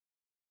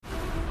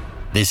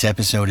This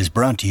episode is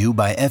brought to you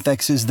by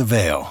FX's The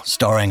Veil,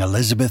 starring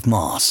Elizabeth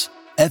Moss.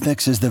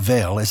 FX's The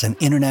Veil is an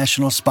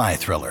international spy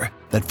thriller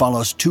that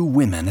follows two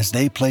women as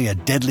they play a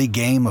deadly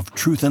game of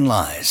truth and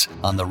lies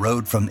on the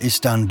road from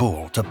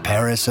Istanbul to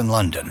Paris and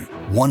London.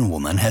 One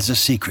woman has a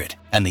secret,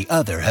 and the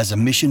other has a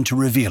mission to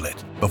reveal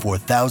it before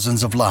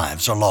thousands of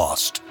lives are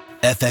lost.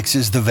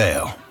 FX's The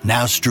Veil,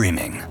 now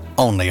streaming,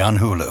 only on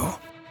Hulu.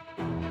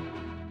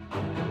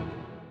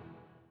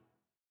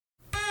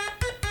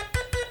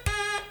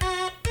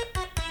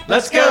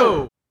 Let's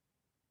go!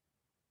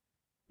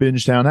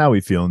 Bingetown, how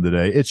we feeling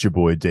today? It's your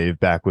boy Dave,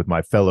 back with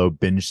my fellow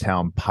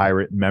Bingetown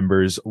Pirate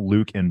members,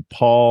 Luke and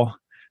Paul.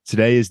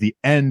 Today is the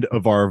end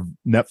of our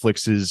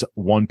Netflix's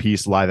One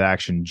Piece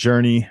live-action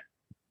journey.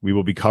 We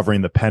will be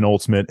covering the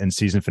penultimate and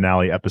season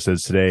finale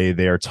episodes today.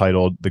 They are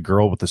titled The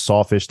Girl with the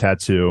Sawfish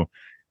Tattoo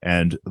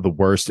and The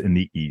Worst in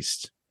the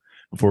East.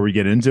 Before we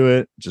get into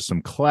it, just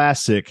some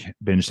classic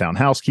Bingetown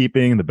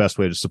housekeeping. The best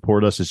way to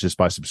support us is just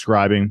by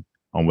subscribing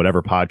on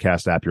whatever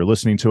podcast app you're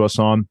listening to us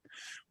on.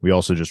 We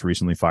also just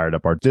recently fired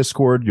up our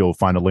Discord. You'll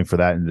find a link for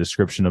that in the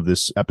description of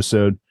this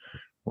episode.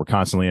 We're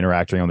constantly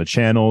interacting on the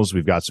channels.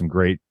 We've got some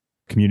great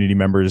community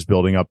members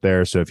building up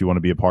there. So if you want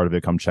to be a part of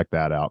it, come check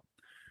that out.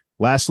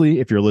 Lastly,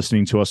 if you're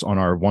listening to us on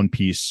our One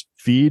Piece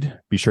feed,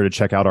 be sure to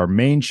check out our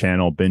main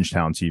channel,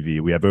 Bingetown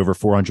TV. We have over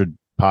 400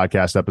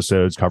 podcast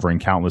episodes covering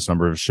countless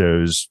number of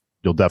shows.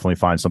 You'll definitely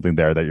find something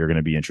there that you're going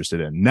to be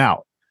interested in.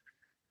 Now,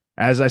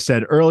 as I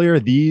said earlier,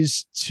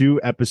 these two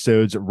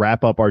episodes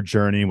wrap up our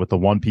journey with the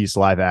One Piece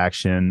live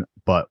action,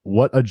 but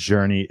what a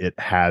journey it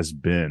has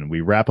been. We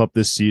wrap up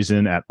this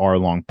season at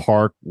Arlong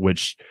Park,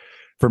 which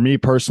for me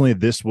personally,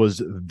 this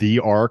was the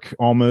arc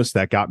almost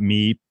that got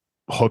me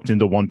hooked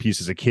into One Piece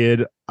as a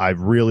kid. I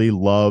really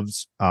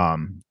loved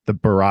the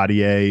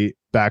Baratier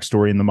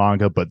backstory in the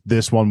manga, but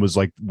this one was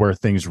like where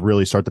things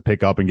really start to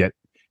pick up and get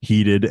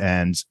heated,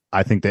 and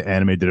I think the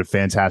anime did a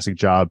fantastic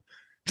job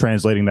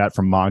translating that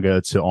from manga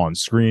to on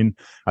screen.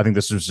 I think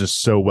this was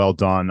just so well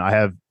done. I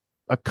have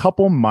a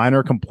couple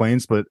minor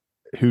complaints, but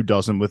who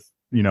doesn't with,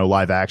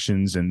 live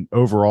actions? And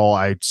overall,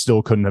 I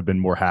still couldn't have been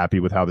more happy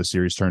with how the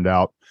series turned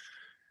out.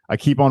 I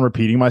keep on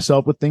repeating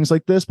myself with things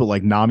like this, but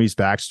like Nami's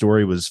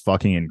backstory was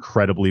fucking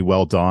incredibly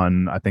well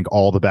done. I think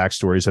all the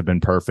backstories have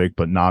been perfect,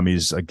 but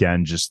Nami's,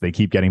 again, just they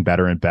keep getting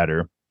better and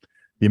better.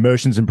 The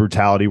emotions and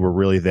brutality were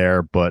really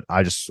there, but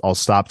I'll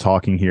stop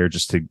talking here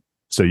just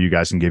so you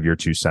guys can give your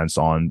 2 cents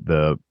on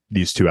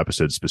these two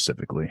episodes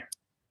specifically.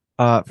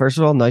 First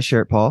of all, nice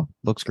shirt, Paul.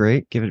 Looks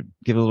great. Give it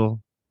a little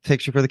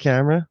picture for the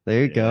camera.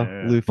 There you go,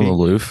 Luffy.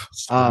 Aloof.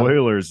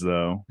 Spoilers,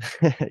 though.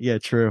 Yeah,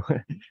 true.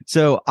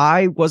 So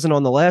I wasn't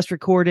on the last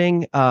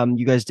recording.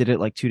 You guys did it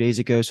like 2 days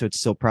ago, so it's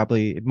still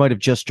it might have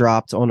just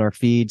dropped on our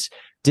feeds.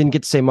 Didn't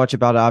get to say much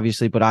about it,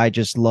 obviously, but I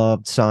just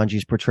loved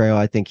Sanji's portrayal.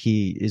 I think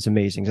he is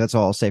amazing. So that's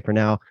all I'll say for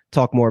now.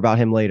 Talk more about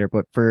him later.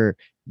 But for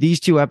these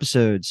two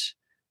episodes,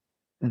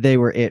 they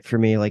were it for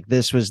me. Like,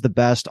 this was the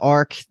best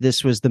arc.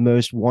 This was the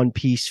most One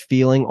Piece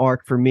feeling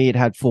arc for me. It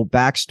had full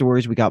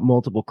backstories. We got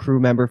multiple crew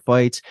member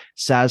fights,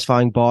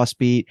 satisfying boss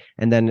beat,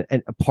 and then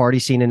a party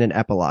scene and an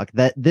epilogue.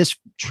 This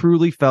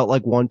truly felt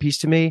like One Piece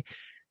to me.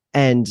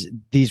 And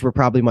these were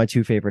probably my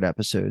two favorite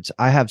episodes.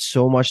 I have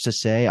so much to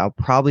say. I'll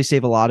probably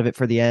save a lot of it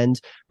for the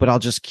end, but I'll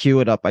just cue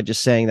it up by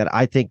just saying that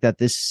I think that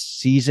this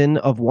season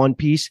of One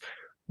Piece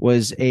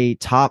was a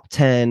top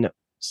 10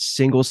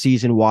 single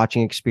season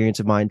watching experience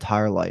of my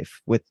entire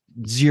life, with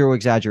zero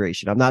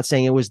exaggeration. I'm not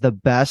saying it was the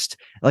best,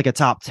 like a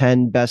top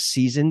 10 best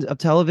seasons of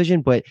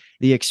television, but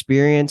the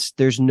experience,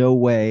 there's no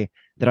way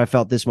that I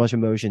felt this much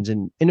emotions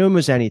in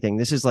almost anything.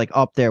 This is like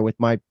up there with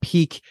my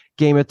peak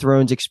Game of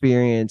Thrones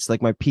experience,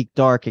 like my peak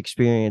Dark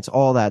experience,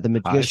 all that, the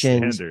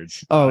Magicians.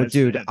 Oh,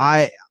 dude,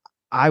 standards.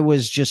 I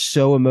was just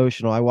so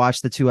emotional. I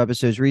watched the two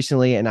episodes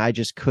recently and I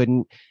just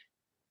couldn't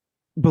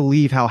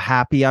believe how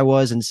happy I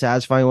was and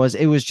satisfying it was.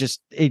 It was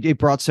just, it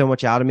brought so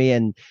much out of me,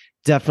 and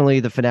definitely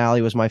the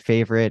finale was my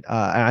favorite.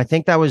 And I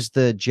think that was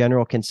the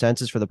general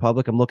consensus for the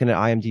public. I'm looking at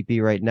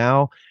IMDb right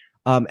now.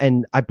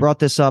 And I brought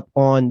this up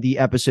on the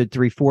episode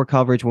 3-4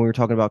 coverage when we were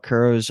talking about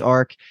Kuro's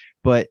arc,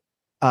 but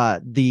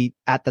at the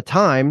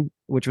time,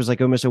 which was like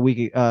almost a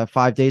week,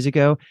 5 days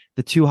ago,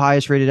 the two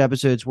highest rated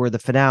episodes were the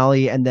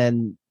finale and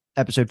then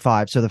episode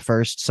 5. So the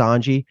first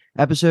Sanji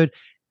episode.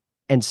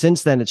 And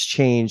since then it's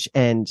changed,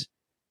 and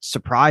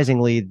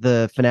surprisingly,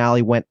 the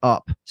finale went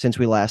up since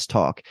we last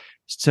talked.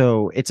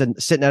 So it's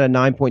sitting at a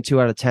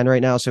 9.2 out of 10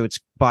 right now. So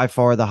it's by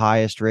far the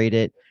highest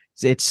rated.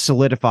 It's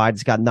solidified.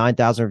 It's got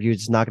 9,000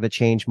 reviews. It's not going to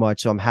change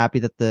much. So I'm happy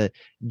that the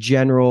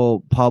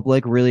general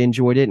public really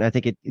enjoyed it. And I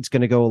think it's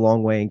going to go a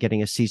long way in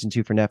getting a season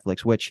 2 for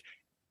Netflix, which,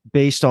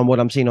 based on what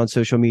I'm seeing on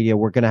social media,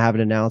 we're going to have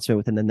an announcement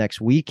within the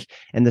next week.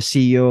 And the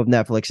CEO of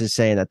Netflix is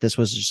saying that this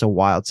was just a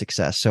wild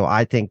success. So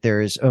I think there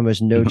is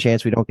almost no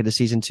chance we don't get a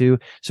season 2.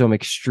 So I'm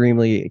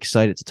extremely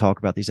excited to talk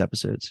about these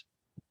episodes.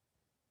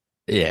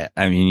 Yeah,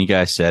 I mean, you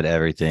guys said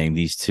everything.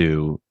 These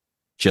two,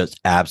 just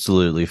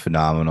absolutely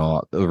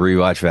phenomenal. The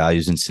rewatch value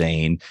is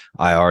insane.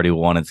 I already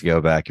wanted to go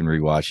back and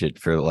rewatch it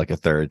for like a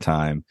third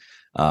time.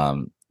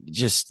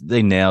 just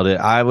they nailed it.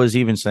 I was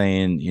even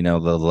saying,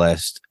 the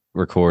last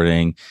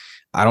recording,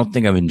 I don't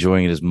think I'm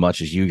enjoying it as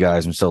much as you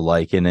guys. I'm still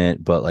liking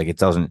it, but like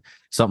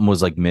something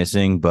was like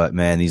missing. But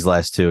man, these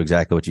last two,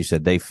 exactly what you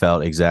said, they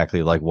felt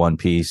exactly like One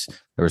Piece.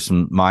 There were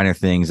some minor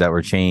things that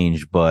were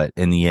changed, but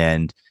in the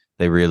end,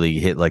 they really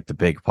hit like the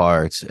big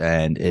parts,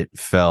 and it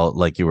felt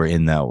like you were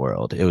in that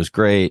world. It was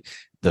great.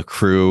 The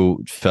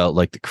crew felt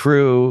like the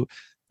crew.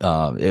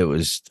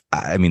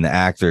 The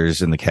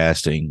actors and the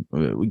casting,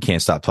 we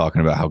can't stop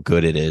talking about how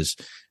good it is,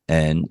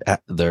 and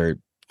their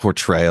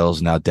portrayals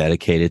and how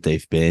dedicated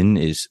they've been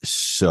is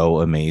so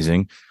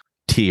amazing.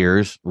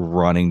 Tears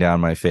running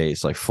down my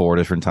face like 4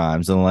 different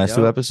times in the last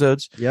 2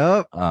 episodes.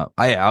 Yep.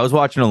 I was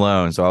watching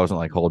alone, so I wasn't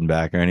like holding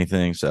back or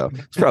anything, so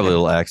it's probably a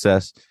little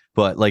excess,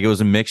 but like it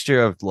was a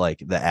mixture of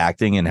like the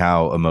acting and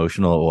how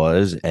emotional it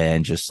was,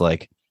 and just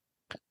like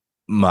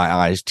my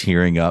eyes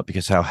tearing up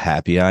because how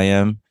happy I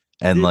am.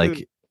 And Dude,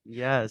 like,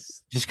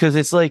 yes, just because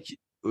it's like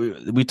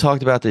we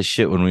talked about this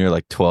shit when we were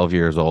like 12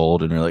 years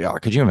old, and we're like, oh,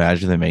 could you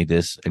imagine if they made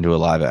this into a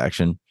live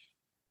action?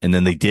 And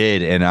then they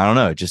did, and I don't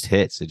know, it just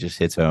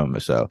hits home.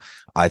 So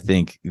I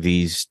think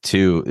these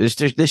two,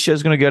 this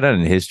show's gonna go down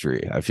in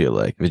history. I feel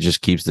like if it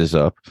just keeps this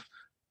up.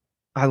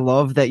 I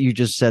love that you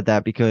just said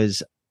that,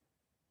 because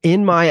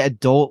in my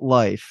adult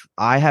life,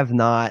 I have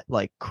not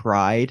like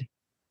cried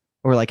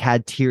or like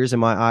had tears in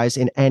my eyes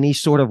in any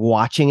sort of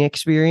watching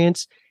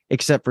experience,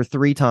 except for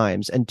 3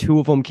 times, and 2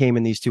 of them came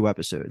in these 2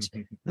 episodes.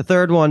 The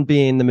third one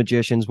being The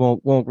Magicians.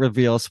 Won't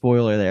reveal a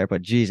spoiler there,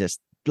 but Jesus,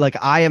 like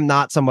I am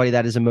not somebody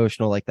that is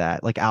emotional like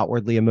that, like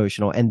outwardly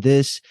emotional. And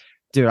this,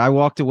 dude, I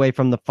walked away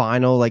from the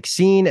final like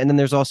scene, and then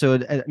there's also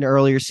an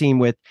earlier scene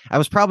with, I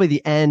was probably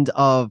the end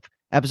of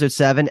episode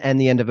 7 and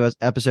the end of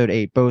episode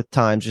 8, both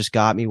times just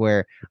got me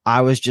where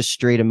I was just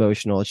straight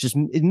emotional. It's just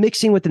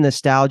mixing with the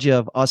nostalgia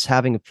of us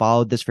having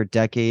followed this for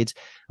decades.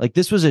 Like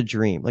this was a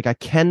dream. Like I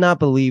cannot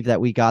believe that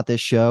we got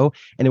this show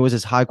and it was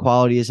as high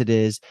quality as it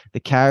is. The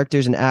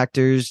characters and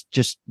actors,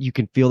 just you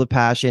can feel the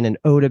passion, and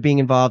Oda being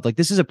involved. Like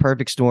this is a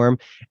perfect storm.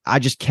 I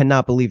just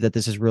cannot believe that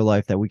this is real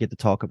life, that we get to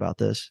talk about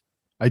this.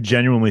 I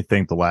genuinely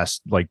think the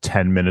last like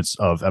 10 minutes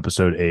of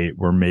episode 8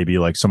 were maybe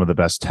like some of the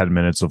best 10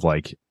 minutes of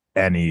like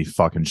any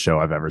fucking show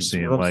I've ever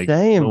seen. Like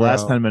the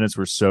last 10 minutes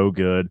were so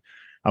good.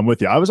 I'm with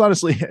you. I was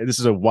honestly, this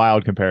is a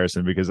wild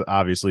comparison because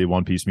obviously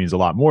One Piece means a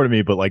lot more to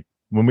me, but like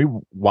when we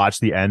watched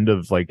the end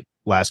of like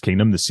Last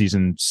Kingdom, the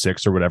season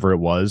 6 or whatever it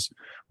was,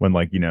 when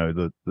like,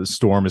 the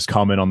storm is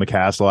coming on the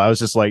castle, I was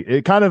just like,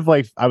 it kind of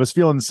like, I was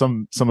feeling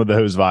some of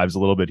those vibes a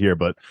little bit here,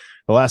 but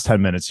the last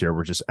 10 minutes here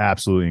were just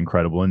absolutely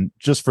incredible. And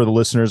just for the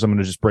listeners, I'm going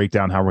to just break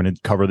down how we're going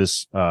to cover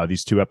this,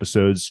 these 2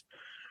 episodes.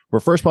 We're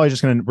just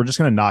going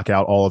to knock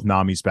out all of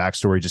Nami's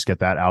backstory, just get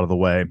that out of the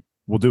way.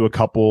 We'll do a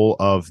couple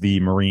of the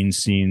Marine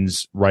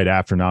scenes right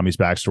after Nami's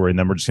backstory, and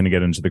then we're just going to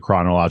get into the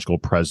chronological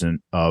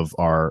present of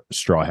our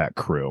Straw Hat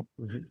crew.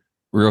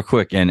 Real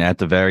quick, and at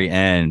the very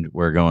end,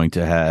 we're going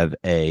to have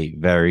a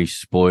very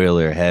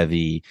spoiler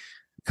heavy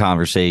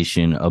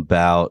conversation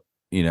about,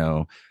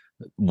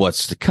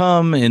 what's to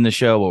come in the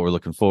show, what we're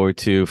looking forward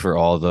to for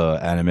all the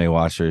anime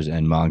watchers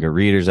and manga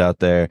readers out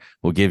there.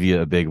 We'll give you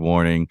a big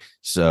warning,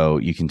 so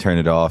you can turn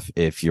it off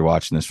if you're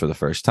watching this for the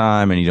first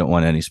time and you don't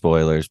want any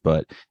spoilers.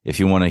 But if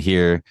you want to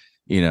hear,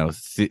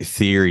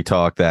 theory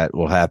talk that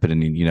will happen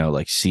in,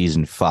 like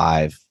season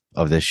 5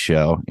 of this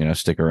show,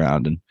 stick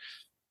around, and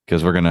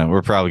because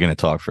we're probably gonna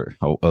talk for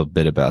a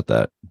bit about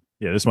that.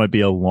 Yeah, this might be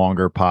a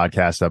longer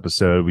podcast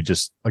episode.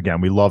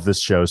 We love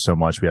this show so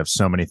much. We have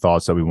so many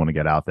thoughts that we want to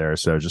get out there.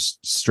 So just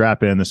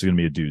strap in. This is going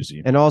to be a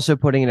doozy. And also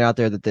putting it out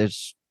there that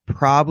there's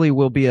probably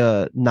will be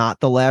not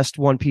the last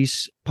One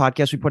Piece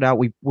podcast we put out.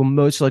 We will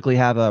most likely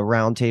have a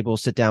roundtable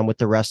sit down with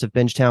the rest of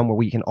Bingetown where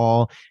we can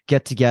all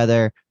get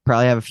together,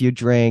 probably have a few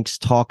drinks,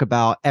 talk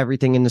about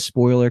everything in the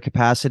spoiler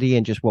capacity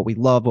and just what we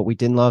love, what we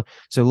didn't love.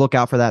 So look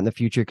out for that in the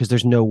future, because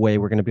there's no way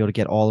we're going to be able to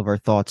get all of our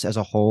thoughts as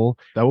a whole.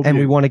 And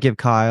we want to give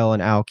Kyle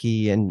and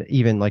Aoki and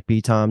even like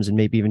B-Toms and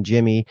maybe even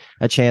Jimmy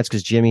a chance,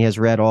 because Jimmy has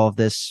read all of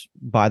this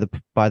by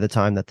the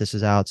time that this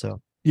is out. So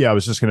yeah, I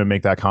was just going to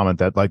make that comment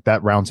that like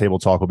that roundtable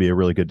talk will be a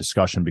really good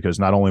discussion, because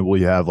not only will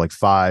you have like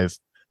 5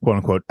 quote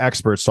unquote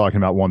experts talking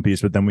about One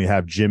Piece, but then we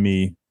have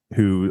Jimmy,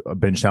 who a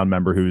Bingetown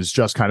member who's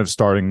just kind of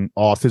starting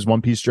off his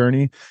One Piece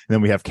journey. And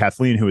then we have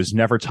Kathleen, who has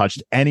never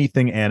touched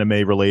anything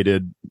anime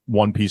related,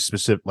 One Piece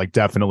specific, like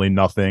definitely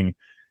nothing.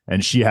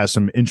 And she has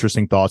some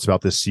interesting thoughts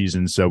about this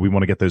season. So we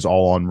want to get those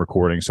all on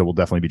recording. So we'll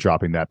definitely be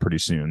dropping that pretty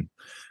soon.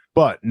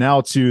 But now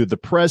to the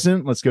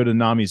present, let's go to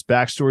Nami's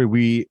backstory.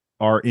 We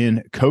are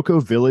in Cocoa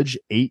Village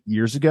 8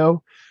 years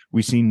ago.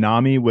 We see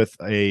Nami with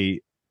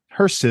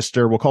her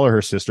sister. We'll call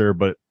her sister,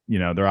 but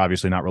they're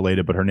obviously not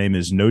related, but her name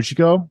is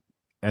Nojiko.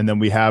 And then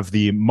we have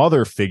the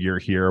mother figure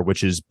here,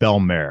 which is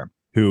Belle-Mère,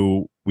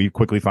 who we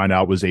quickly find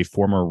out was a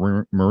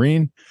former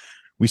Marine.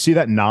 We see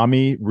that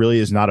Nami really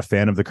is not a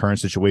fan of the current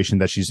situation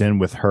that she's in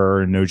with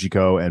her,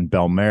 Nojiko, and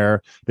Belle-Mère.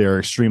 They're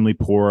extremely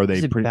poor.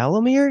 Is it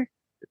Belle-Mère?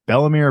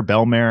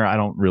 Belmare, I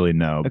don't really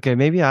know. Okay,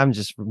 maybe I'm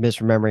just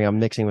misremembering. I'm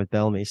mixing with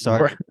Bellamy.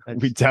 Sorry.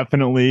 We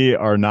definitely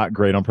are not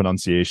great on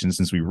pronunciation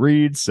since we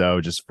read,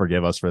 so just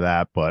forgive us for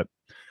that. But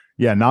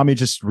yeah, Nami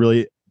just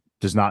really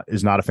is not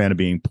a fan of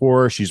being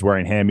poor. She's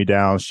wearing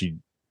hand-me-downs. She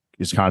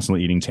is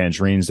constantly eating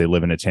tangerines. They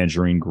live in a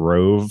tangerine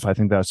grove. I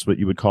think that's what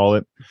you would call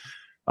it.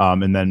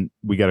 And then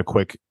we get a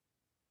quick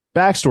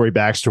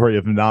backstory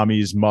of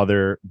Nami's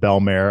mother,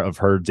 Belmare, of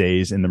her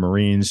days in the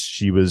Marines.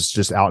 She was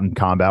just out in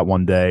combat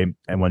one day,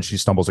 and when she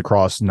stumbles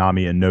across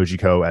Nami and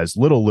Nojiko as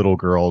little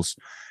girls,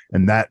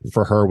 and that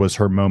for her was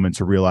her moment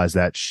to realize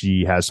that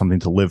she has something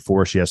to live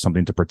for. She has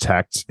something to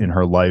protect in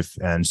her life.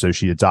 And so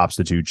she adopts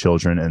the two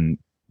children, and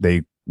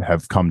they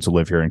have come to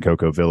live here in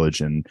Cocoa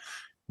Village. And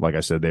like I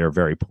said, they are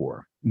very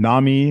poor.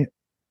 Nami,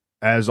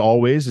 as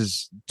always,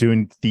 is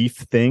doing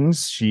thief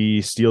things.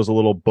 She steals a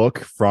little book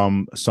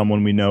from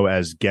someone we know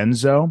as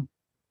Genzo.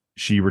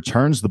 She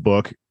returns the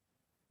book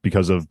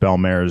because of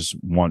Belmare's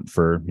want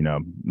for,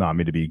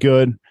 Nami to be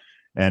good.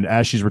 And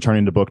as she's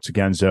returning the book to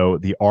Genzo,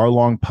 the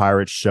Arlong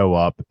pirates show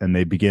up and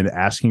they begin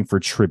asking for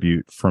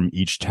tribute from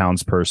each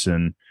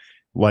townsperson.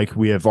 Like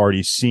we have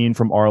already seen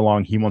from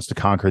Arlong, he wants to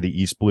conquer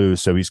the East Blue.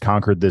 So he's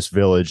conquered this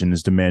village and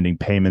is demanding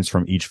payments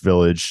from each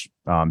village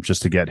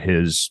just to get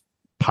his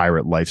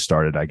pirate life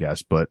started, I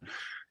guess. But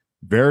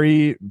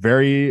very,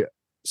 very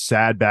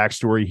sad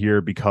backstory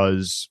here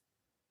because,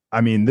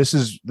 this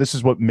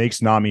is what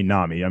makes Nami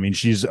Nami.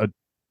 She's a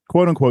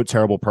quote unquote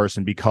terrible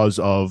person because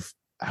of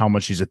how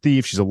much she's a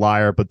thief, she's a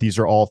liar, but these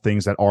are all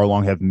things that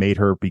Arlong have made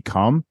her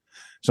become.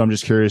 So I'm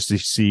just curious to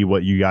see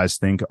what you guys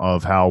think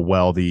of how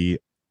well the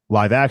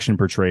live action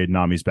portrayed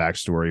Nami's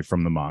backstory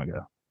from the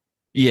manga.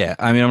 Yeah,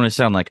 I'm going to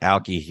sound like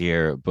Alki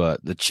here,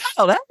 but the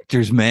child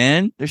actors,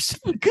 man, they're so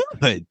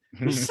good.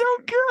 They're so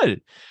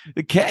good.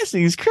 The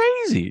casting is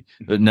crazy.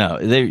 But no,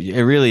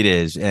 it really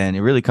is. And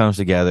it really comes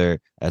together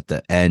at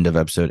the end of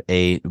episode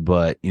 8.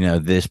 But,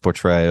 this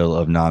portrayal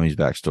of Nami's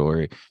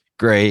backstory,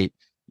 great.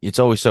 It's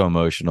always so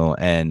emotional.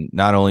 And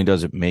not only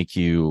does it make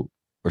you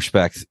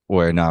respect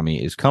where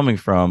Nami is coming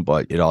from,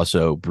 but it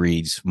also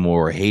breeds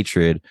more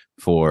hatred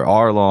for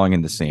Arlong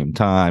in the same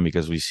time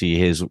because we see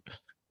his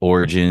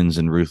origins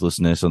and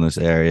ruthlessness on this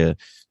area.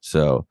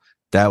 So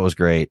that was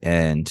great.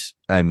 And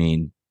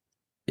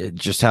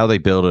just how they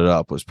build it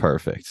up was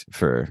perfect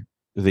for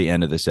the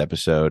end of this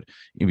episode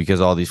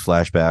because all these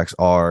flashbacks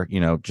are,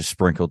 just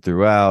sprinkled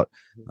throughout.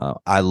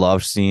 I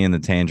love seeing the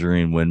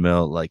Tangerine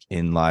Windmill like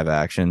in live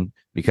action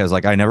because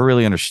like I never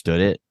really understood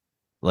it.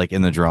 Like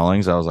in the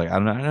drawings, I was like, I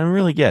don't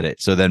really get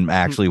it. So then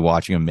actually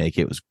watching him make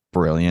it was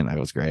brilliant. It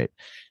was great.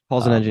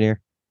 Paul's an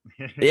engineer.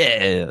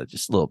 Yeah,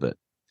 just a little bit.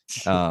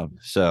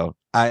 So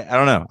I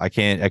don't know. I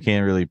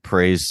can't really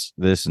praise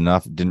this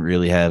enough. Didn't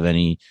really have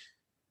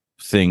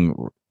anything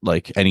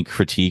like any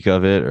critique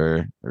of it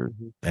or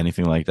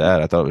anything like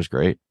that. I thought it was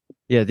great.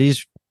 Yeah,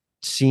 these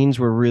scenes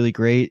were really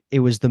great. It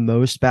was the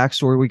most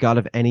backstory we got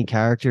of any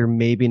character,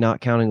 maybe not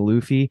counting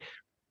Luffy.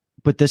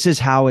 But this is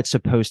how it's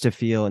supposed to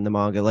feel in the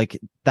manga. Like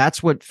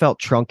that's what felt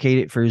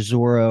truncated for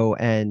Zoro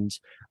and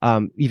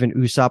even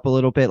Usopp a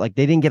little bit. Like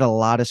they didn't get a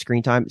lot of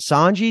screen time.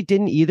 Sanji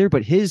didn't either,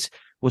 but his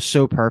was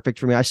so perfect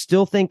for me. I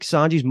still think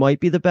Sanji's might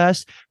be the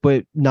best,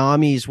 but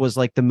Nami's was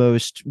like the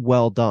most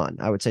well done,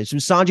 I would say. So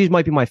Sanji's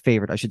might be my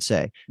favorite, I should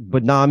say.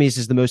 But Nami's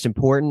is the most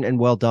important and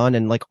well done.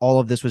 And like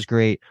all of this was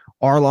great.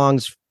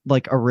 Arlong's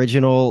like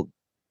original,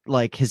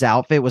 like his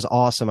outfit was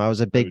awesome. I was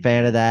a big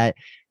fan of that.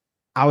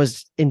 I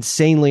was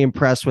insanely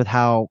impressed with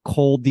how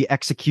cold the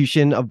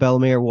execution of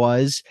Belmare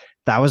was.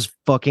 That was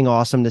fucking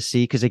awesome to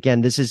see. Because again,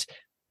 this is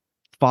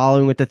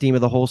following with the theme of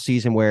the whole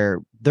season where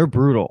they're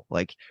brutal.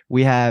 Like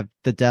we have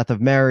the death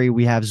of Mary.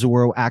 We have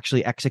Zoro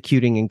actually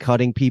executing and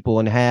cutting people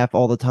in half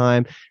all the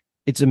time.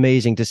 It's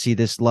amazing to see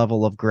this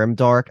level of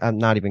grimdark.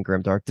 Not even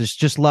grimdark. There's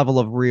just level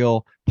of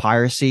real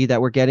piracy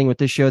that we're getting with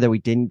this show that we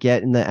didn't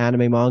get in the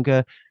anime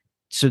manga.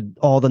 So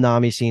all the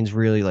Nami scenes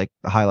really like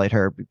highlight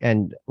her.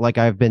 And like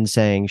I've been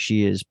saying,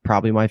 she is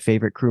probably my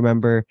favorite crew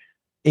member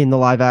in the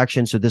live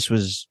action. So this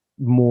was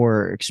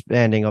more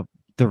expanding of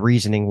the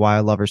reasoning why I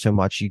love her so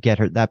much. You get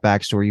her that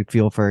backstory, you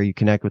feel for her, you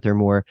connect with her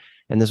more.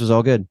 And this was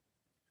all good.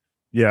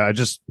 Yeah,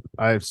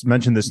 I've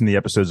mentioned this in the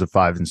episodes of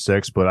 5 and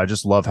 6, but I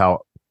just love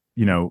how,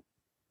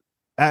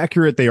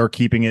 accurate they are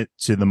keeping it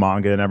to the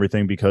manga and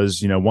everything.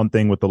 Because, one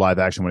thing with the live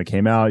action when it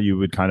came out, you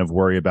would kind of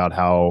worry about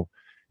how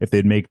if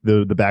they'd make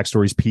the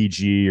backstories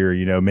PG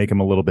or, make them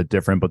a little bit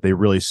different, but they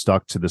really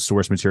stuck to the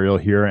source material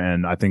here.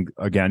 And I think,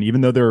 again,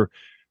 even though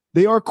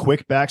they are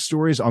quick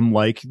backstories,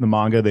 unlike the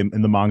manga,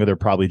 in the manga, they're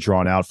probably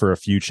drawn out for a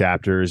few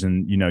chapters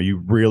and,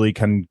 you really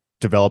can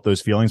develop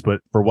those feelings.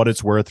 But for what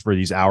it's worth for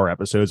these hour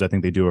episodes, I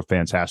think they do a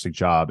fantastic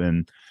job.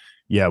 And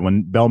yeah,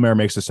 when Belmare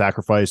makes the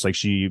sacrifice, like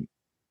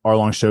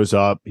Arlong shows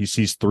up, he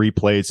sees 3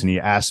 plates and he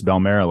asks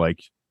Belmare, like,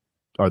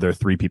 are there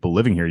 3 people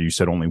living here? You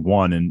said only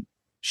 1. And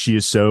she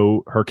is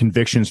her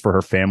convictions for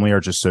her family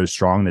are just so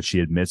strong that she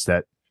admits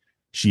that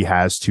she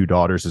has 2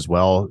 daughters as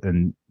well.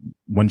 And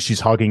when she's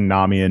hugging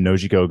Nami and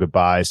Nojiko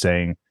goodbye,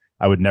 saying,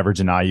 I would never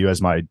deny you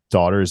as my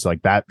daughters.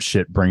 Like that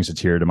shit brings a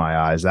tear to my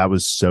eyes. That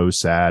was so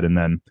sad. And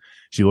then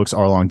she looks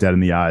Arlong dead in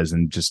the eyes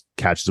and just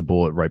catches a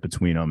bullet right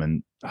between them.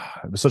 And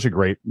it was such a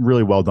great,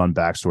 really well done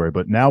backstory.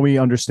 But now we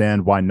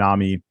understand why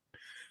Nami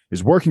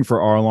is working for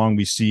Arlong.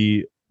 We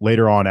see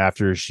later on,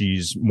 after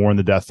she's mourned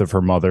the death of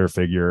her mother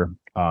figure,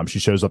 she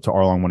shows up to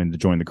Arlong wanting to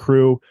join the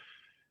crew.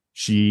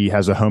 She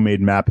has a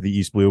homemade map of the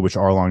East Blue, which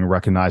Arlong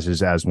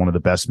recognizes as one of the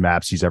best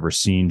maps he's ever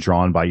seen,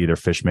 drawn by either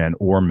Fishman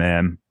or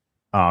Man.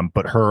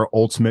 But her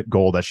ultimate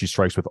goal that she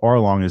strikes with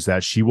Arlong is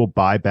that she will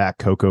buy back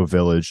Cocoa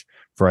Village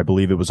for, I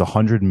believe it was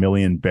 100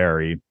 million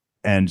berry.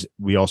 And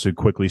we also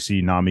quickly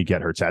see Nami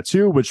get her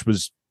tattoo, which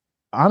was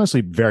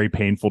honestly very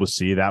painful to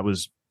see. That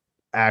was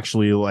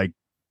actually like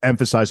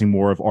emphasizing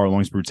more of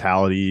Arlong's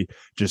brutality,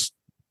 just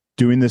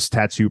doing this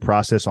tattoo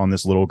process on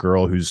this little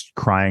girl who's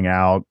crying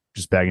out,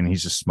 just begging.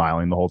 He's just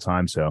smiling the whole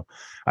time. So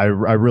I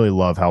really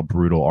love how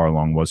brutal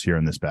Arlong was here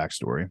in this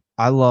backstory.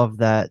 I love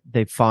that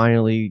they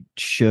finally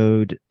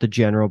showed the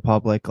general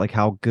public like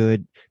how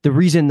good, the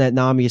reason that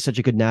Nami is such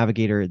a good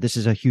navigator, this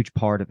is a huge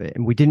part of it.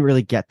 And we didn't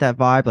really get that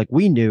vibe. Like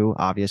we knew,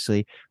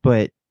 obviously,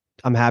 but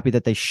I'm happy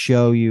that they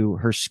show you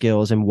her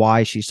skills and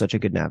why she's such a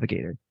good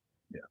navigator.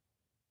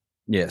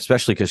 Yeah,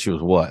 especially because she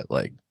was what,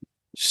 like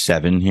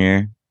 7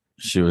 here?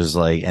 She was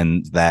like,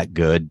 and that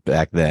good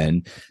back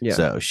then. Yeah.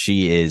 So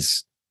she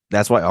is,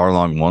 that's why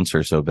Arlong wants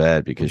her so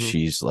bad, because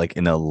she's like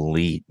an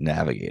elite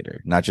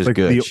navigator. Not just like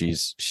good,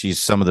 she's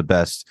some of the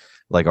best,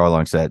 like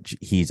Arlong said,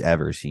 he's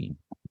ever seen.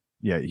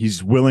 Yeah,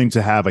 he's willing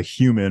to have a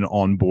human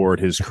on board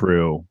his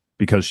crew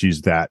because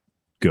she's that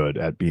good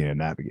at being a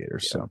navigator.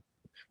 Yeah. So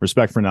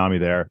respect for Nami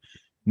there.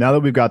 Now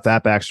that we've got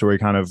that backstory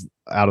kind of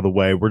out of the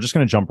way, we're just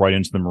going to jump right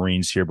into the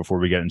Marines here before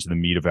we get into the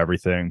meat of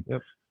everything.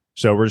 Yep.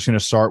 So we're just going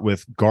to start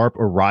with Garp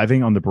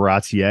arriving on the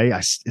Baratier.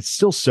 It's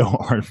still so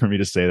hard for me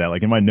to say that.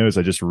 Like in my notes,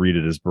 I just read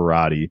it as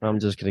Barati. I'm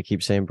just going to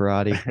keep saying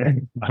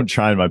Barati. I'm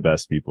trying my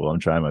best, people. I'm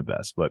trying my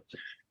best. But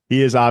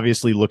he is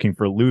obviously looking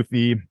for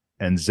Luffy,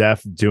 and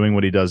Zeph doing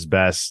what he does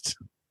best,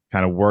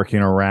 kind of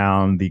working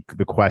around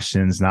the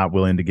questions, not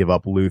willing to give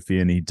up Luffy.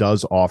 And he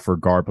does offer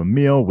Garp a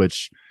meal,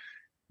 which,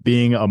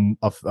 being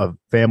a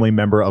family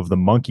member of the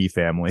monkey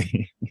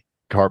family,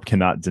 Garp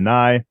cannot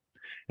deny.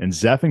 And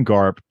Zeph and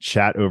Garp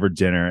chat over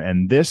dinner.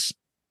 And this,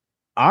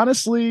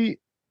 honestly,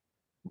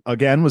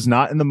 again, was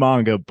not in the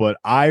manga, but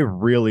I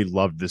really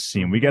loved this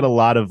scene. We get a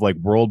lot of like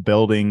world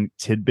building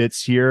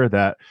tidbits here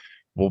that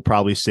we'll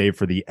probably save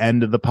for the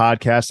end of the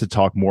podcast to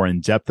talk more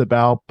in depth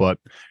about. But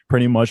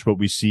pretty much what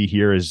we see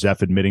here is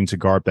Zeph admitting to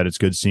Garp that it's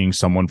good seeing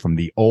someone from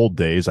the old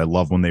days. I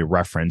love when they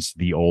reference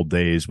the old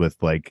days with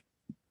like,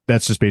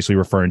 that's just basically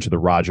referring to the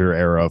Roger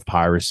era of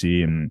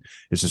piracy. And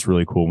it's just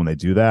really cool when they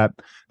do that.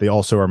 They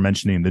also are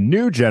mentioning the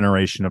new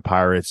generation of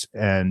pirates,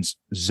 and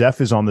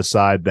Zeph is on the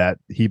side that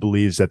he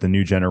believes that the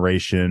new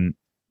generation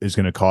is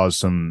going to cause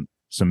some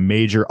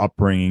major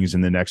upbringings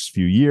in the next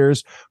few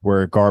years,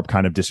 where Garp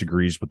kind of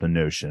disagrees with the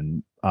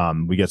notion.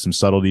 We get some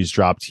subtleties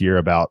dropped here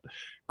about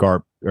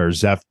Garp or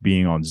Zeph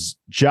being on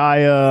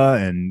Jaya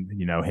and,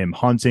 you know, him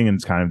hunting, and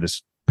it's kind of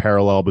this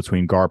parallel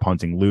between Garp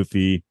hunting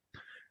Luffy.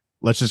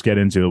 Let's just get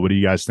into it. What do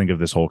you guys think of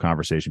this whole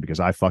conversation? Because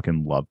I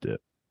fucking loved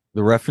it.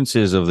 The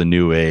references of the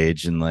new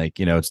age and like,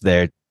 you know, it's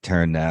their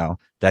turn now.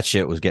 That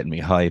shit was getting me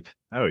hype.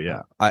 Oh,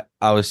 yeah.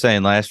 I was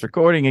saying last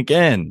recording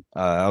again,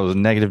 I was a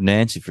negative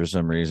Nancy for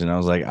some reason. I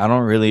was like, I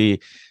don't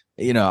really,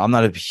 you know, I'm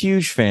not a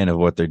huge fan of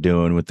what they're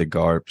doing with the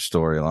Garp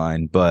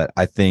storyline, but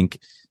I think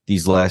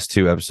these last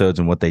 2 episodes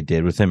and what they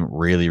did with him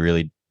really,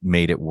 really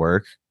made it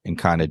work and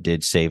kind of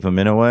did save him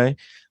in a way.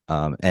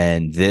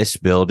 And this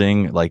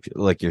building, like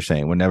you're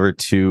saying, whenever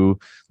 2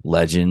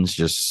 legends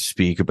just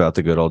speak about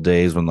the good old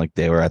days when like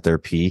they were at their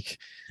peak,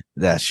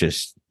 that's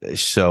just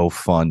so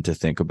fun to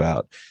think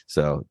about.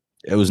 So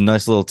it was a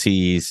nice little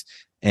tease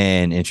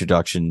and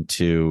introduction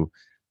to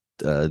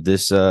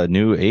this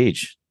new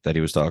age that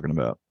he was talking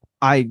about.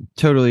 I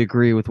totally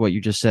agree with what you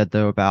just said,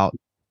 though, about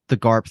the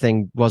Garp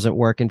thing wasn't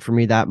working for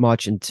me that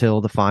much until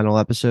the final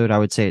episode. I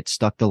would say it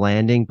stuck the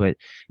landing, but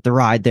the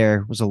ride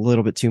there was a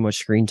little bit too much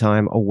screen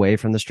time away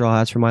from the Straw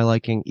Hats for my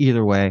liking.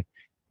 Either way,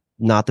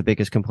 not the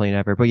biggest complaint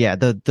ever. But yeah,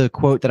 the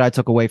quote that I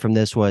took away from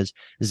this was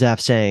Zeph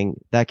saying,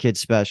 "That kid's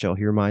special.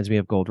 He reminds me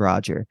of Gold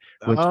Roger."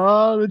 Which,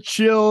 the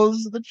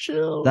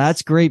chills.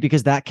 That's great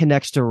because that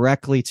connects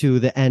directly to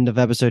the end of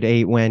episode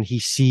 8 when he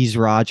sees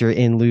Roger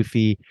in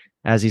Luffy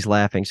as he's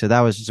laughing. So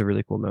that was just a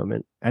really cool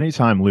moment.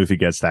 Anytime Luffy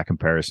gets that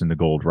comparison to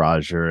Gold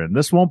Roger, and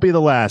this won't be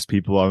the last,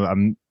 people.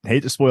 I'm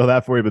hate to spoil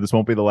that for you, but this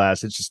won't be the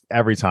last. It's just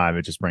every time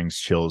it just brings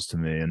chills to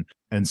me.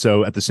 And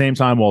so at the same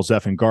time, while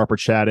Zeph and Garp are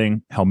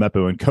chatting,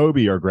 Helmeppo and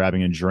Koby are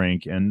grabbing a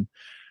drink. And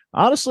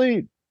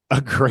honestly,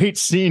 a great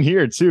scene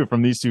here too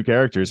from these 2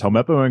 characters.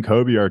 Helmeppo and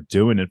Koby are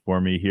doing it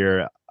for me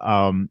here.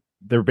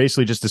 They're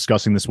basically just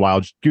discussing this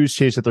wild goose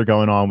chase that they're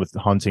going on with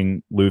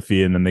hunting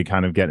Luffy, and then they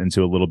kind of get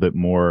into a little bit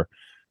more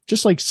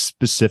just like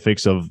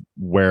specifics of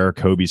where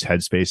Koby's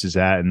headspace is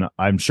at. And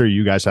I'm sure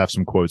you guys have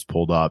some quotes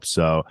pulled up.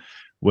 So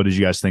what did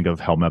you guys think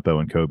of Helmeppo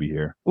and Koby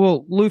here?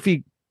 Well,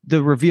 Luffy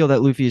the reveal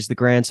that Luffy is the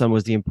grandson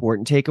was the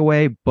important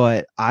takeaway,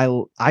 but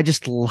I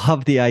just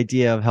love the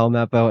idea of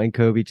Helmeppo and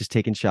Kobe just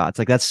taking shots.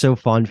 Like that's so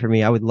fun for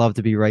me. I would love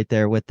to be right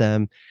there with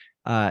them.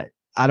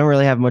 I don't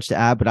really have much to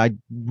add, but I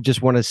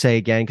just want to say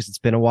again, because it's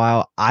been a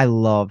while, I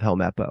love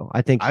Helmeppo.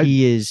 I think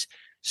he is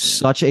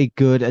such a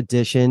good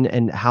addition,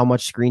 and how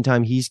much screen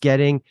time he's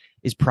getting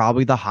is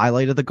probably the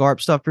highlight of the Garp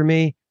stuff for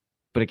me.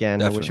 But again,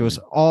 definitely. I wish it was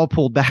all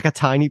pulled back a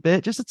tiny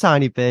bit, just a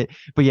tiny bit.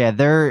 But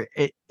yeah,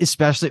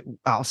 especially,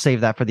 I'll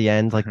save that for the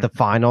end, like the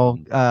final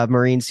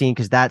Marine scene,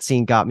 because that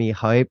scene got me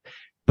hype.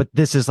 But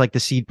this is like the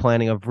seed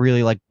planting of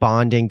really like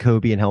bonding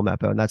Kobe and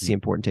Helmeppo, and that's the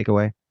important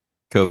takeaway.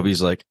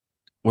 Kobe's like,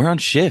 we're on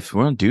shift.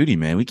 We're on duty,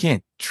 man. We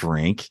can't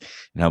drink.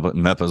 But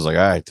Meppo's like,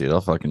 all right, dude,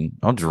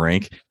 I'll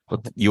drink.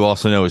 But you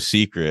also know a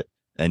secret,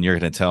 and you're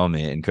going to tell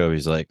me. And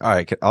Kobe's like, all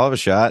right, I'll have a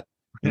shot.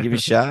 I'll give you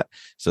a shot.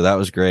 So that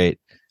was great.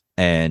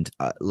 And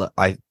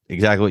I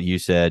exactly what you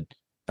said.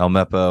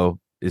 Helmeppo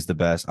is the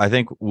best. I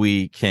think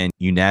we can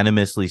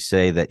unanimously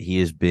say that he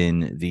has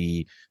been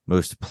the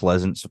most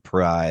pleasant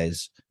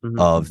surprise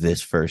of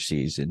this first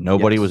season.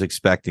 Nobody was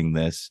expecting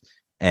this.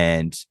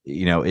 And,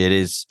 it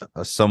is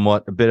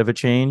a bit of a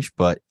change,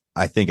 but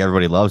I think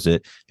everybody loves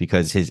it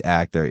because his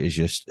actor is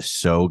just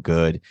so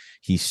good.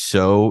 He's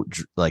so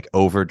like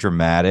over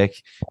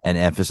dramatic and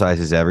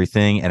emphasizes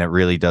everything. And it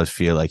really does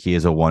feel like he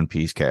is a One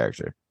Piece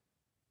character.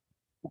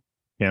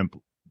 Yeah,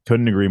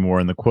 couldn't agree more.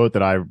 And the quote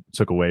that I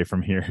took away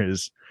from here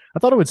is, I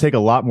thought it would take a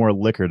lot more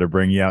liquor to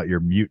bring you out your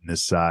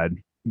mutinous side.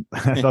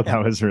 I thought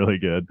that was really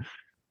good.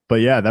 But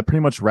yeah, that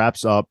pretty much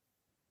wraps up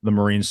the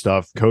Marine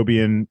stuff. Kobe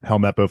and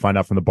Helmeppo find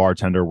out from the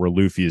bartender where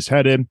Luffy is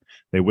headed.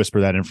 They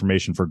whisper that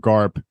information for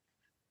Garp.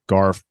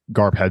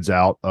 Garp heads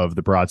out of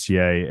the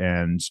Bratier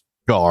and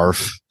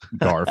Garf.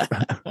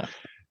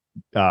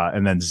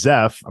 And then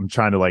Zeph, I'm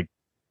trying to like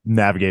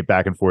navigate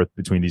back and forth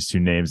between these two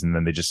names, and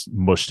then they just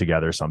mush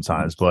together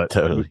sometimes. But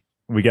totally,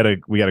 we got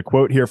a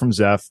quote here from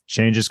Zeph: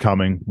 "Change is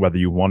coming, whether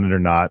you want it or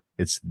not.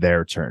 It's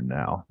their turn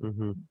now."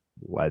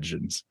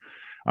 Legends.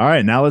 All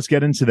right, now let's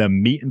get into the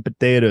meat and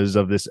potatoes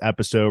of this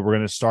episode. We're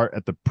going to start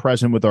at the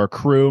present with our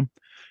crew.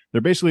 They're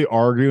basically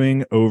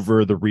arguing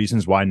over the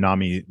reasons why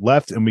Nami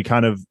left, and we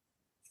kind of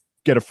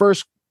get a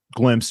first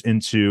glimpse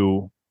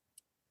into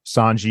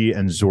Sanji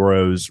and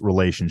Zoro's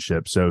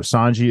relationship. So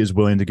Sanji is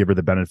willing to give her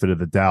the benefit of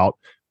the doubt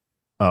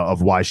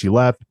of why she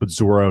left, but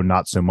Zoro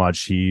not so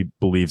much. He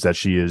believes that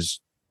she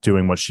is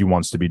doing what she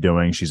wants to be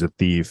doing. She's a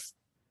thief,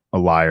 a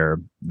liar.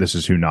 This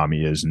is who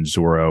Nami is, and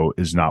Zoro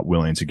is not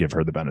willing to give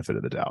her the benefit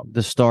of the doubt.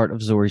 The start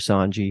of Zoro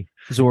Sanji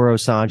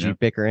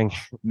bickering.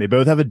 They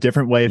both have a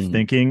different way of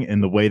thinking,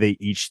 and the way they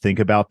each think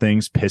about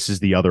things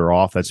pisses the other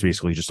off. That's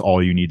basically just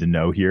all you need to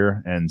know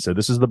here. And so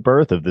this is the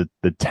birth of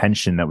the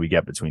tension that we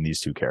get between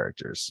these two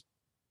characters.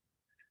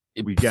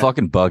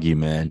 Fucking Buggy,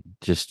 man.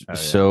 Just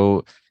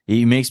so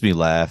he makes me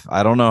laugh.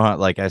 I don't know how,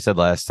 like I said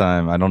last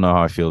time, I don't know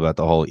how I feel about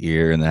the whole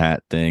ear and the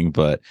hat thing,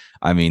 but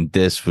I mean,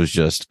 this was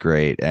just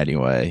great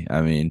anyway.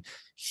 I mean,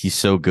 he's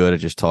so good at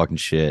just talking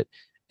shit.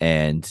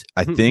 And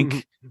I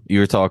think you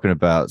were talking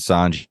about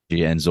Sanji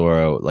and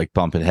Zoro like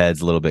bumping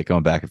heads a little bit,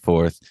 going back and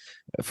forth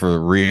for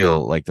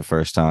real. Like the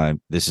first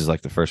time, this is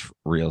like the first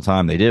real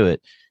time they do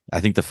it. I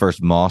think the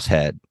first Moss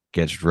head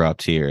gets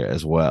dropped here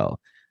as well.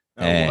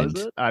 Was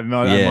it? I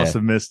must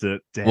have missed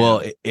it. Damn.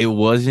 Well, it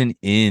wasn't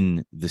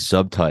in the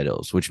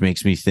subtitles, which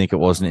makes me think it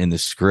wasn't in the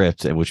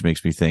script, and which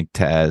makes me think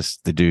Taz,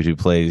 the dude who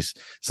plays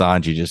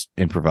Sanji, just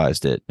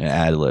improvised it and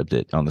ad-libbed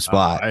it on the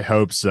spot. I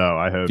hope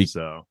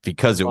so.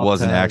 Because it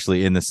wasn't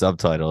actually in the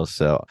subtitles.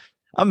 So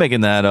I'm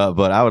making that up,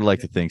 but I would like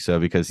to think so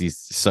because he's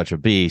such a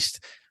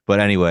beast. But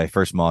anyway,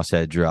 first Moss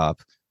head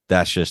drop.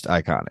 That's just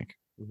iconic.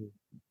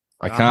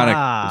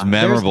 Iconic. It's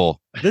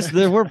memorable.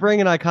 We're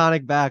bringing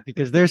iconic back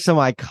because there's some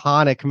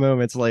iconic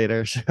moments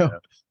later. So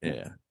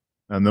yeah.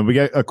 And then we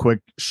get a quick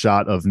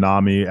shot of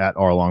Nami at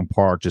Arlong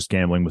Park, just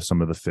gambling with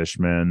some of the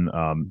fishermen,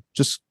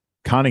 just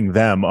conning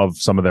them of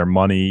some of their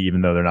money,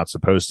 even though they're not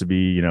supposed to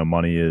be.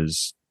 Money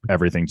is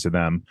everything to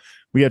them.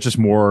 We get just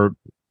more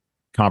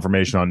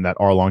confirmation on that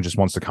Arlong just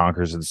wants to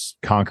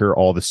conquer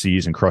all the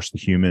seas and crush the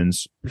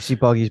humans. We see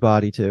Buggy's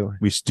body too.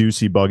 We do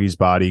see Buggy's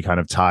body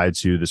kind of tied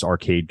to this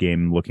arcade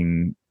game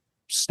looking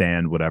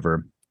stand,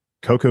 whatever.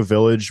 Cocoa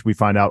Village, we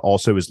find out,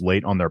 also is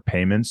late on their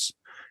payments,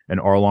 and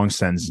Arlong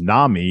sends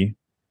Nami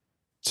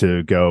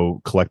to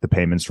go collect the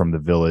payments from the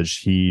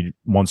village. He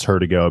wants her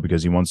to go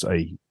because he wants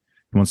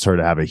her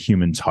to have a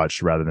human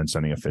touch rather than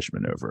sending a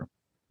fisherman over.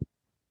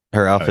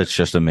 Her outfit's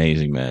just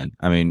amazing, man.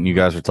 I mean, you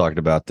guys were talking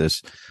about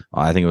this.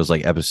 I think it was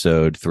like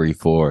episode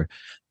 3-4,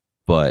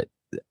 but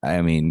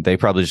I mean, they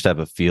probably just have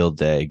a field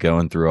day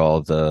going through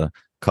all the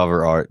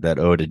cover art that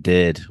Oda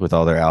did with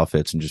all their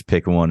outfits and just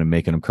picking one and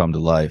making them come to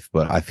life.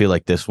 But I feel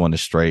like this one is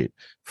straight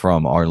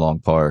from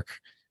Arlong Park.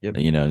 Yep.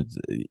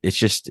 It's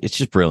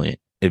just brilliant.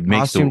 It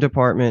makes costume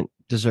department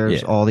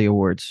deserves all the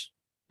awards.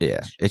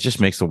 Yeah, it just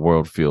makes the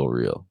world feel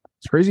real.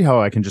 It's crazy how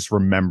I can just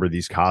remember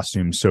these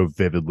costumes so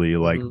vividly.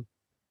 Like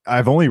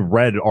I've only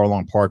read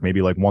Arlong Park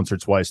maybe like once or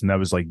twice, and that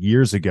was like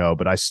years ago,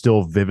 but I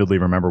still vividly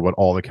remember what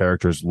all the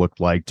characters looked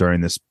like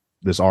during this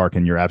this arc,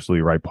 and you're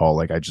absolutely right, Paul.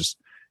 Like it's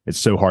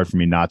so hard for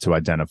me not to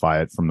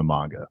identify it from the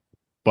manga.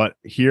 But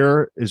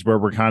here is where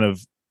we're kind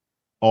of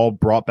all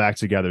brought back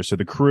together. So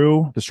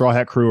the Straw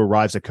Hat crew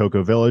arrives at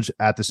Cocoa Village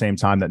at the same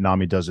time that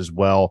Nami does as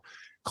well.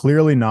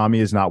 Clearly, Nami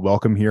is not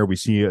welcome here. We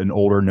see an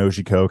older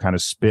Nojiko kind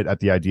of spit at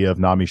the idea of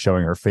Nami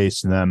showing her face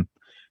to them.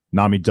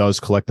 Nami does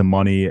collect the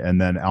money,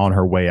 and then on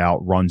her way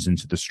out runs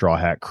into the Straw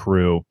Hat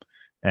crew,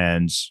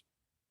 and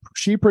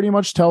she pretty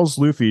much tells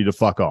Luffy to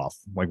fuck off.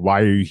 Like,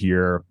 why are you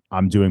here?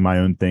 I'm doing my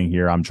own thing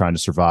here. I'm trying to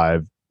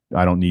survive.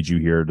 I don't need you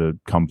here to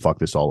come fuck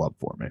this all up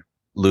for me.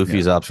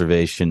 Luffy's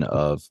observation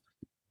of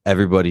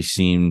everybody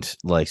seemed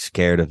like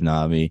scared of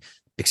Nami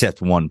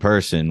except one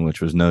person,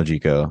 which was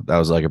Nojiko. That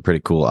was like a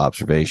pretty cool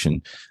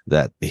observation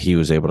that he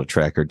was able to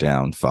track her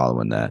down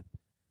following that.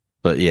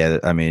 But yeah,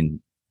 I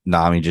mean,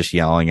 Nami just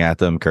yelling at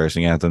them,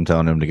 cursing at them,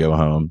 telling them to go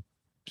home.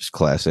 Just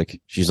classic.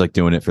 She's like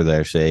doing it for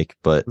their sake.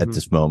 But at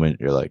this moment,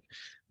 you're like,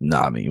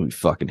 Nami, we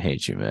fucking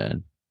hate you,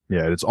 man.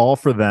 Yeah, it's all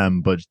for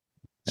them, but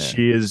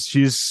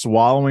she's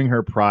swallowing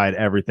her pride,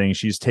 everything.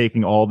 She's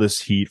taking all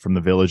this heat from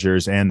the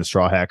villagers and the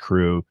Straw Hat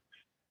crew,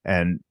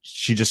 and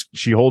she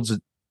holds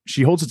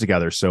it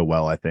together so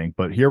well, I think.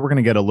 But here we're going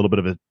to get a little bit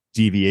of a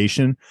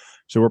deviation.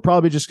 So we're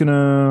probably just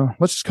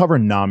let's just cover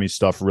Nami's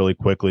stuff really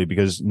quickly,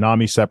 because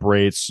Nami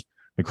separates,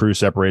 the crew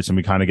separates, and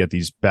we kind of get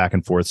these back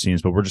and forth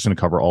scenes, but we're just going to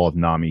cover all of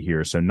Nami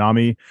here. So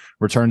Nami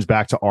returns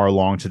back to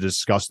Arlong to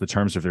discuss the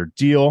terms of their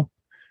deal,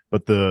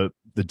 but the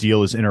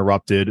deal is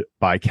interrupted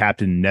by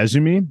Captain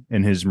Nezumi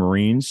and his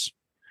Marines.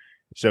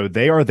 So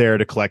they are there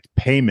to collect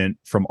payment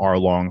from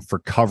Arlong for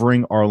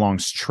covering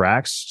Arlong's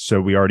tracks. So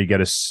we already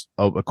get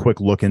a quick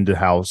look into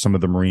how some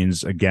of the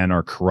Marines, again,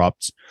 are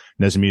corrupt.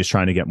 Nezumi is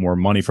trying to get more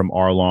money from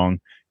Arlong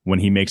when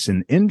he makes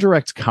an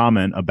indirect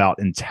comment about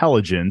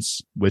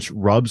intelligence, which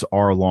rubs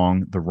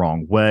Arlong the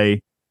wrong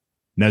way.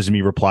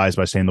 Nezumi replies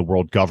by saying the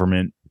world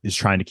government is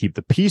trying to keep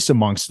the peace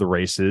amongst the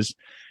races,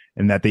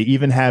 and that they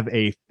even have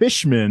a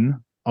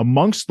fishman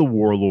amongst the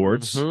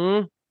warlords.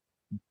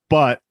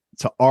 But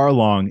to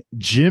Arlong,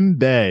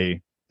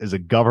 Jinbei is a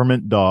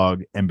government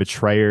dog and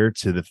betrayer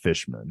to the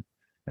fishmen.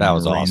 That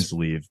was awesome.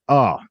 Leave.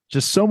 Oh,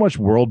 just so much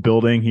world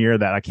building here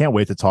that I can't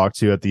wait to talk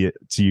to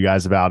you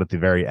guys about at the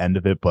very end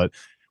of it. But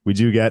we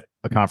do get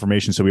a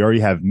confirmation. So we already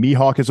have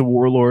Mihawk as a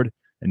warlord,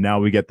 and now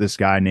we get this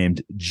guy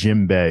named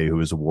Jinbei, who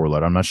is a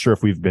warlord. I'm not sure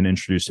if we've been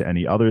introduced to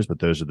any others, but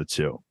those are the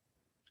two.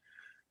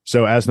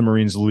 So as the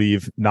Marines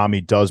leave, Nami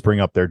does bring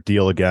up their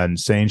deal again,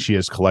 saying she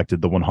has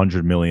collected the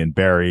 100 million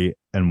berry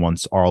and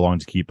wants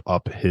Arlong to keep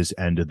up his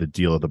end of the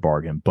deal of the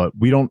bargain. But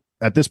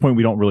at this point,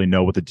 we don't really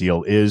know what the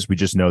deal is. We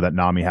just know that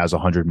Nami has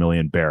 100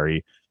 million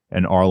berry,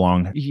 and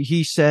Arlong.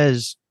 He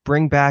says,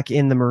 bring back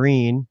in the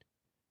Marine,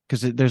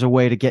 because there's a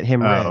way to get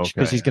him rich,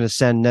 because he's going to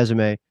send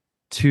Nezumi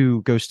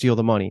to go steal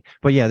the money.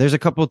 But yeah, there's a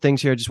couple of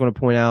things here I just want to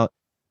point out.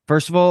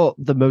 First of all,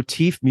 the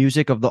motif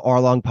music of the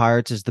Arlong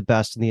Pirates is the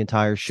best in the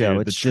entire show.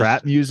 Dude, the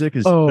trap music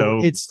is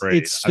it's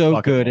great. It's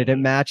so good, and it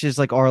matches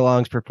like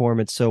Arlong's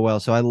performance so well.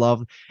 So I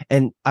love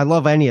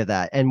any of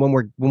that. And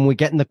when we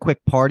get in the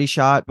quick party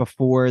shot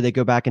before they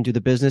go back and do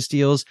the business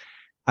deals,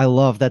 I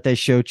love that they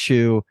show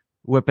Chu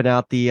whipping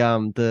out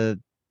the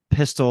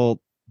pistol.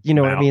 You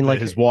know what I mean?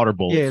 Like his water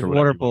bullets. Yeah, his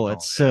water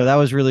bullets. So that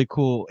was really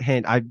cool.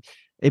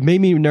 It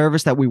made me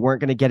nervous that we weren't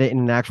going to get it in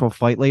an actual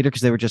fight later,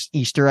 because they were just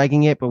Easter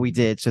egging it, but we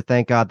did. So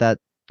thank God that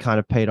kind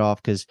of paid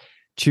off, because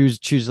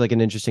choose like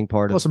an interesting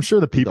part. Plus, I'm sure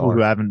the people who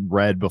haven't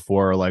read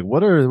before are like,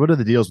 what are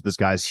the deals with this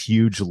guy's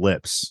huge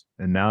lips?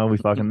 And now we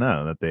fucking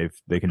know that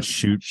they can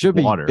shoot. Should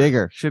be water.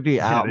 bigger. Should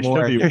be out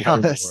more.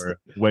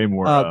 Way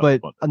more. But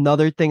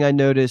another thing I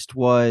noticed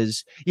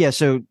was,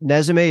 so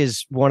Nezumi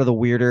is one of the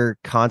weirder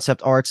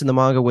concept arts in the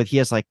manga. He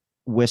has like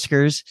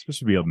whiskers. It's supposed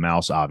to be a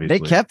mouse, obviously.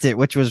 They kept it,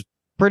 which was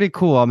pretty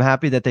cool. I'm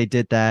happy that they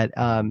did that.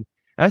 And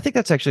I think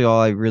that's actually all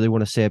I really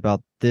want to say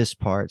about this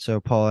part. So,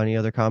 Paul, any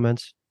other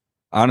comments?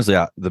 Honestly,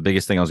 the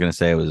biggest thing I was going to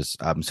say was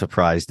I'm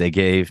surprised they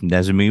gave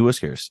Nezumi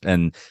whiskers,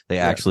 and they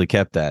actually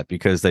kept that,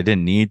 because they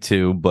didn't need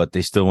to, but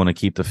they still want to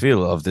keep the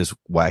feel of this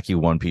wacky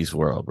One Piece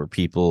world where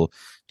people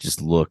just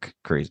look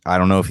crazy. I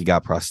don't know if he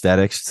got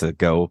prosthetics to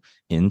go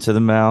into the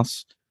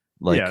mouse,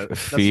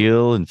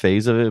 feel and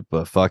phase of it,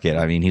 but fuck it.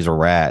 I mean, he's a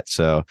rat,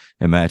 so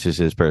it matches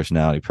his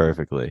personality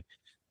perfectly.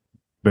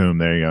 Boom,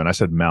 there you go. And I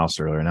said mouse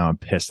earlier. Now I'm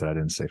pissed that I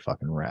didn't say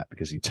fucking rat,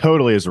 because he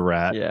totally is a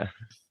rat. Yeah.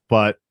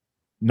 But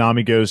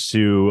Nami goes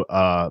to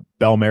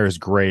Bell-mer's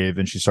grave,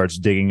 and she starts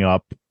digging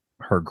up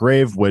her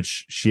grave,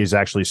 which she has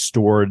actually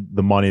stored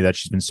the money that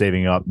she's been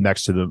saving up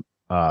next to the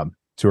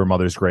to her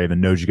mother's grave.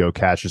 And Nojiko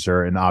catches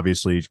her and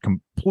obviously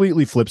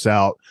completely flips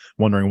out,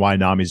 wondering why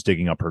Nami's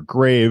digging up her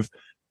grave,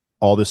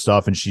 all this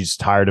stuff. And she's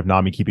tired of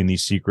Nami keeping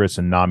these secrets.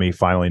 And Nami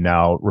finally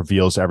now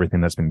reveals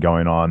everything that's been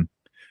going on.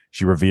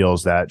 She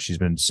reveals that she's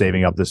been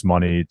saving up this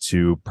money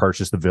to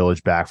purchase the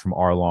village back from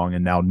Arlong.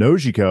 And now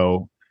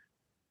Nojiko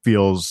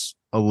feels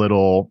a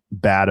little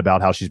bad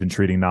about how she's been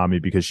treating Nami,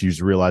 because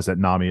she's realized that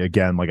Nami,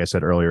 again, like I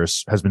said earlier,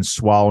 has been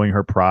swallowing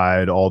her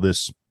pride, all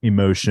this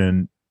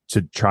emotion,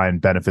 to try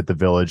and benefit the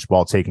village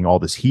while taking all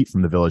this heat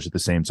from the village at the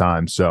same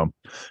time. So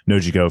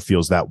Nojiko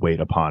feels that weight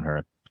upon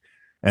her.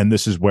 And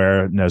this is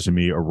where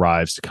Nezumi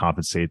arrives to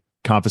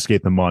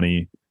confiscate the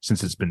money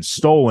since it's been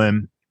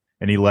stolen.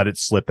 And he let it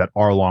slip that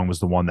Arlong was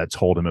the one that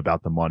told him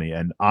about the money.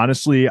 And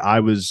honestly,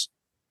 this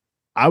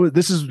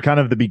is kind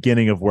of the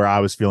beginning of where I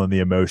was feeling the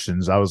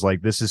emotions. I was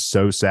like, this is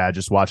so sad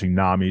just watching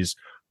Nami's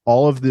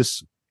all of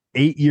this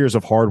 8 years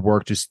of hard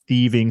work, just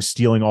thieving,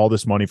 stealing all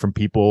this money from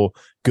people,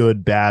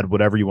 good, bad,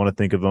 whatever you want to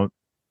think of them.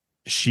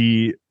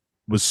 She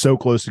was so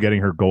close to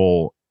getting her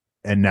goal,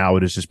 and now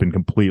it has just been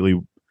completely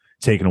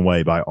taken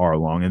away by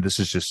Arlong. And this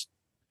is just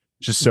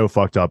so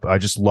fucked up. I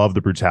just love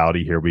the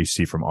brutality here we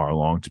see from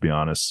Arlong, to be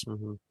honest.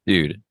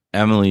 Dude,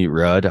 Emily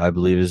Rudd, I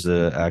believe is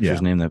the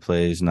actress name that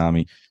plays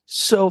Nami.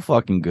 So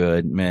fucking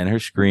good, man. Her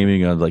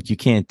screaming of like, you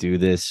can't do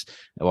this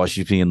while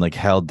she's being like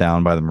held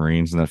down by the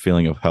Marines, and that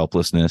feeling of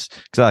helplessness.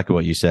 Exactly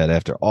what you said.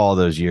 After all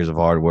those years of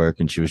hard work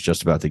and she was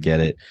just about to get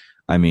it.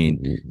 I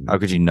mean, how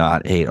could you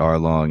not hate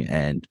Arlong?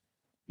 And,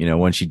 you know,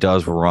 when she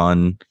does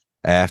run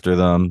after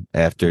them,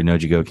 after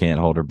Nojiko can't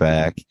hold her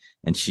back,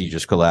 and she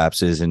just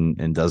collapses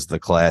and does the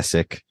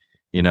classic,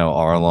 you know,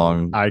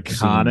 Arlong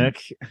iconic,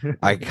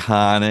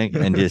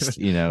 and just,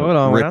 you know, hold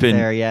on, ripping. we're not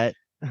there yet.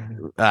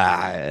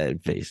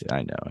 Face it,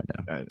 I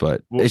know,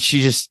 but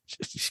she just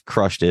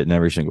crushed it in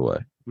every single way.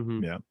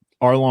 Yeah,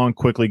 Arlong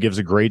quickly gives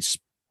a great.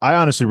 I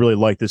honestly really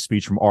like this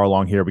speech from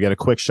Arlong here. We got a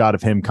quick shot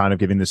of him kind of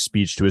giving this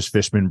speech to his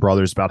Fishman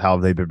brothers about how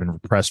they've been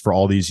repressed for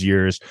all these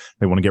years.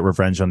 They want to get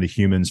revenge on the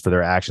humans for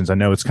their actions. I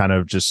know it's kind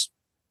of just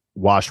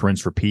wash,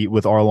 rinse, repeat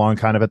with Arlong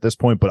kind of at this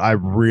point, but I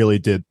really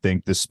did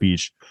think this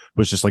speech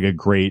was just like a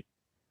great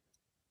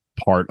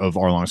part of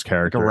Arlong's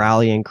character. Like a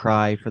rallying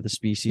cry for the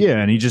species. Yeah,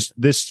 and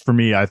this for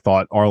me, I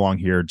thought Arlong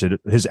here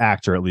his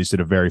actor at least did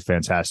a very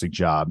fantastic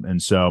job.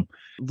 And so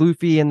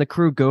Luffy and the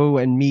crew go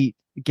and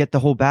get the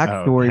whole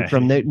backstory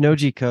from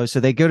Nojiko. So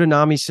they go to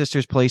Nami's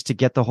sister's place to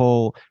get the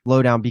whole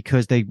lowdown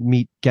because they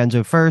meet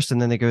Genzo first,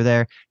 and then they go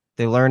there.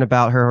 They learn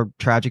about her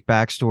tragic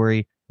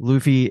backstory.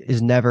 Luffy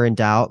is never in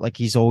doubt. Like,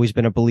 he's always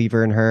been a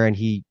believer in her, and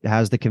he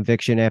has the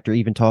conviction after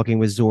even talking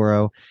with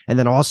Zoro. And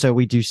then also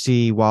we do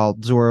see, while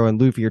Zoro and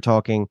Luffy are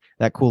talking,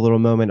 that cool little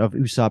moment of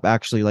Usopp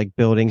actually like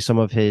building some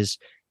of his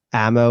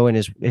ammo and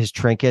his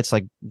trinkets,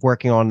 like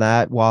working on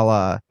that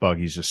while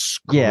Buggy's just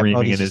screaming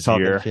Buggy's in his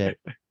ear. Shit.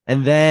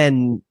 And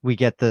then we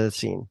get the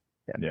scene.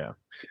 Yeah.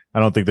 I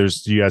don't think do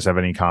you guys have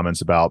any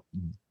comments about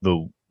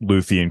the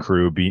Luffy and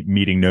crew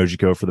meeting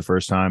Nojiko for the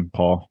first time,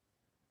 Paul?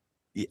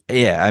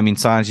 Yeah, I mean,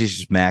 Sanji's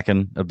just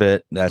macking a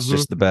bit. That's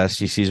just the best.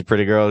 He sees a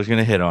pretty girl, he's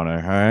gonna hit on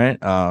her.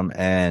 All right.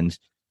 And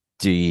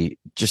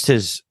just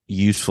his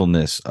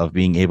usefulness of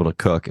being able to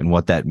cook and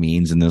what that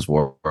means in this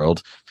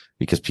world,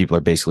 because people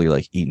are basically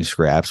like eating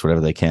scraps,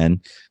 whatever they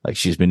can. Like,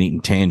 she's been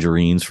eating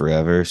tangerines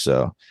forever.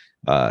 So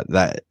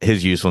that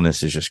his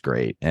usefulness is just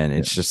great. And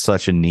it's just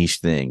such a niche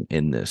thing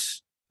in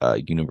this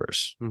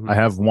universe. I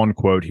have one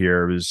quote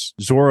here. It was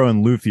Zoro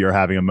and Luffy are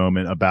having a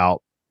moment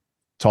about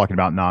talking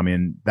about Nami,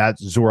 and that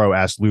Zoro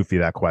asked Luffy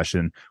that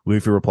question.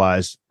 Luffy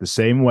replies, "The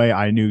same way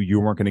I knew you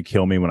weren't going to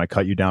kill me when I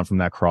cut you down from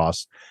that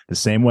cross, the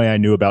same way I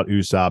knew about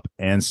Usopp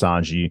and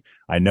Sanji.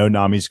 I know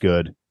Nami's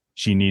good.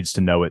 She needs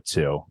to know it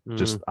too."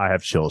 Just, I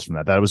have chills from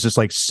that. That was just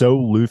like so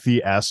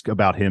Luffy-esque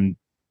about him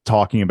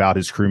talking about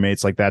his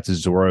crewmates like that to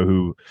Zoro,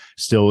 who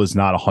still is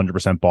not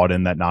 100% bought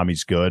in that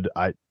Nami's good.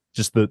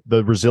 Just the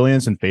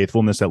resilience and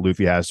faithfulness that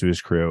Luffy has to his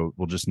crew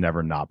will just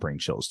never not bring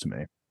chills to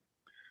me.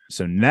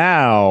 So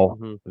now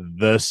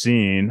the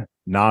scene,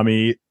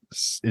 Nami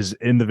is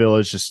in the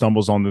village, just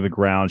stumbles onto the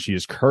ground. She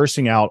is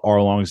cursing out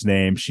Arlong's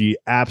name. She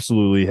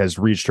absolutely has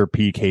reached her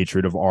peak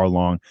hatred of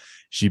Arlong.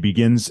 She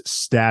begins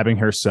stabbing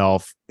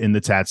herself in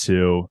the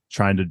tattoo,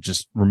 trying to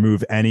just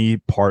remove any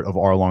part of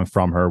Arlong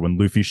from her when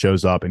Luffy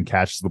shows up and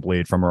catches the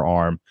blade from her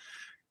arm.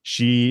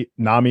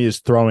 Nami is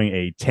throwing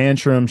a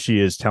tantrum.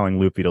 She is telling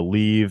Luffy to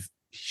leave.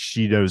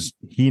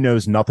 He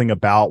knows nothing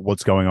about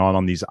what's going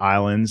on these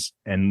islands,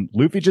 and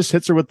Luffy just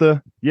hits her with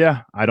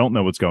I don't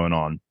know what's going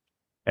on.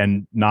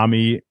 And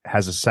Nami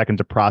has a second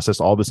to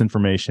process all this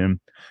information.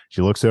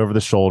 She looks over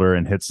the shoulder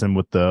and hits him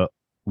with the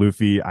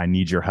Luffy, I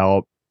need your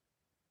help.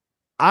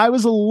 I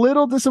was a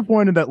little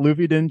disappointed that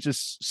Luffy didn't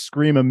just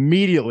scream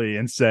immediately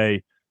and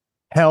say,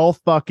 hell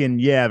fucking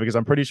yeah, because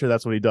I'm pretty sure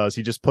that's what he does.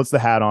 He just puts the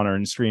hat on her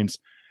and screams,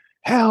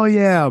 hell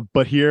yeah.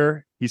 But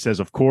here he says,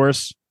 of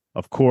course,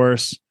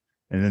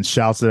 and then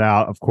shouts it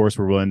out. Of course,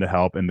 we're willing to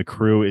help. And the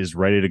crew is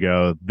ready to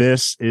go.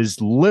 This is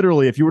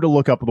literally, if you were to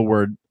look up the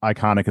word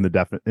iconic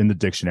in the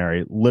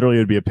dictionary, literally it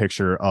would be a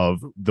picture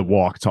of the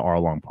walk to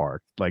Arlong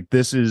Park. Like,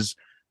 this is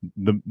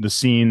the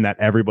scene that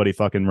everybody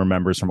fucking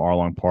remembers from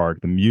Arlong Park.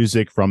 The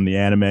music from the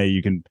anime,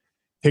 you can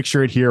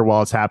picture it here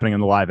while it's happening in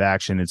the live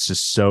action. It's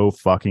just so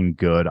fucking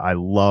good. I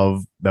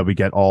love that we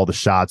get all the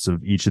shots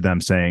of each of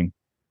them saying,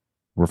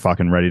 we're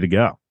fucking ready to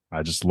go.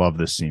 I just love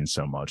this scene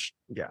so much.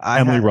 Yeah,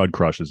 Emily Rudd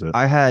crushes it.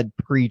 I had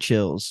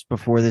pre-chills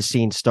before this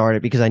scene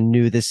started because I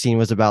knew this scene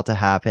was about to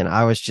happen.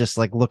 I was just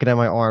like looking at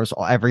my arms,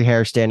 every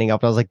hair standing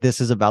up. I was like, this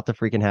is about to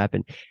freaking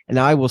happen. And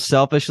I will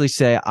selfishly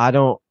say, I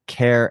don't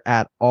care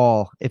at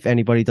all if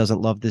anybody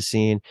doesn't love this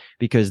scene,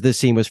 because this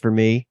scene was for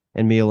me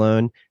and me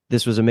alone.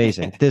 This was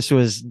amazing. This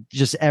was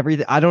just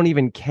everything. I don't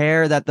even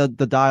care that the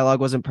dialogue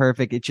wasn't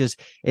perfect.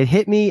 It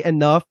hit me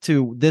enough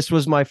to, this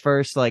was my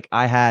first, like,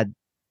 I had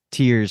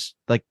tears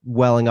like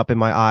welling up in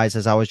my eyes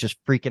as I was just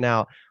freaking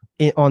out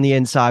on the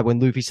inside when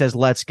Luffy says,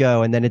 let's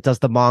go. And then it does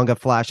the manga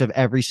flash of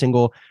every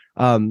single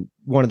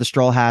one of the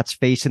Straw Hats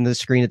facing the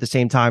screen at the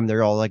same time.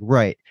 They're all like,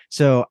 right.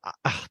 So,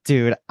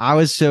 dude, I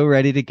was so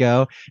ready to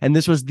go. And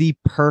this was the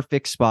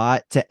perfect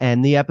spot to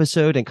end the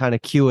episode and kind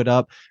of cue it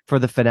up for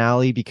the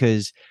finale,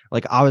 because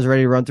like I was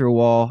ready to run through a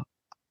wall.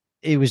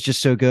 It was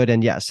just so good.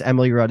 And yes,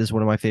 Emily Rudd is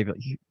one of my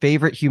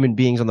favorite human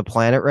beings on the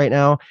planet right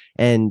now.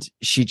 And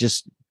she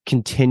just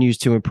continues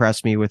to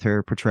impress me with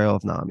her portrayal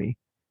of Nami.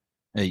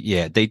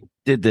 Yeah, they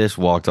did this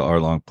walk to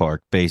Arlong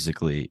Park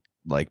basically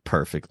like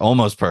perfect,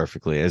 almost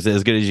perfectly, as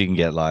good as you can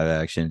get live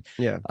action.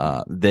 Yeah.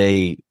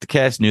 The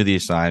cast knew the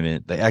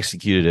assignment, they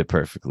executed it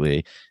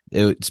perfectly.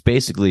 It's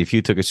basically, if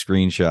you took a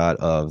screenshot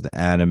of the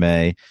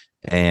anime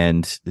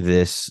and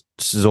this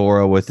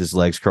Zoro with his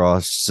legs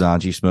crossed,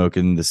 Sanji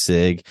smoking the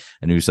cig,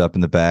 and Usopp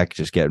in the back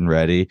just getting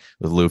ready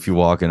with Luffy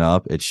walking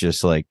up, it's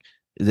just like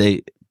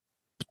they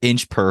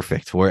inch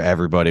perfect where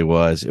everybody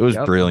was. It was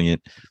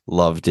brilliant.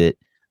 Loved it.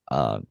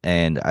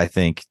 And I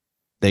think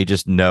they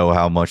just know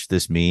how much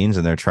this means,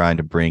 and they're trying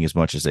to bring as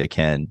much as they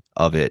can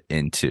of it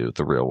into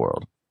the real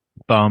world.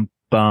 Bum,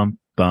 bum,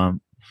 bum.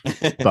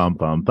 Bum,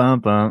 bum, bum,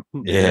 bum.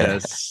 Yeah.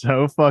 It's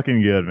so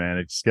fucking good, man.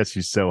 It just gets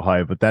you so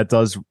hyped.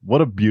 But what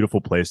a beautiful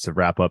place to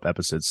wrap up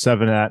episode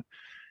 7 at.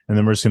 And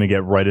then we're just going to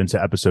get right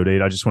into episode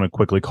 8. I just want to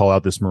quickly call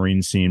out this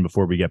marine scene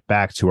before we get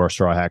back to our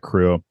Straw Hat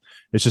crew.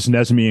 It's just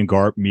Nezumi and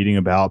Garp meeting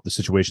about the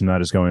situation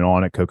that is going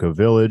on at Cocoa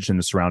Village and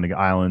the surrounding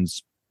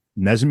islands.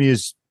 Nezumi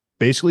is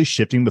basically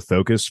shifting the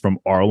focus from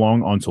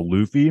Arlong onto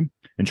Luffy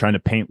and trying to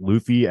paint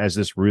Luffy as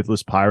this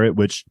ruthless pirate,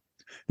 which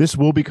this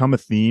will become a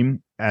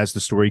theme as the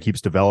story keeps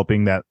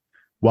developing, that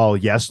while,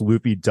 yes,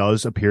 Luffy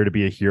does appear to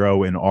be a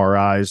hero in our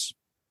eyes,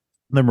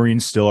 the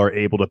Marines still are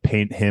able to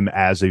paint him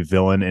as a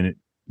villain. And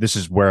this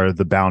is where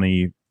the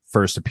bounty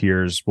first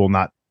appears. Well,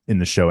 not in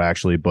the show,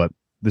 actually, but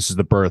this is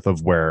the birth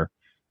of where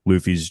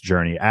Luffy's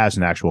journey as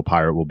an actual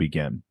pirate will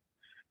begin.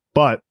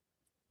 But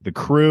the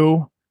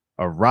crew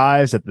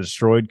arrives at the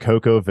destroyed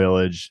Cocoa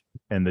Village,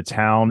 and the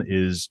town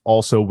is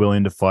also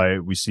willing to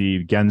fight. We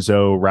see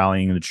Genzo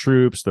rallying the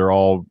troops. They're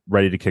all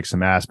ready to kick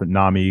some ass, but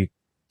Nami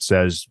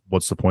says,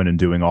 what's the point in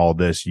doing all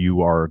this?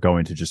 You are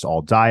going to just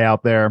all die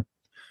out there.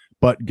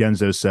 But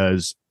Genzo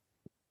says,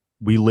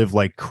 we live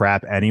like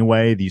crap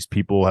anyway. These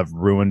people have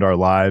ruined our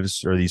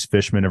lives, or these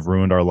fishmen have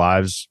ruined our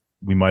lives.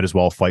 We might as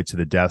well fight to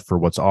the death for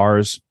what's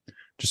ours.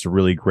 Just a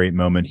really great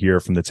moment here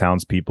from the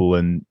townspeople,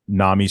 and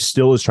Nami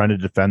still is trying to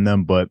defend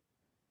them, but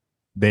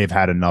they've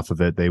had enough of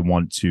it. They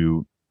want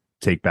to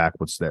take back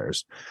what's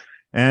theirs.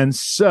 And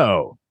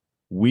so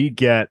we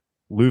get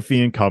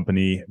Luffy and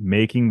company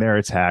making their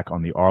attack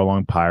on the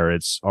Arlong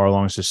pirates.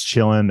 Arlong's just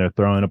chilling. They're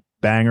throwing a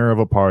banger of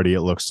a party, it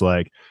looks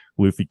like.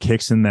 Luffy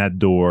kicks in that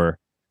door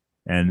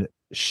and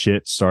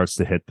shit starts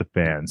to hit the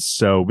fan.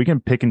 So we can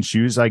pick and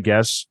choose, I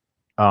guess,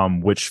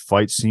 which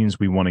fight scenes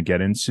we want to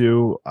get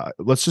into.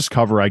 Let's just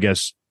cover, I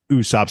guess,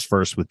 Usopp's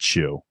first with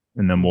Chew,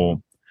 and then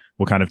we'll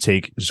kind of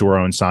take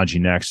Zoro and Sanji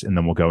next, and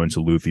then we'll go into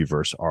Luffy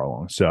versus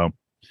Arlong. So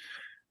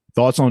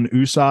thoughts on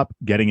Usopp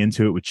getting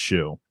into it with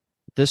Chew?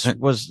 This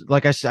was,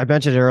 like I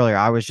mentioned earlier,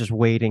 I was just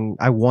waiting.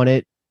 I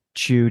wanted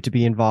Chew to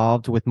be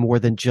involved with more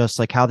than just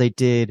like how they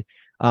did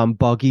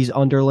Buggy's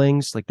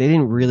underlings. Like, they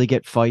didn't really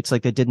get fights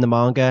like they did in the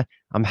manga.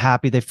 I'm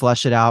happy they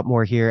fleshed it out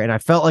more here. And I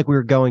felt like we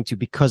were going to,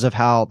 because of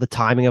how the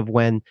timing of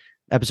when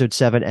episode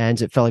 7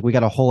 ends, it felt like we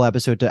got a whole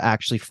episode to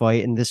actually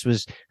fight. And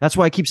that's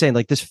why I keep saying,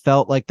 like, this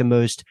felt like the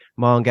most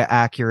manga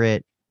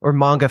accurate or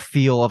manga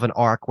feel of an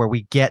arc where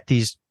we get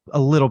these a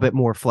little bit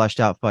more fleshed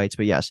out fights.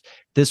 But yes,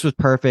 this was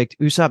perfect.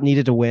 Usopp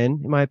needed to win,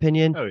 in my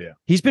opinion. Oh yeah.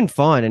 He's been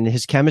fun, and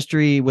his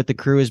chemistry with the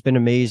crew has been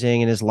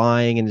amazing, and his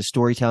lying and his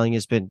storytelling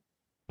has been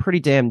pretty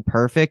damn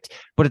perfect.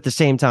 But at the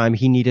same time,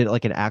 he needed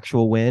like an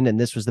actual win, and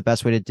this was the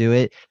best way to do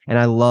it. And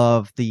I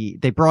love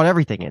they brought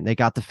everything in. They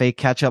got the fake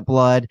ketchup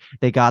blood,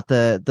 they got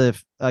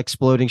the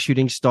exploding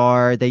shooting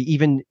star. They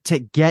even, to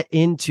get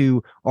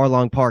into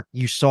Arlong Park,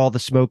 you saw the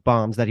smoke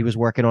bombs that he was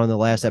working on in the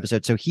last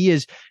episode. So he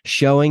is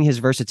showing his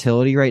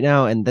versatility right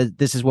now, and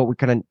this is what we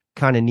kind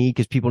of need,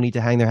 because people need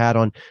to hang their hat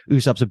on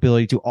Usopp's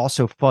ability to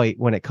also fight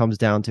when it comes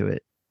down to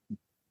it.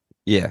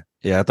 Yeah,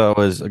 I thought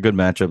it was a good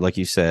matchup, like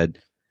you said.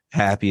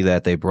 Happy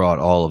that they brought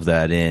all of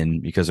that in,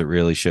 because it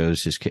really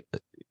shows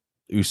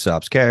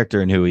Usopp's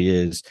character and who he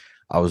is.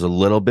 I was a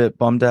little bit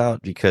bummed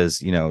out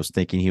because, I was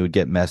thinking he would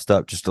get messed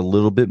up just a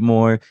little bit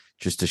more,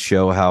 just to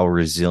show how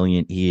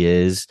resilient he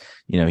is.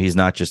 He's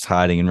not just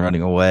hiding and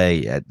running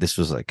away. This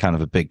was like kind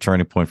of a big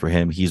turning point for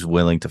him. He's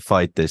willing to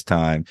fight this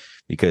time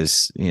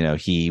because,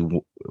 he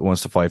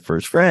wants to fight for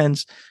his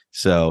friends.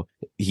 So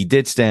he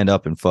did stand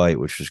up and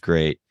fight, which was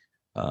great.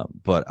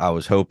 But I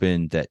was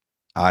hoping that,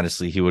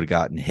 honestly, he would have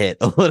gotten hit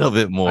a little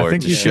bit more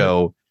to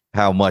show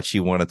how much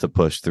he wanted to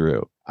push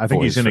through. I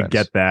think for he's his going to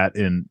friends. get that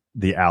in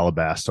the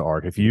Alabasta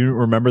arc. If you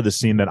remember the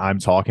scene that I'm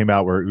talking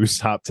about where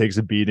Usopp takes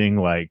a beating,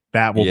 like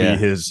that will be Yeah.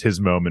 his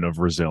moment of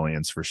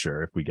resilience for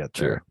sure if we get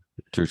there.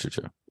 True.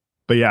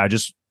 But yeah,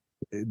 just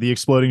the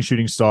exploding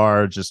shooting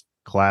star, just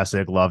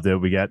classic. Loved it.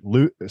 We get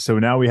so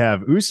now we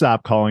have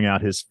Usopp calling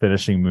out his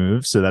finishing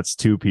move. So that's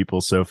 2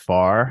 people so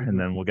far, and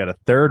then we'll get a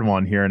third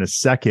one here in a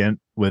second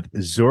with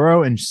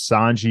Zoro and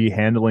Sanji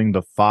handling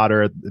the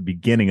fodder at the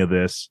beginning of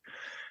this.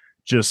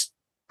 Just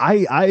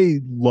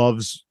I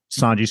love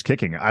Sanji's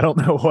kicking. I don't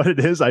know what it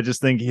is. I just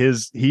think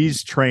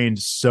he's trained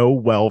so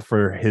well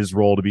for his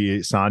role to be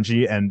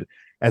Sanji. And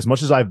as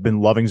much as I've been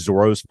loving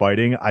Zoro's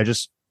fighting,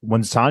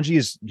 when Sanji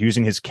is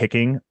using his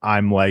kicking,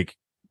 I'm like,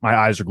 my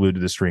eyes are glued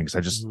to the string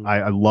because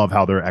I love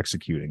how they're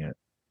executing it.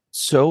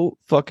 So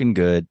fucking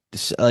good.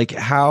 Like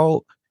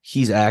how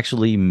he's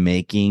actually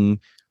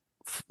making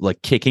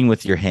like kicking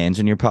with your hands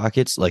in your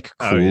pockets like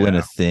cool in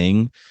a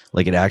thing.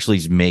 Like it actually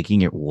is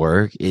making it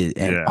work.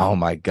 Oh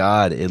my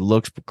god, it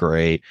looks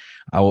great.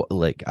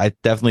 I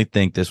definitely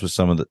think this was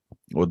some of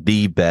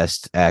the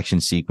best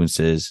action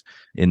sequences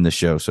in the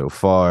show so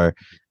far.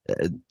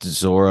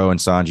 Zoro and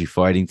Sanji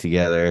fighting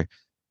together,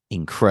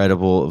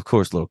 incredible. Of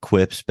course, little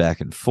quips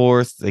back and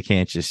forth. They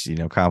can't just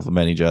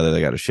compliment each other. They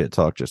got to shit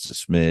talk just a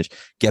smidge.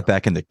 Get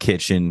back in the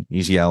kitchen.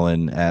 He's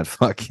yelling at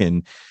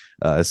fucking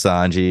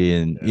Sanji,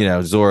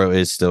 and Zoro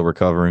is still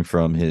recovering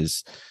from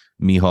his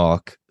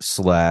Mihawk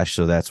slash,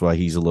 so that's why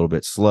he's a little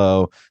bit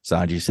slow.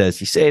 Sanji says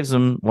he saves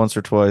him once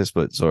or twice,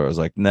 but Zoro's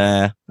like,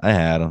 nah, I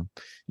had him.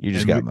 You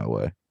just got in my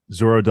way.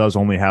 Zoro does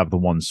only have the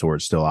one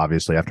sword still,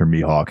 obviously, after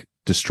Mihawk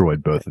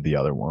destroyed both of the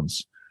other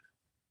ones.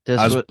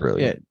 That's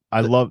brilliant. Yeah. I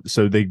love,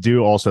 so they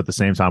do also at the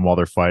same time while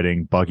they're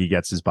fighting, Buggy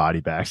gets his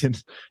body back,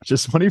 and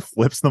just when he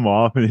flips them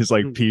off and he's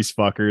like, peace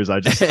fuckers.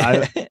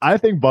 I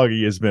think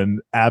Buggy has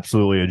been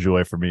absolutely a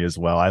joy for me as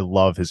well. I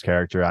love his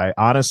character. I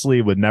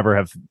honestly would never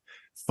have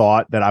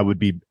thought that I would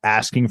be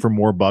asking for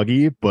more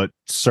Buggy, but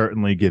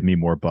certainly give me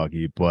more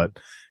Buggy. But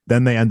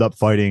then they end up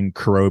fighting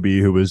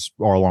Kurobi, who was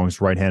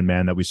Arlong's right-hand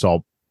man that we saw,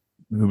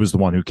 who was the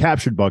one who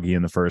captured Buggy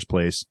in the first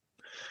place.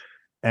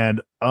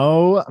 And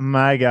oh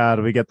my god,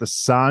 we get the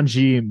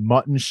Sanji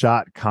mutton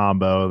shot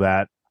combo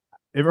that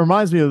it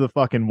reminds me of the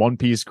fucking One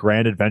Piece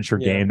Grand Adventure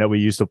game that we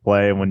used to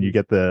play when you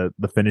get the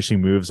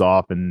finishing moves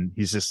off, and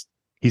he's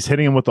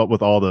hitting him with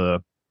all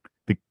the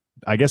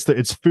I guess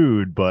it's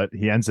food, but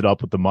he ends it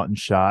up with the mutton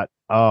shot.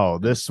 Oh,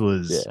 this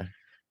was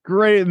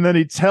great. And then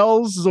he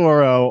tells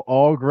Zoro,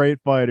 all great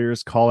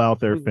fighters call out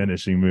their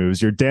finishing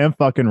moves. You're damn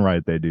fucking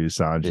right they do,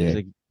 Sanji.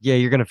 Like,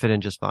 you're gonna fit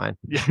in just fine.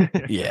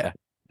 Yeah.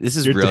 This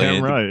is You're brilliant.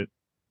 damn right.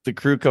 The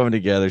crew coming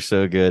together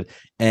so good,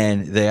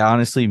 and they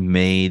honestly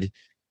made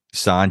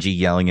Sanji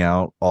yelling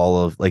out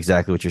all of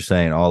exactly what you're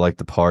saying, all like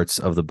the parts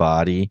of the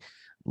body,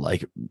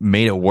 like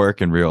made it work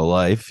in real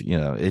life.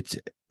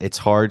 It's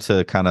hard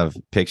to kind of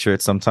picture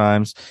it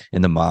sometimes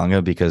in the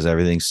manga because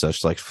everything's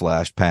such like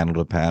flash panel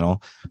to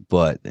panel,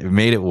 but it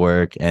made it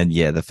work. And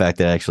the fact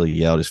that I actually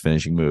yelled his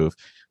finishing move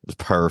was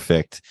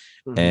perfect.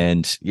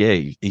 And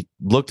he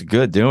looked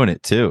good doing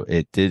it too.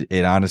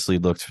 It honestly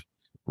looked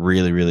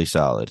really, really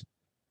solid.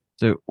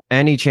 So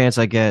any chance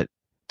I get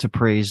to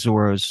praise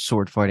Zoro's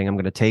sword fighting, I'm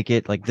going to take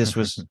it. Like this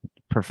was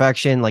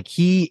perfection. Like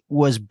he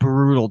was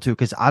brutal too.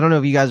 Cause I don't know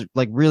if you guys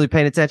like really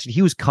paying attention.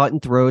 He was cutting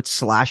throats,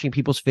 slashing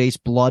people's face.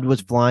 Blood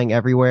was flying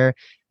everywhere.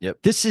 Yep.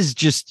 This is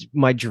just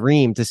my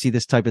dream to see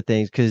this type of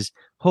things. Cause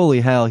holy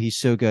hell, he's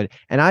so good.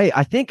 And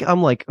I think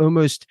I'm like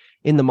almost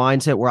in the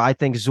mindset where I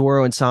think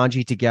Zoro and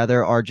Sanji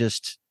together are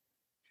just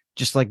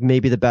like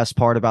maybe the best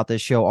part about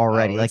this show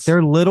already. Like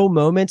their little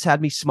moments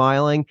had me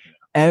smiling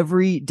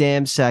every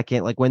damn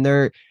second. Like when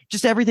they're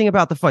just everything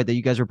about the fight that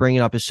you guys were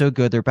bringing up is so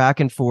good. They're back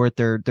and forth.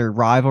 Their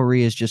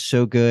rivalry is just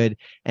so good.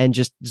 And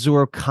just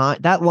Zoro,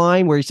 that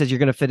line where he says you're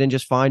going to fit in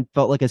just fine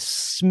felt like a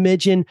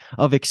smidgen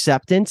of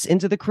acceptance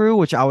into the crew,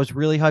 which I was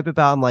really hype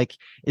about. I'm like,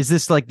 is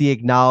this like the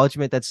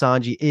acknowledgement that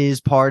Sanji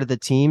is part of the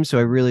team? So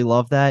I really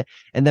love that.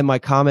 And then my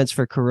comments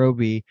for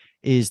Kurobi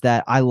is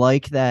that I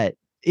like that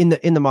in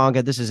the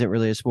manga, this isn't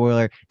really a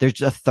spoiler,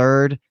 there's a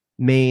third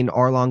main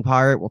Arlong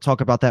pirate. We'll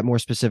talk about that more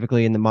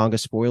specifically in the manga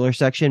spoiler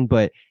section,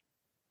 but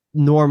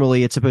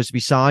normally it's supposed to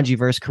be Sanji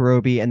versus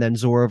Kurobi and then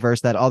Zoro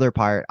versus that other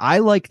pirate. I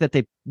like that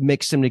they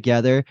mixed them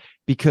together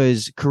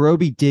because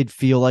Kurobi did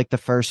feel like the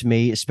first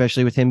mate,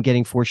 especially with him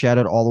getting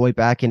foreshadowed all the way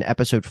back in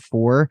episode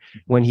 4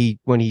 when he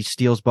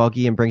steals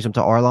Buggy and brings him to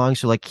Arlong.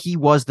 So like he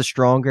was the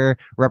stronger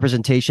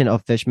representation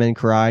of Fishman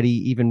Karate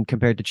even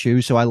compared to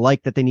Chu. So I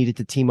like that they needed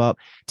to team up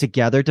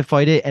together to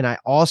fight it. And I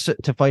also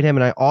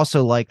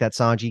like that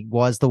Sanji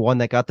was the one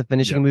that got the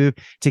finishing move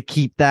to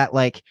keep that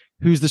like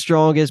who's the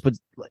strongest, but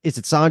is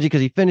it Sanji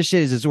because he finished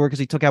it? Is it Zoro because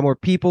he took out more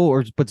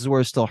people, but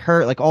Zoro's still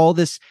hurt? Like all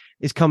this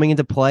is coming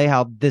into play,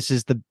 how this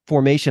is the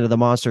formation of the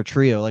monster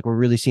trio. Like we're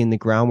really seeing the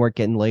groundwork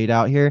getting laid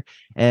out here.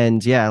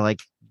 And like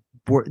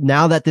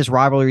now that this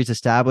rivalry is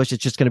established,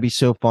 it's just going to be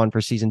so fun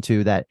for season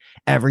 2 that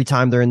every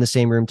time they're in the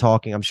same room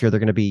talking, I'm sure they're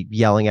going to be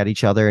yelling at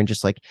each other and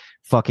just like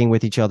fucking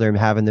with each other and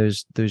having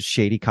those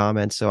shady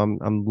comments. So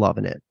I'm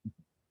loving it.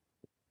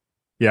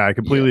 Yeah, I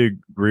completely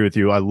agree with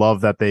you. I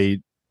love that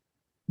they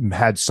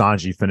had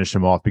Sanji finish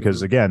him off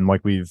because, again,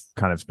 like we've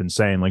kind of been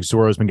saying, like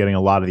Zoro's been getting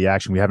a lot of the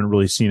action. We haven't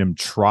really seen him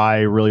try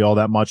really all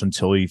that much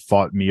until he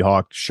fought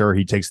Mihawk. Sure,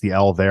 he takes the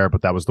L there,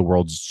 but that was the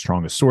world's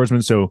strongest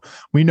swordsman. So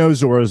we know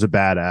Zoro's a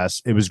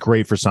badass. It was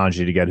great for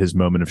Sanji to get his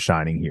moment of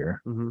shining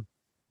here. Mm-hmm.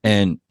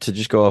 And to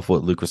just go off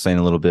what Luke was saying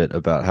a little bit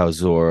about how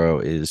Zoro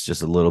is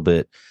just a little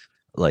bit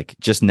like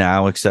just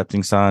now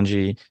accepting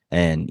Sanji.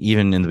 And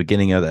even in the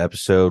beginning of the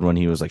episode when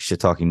he was like shit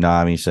talking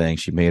Nami, saying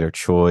she made her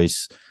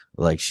choice,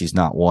 like she's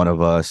not one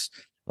of us.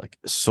 Like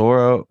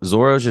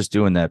Zoro's just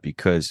doing that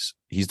because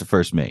he's the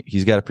first mate.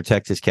 He's got to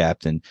protect his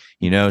captain.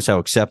 He knows how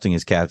accepting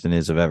his captain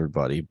is of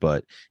everybody,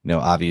 but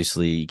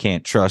obviously you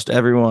can't trust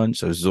everyone.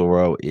 So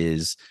Zoro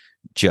is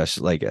just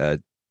like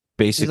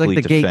basically he's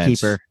like the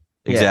gatekeeper.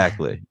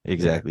 Exactly.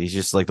 He's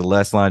just like the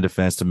last line of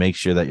defense to make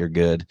sure that you're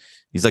good.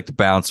 He's like the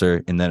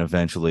bouncer, and then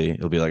eventually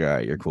he'll be like, all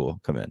right, you're cool,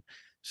 come in.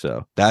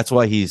 So that's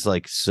why he's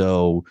like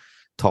so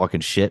talking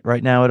shit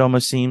right now, it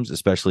almost seems,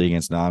 especially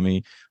against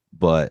Nami.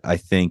 But I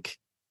think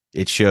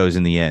it shows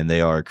in the end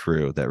they are a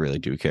crew that really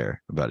do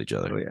care about each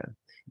other. Oh yeah.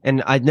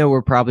 And I know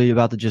we're probably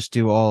about to just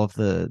do all of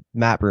the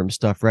map room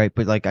stuff, right?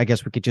 But like I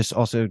guess we could just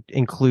also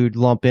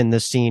lump in the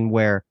scene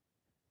where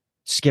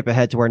skip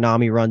ahead to where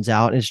Nami runs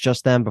out and it's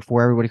just them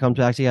before everybody comes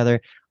back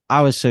together.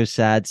 I was so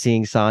sad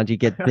seeing Sanji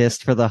get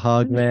dissed for the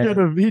hug,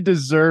 man. He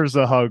deserves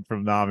a hug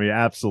from Nami.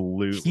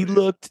 Absolutely. He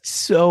looked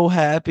so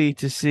happy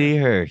to see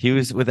her. He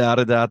was without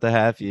a doubt the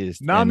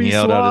happiest. Nami he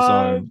held out his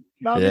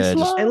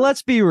arm. And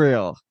let's be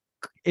real.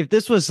 If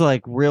this was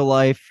like real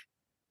life,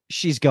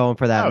 she's going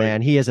for that,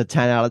 man. He is a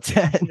 10 out of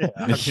 10.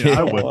 Yeah,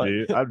 I would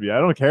be. I'd be. I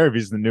don't care if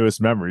he's the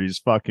newest member. He's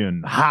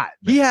fucking hot.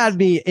 Man. He had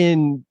me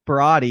in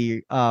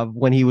Barati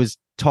when he was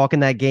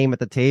talking that game at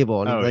the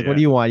table, and he's like, "What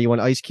do you want? You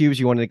want ice cubes?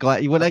 You want a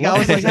glass? You want?" Like, I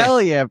was like,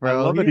 "Hell yeah, bro!"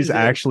 I love that he's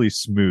actually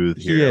smooth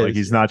here. Like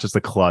he's not just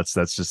a klutz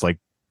that's just like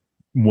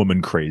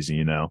woman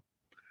crazy,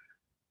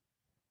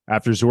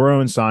 After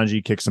Zoro and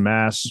Sanji kick some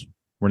ass,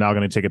 we're now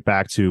going to take it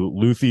back to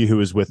Luffy, who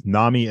is with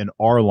Nami and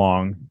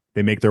Arlong.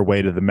 They make their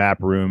way to the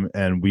map room,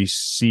 and we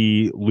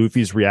see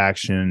Luffy's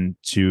reaction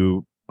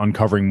to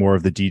uncovering more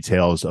of the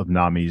details of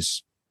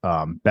Nami's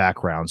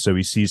background. So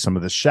we see some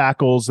of the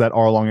shackles that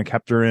Arlong had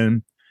kept her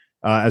in.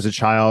 As a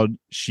child,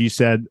 she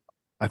said,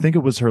 I think it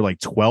was her like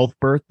 12th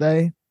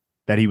birthday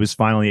that he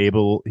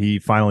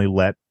finally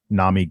let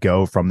Nami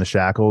go from the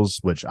shackles,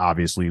 which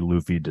obviously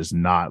Luffy does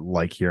not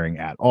like hearing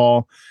at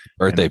all.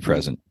 Birthday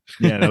present.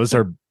 Yeah,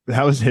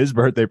 that was his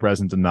birthday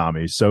present to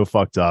Nami. So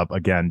fucked up.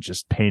 Again,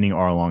 just painting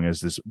Arlong as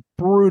this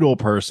brutal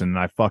person, and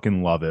I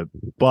fucking love it.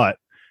 But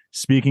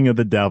speaking of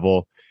the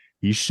devil,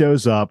 he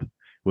shows up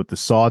with the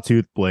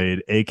sawtooth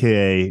blade,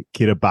 aka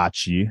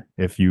Kirabachi,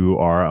 if you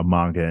are a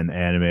manga and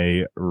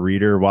anime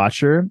reader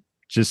watcher.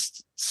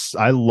 Just,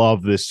 I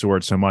love this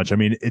sword so much. I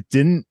mean, it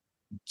didn't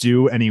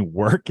do any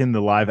work in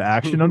the live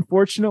action,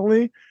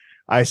 unfortunately.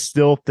 I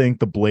still think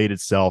the blade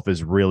itself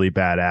is really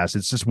badass.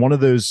 It's just one of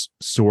those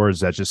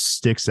swords that just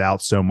sticks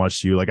out so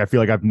much to you. Like, I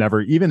feel like I've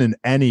never, even in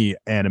any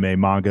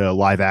anime, manga,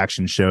 live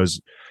action shows,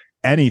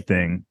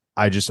 anything,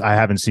 I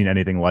haven't seen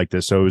anything like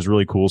this. So it was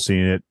really cool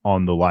seeing it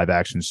on the live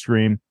action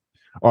stream.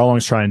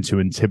 Arlong's trying to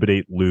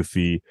intimidate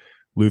Luffy.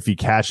 Luffy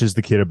catches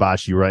the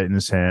Kirabachi right in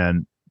his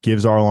hand,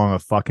 gives Arlong a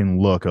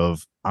fucking look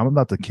of, I'm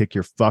about to kick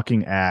your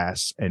fucking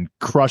ass, and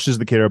crushes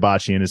the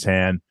Kirabachi in his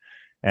hand,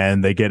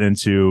 and they get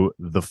into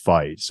the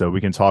fight. So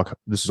we can talk,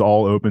 this is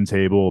all open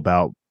table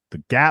about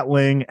the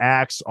Gatling,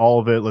 axe,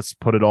 all of it. Let's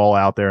put it all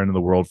out there into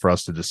the world for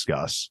us to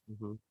discuss.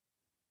 Mm-hmm.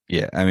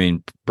 Yeah, I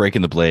mean,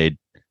 breaking the blade,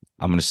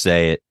 I'm going to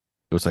say it.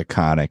 It was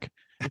iconic.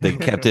 They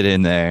kept it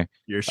in there.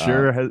 You're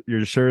sure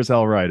as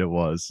hell right it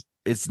was.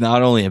 It's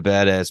not only a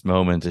badass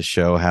moment to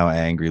show how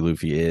angry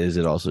Luffy is,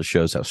 it also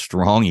shows how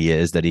strong he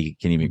is that he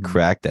can even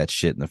crack that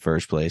shit in the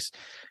first place.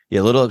 Yeah,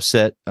 a little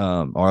upset.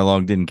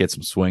 Arlong didn't get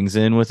some swings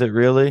in with it,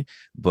 really,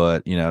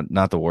 but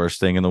not the worst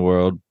thing in the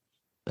world.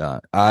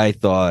 I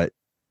thought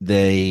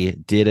they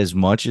did as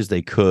much as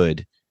they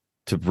could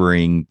to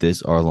bring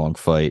this Arlong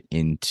fight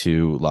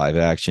into live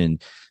action.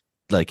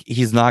 Like,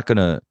 he's not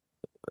gonna.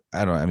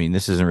 I mean,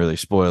 this isn't really a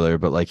spoiler,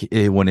 but like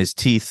when his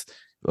teeth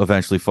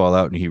eventually fall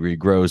out and he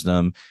regrows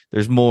them,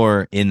 there's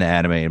more in the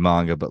anime and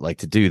manga, but like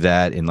to do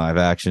that in live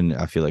action,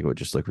 I feel like it would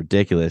just look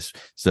ridiculous.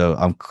 So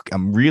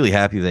I'm really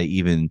happy they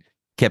even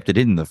kept it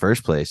in the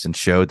first place and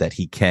showed that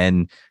he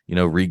can,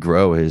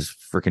 regrow his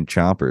freaking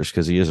chompers,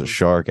 because he is a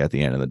shark at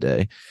the end of the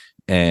day.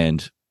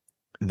 And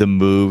the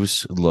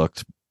moves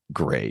looked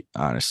great,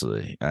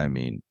 honestly. I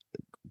mean,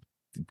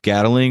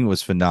 Gatling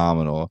was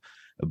phenomenal,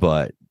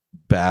 but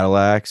Battle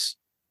Axe,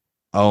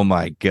 oh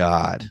my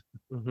God.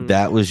 Mm-hmm.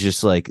 That was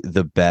just like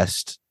the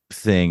best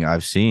thing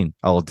I've seen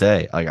all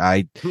day. Like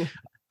I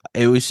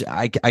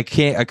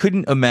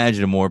couldn't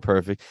imagine a more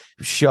perfect,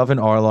 shoving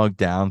Arlong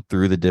down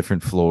through the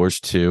different floors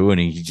too, and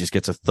he just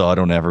gets a thud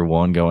on every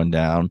one going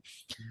down.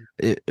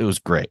 It was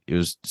great. It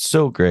was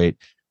so great.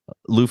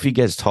 Luffy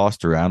gets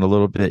tossed around a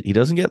little bit. He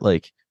doesn't get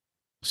like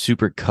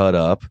super cut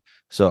up,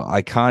 So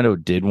I kind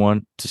of did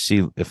want to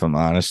see, if I'm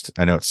honest.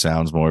 I know it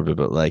sounds morbid,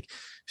 but like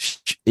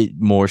it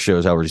more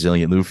shows how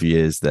resilient Luffy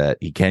is, that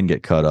he can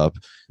get cut up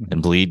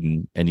and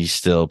bleeding, and he's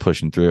still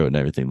pushing through and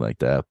everything like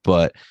that.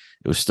 But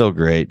it was still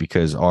great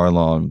because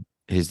Arlong,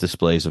 his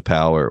displays of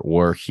power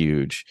were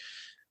huge.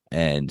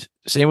 And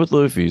same with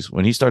Luffy's.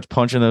 When he starts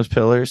punching those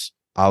pillars,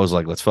 I was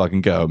like, let's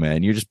fucking go,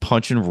 man. You're just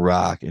punching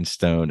rock and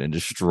stone and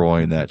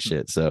destroying that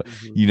shit. So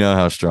you know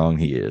how strong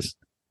he is.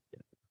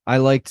 I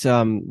liked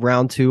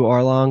round 2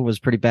 Arlong was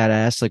pretty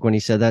badass. Like when he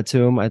said that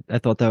to him, I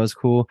thought that was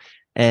cool.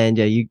 And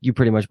yeah, you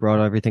pretty much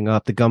brought everything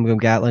up. The Gum Gum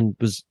Gatling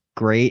was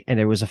great and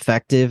it was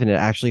effective and it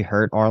actually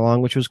hurt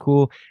Arlong, which was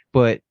cool.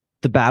 But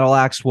the battle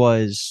axe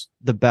was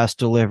the best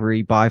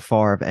delivery by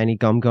far of any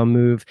Gum Gum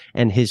move.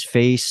 And his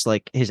face,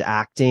 like his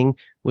acting,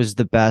 was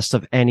the best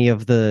of any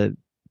of the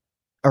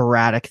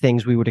erratic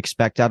things we would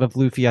expect out of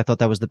Luffy. I thought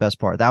that was the best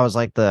part. That was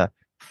like the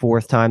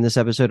 4th time this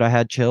episode I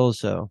had chills.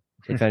 So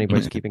if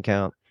anybody's keeping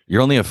count.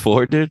 You're only a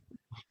 4, dude?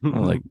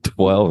 I'm like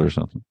 12 or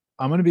something.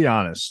 I'm going to be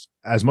honest.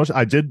 As much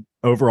I did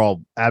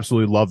overall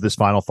absolutely love this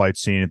final fight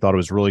scene and thought it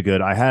was really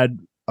good, I had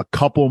a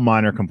couple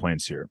minor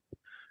complaints here.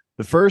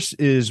 The first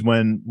is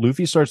when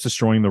Luffy starts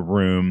destroying the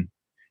room,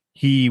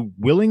 he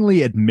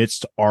willingly admits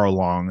to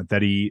Arlong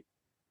that he,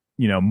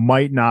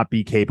 might not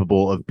be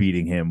capable of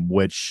beating him,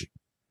 which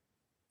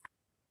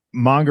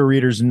manga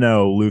readers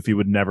know Luffy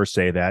would never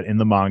say that. In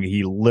the manga,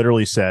 he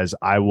literally says,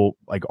 I will,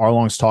 like,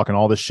 Arlong's talking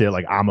all this shit,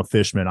 like, I'm a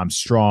fishman, I'm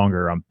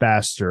stronger, I'm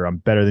faster, I'm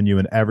better than you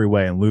in every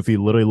way. And Luffy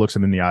literally looks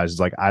him in the eyes,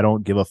 is like, I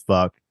don't give a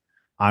fuck,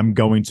 I'm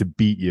going to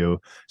beat you.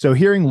 So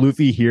hearing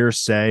Luffy here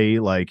say,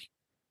 like,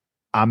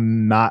 I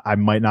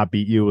might not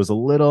beat you, was a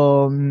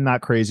little not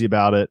crazy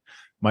about it.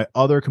 My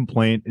other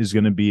complaint is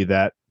going to be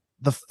that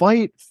the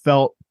fight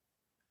felt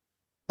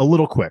a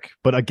little quick,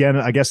 but again,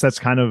 I guess that's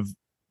kind of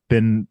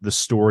been the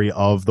story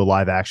of the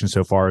live action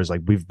so far, is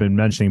like we've been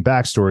mentioning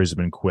backstories have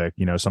been quick.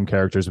 Some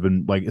characters have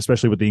been, like,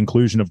 especially with the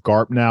inclusion of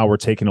Garp now, we're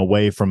taken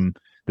away from,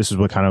 this is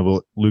what kind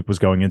of Luke was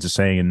going into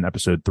saying in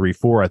episode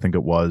 3-4, I think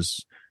it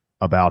was,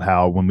 about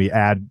how when we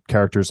add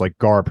characters like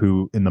Garp,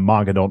 who in the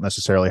manga don't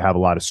necessarily have a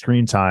lot of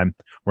screen time,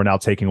 we're now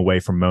taking away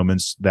from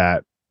moments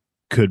that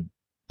could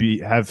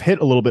have hit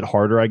a little bit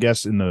harder, I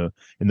guess, in the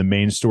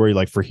main story.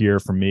 Like for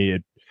me,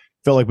 it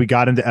felt like we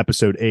got into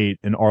episode 8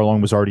 and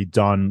Arlong was already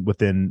done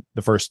within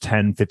the first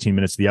 10-15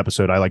 minutes of the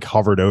episode. I like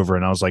hovered over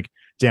and I was like,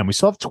 damn, we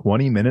still have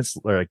 20 minutes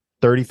or like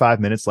 35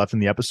 minutes left in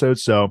the episode.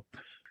 So,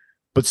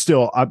 but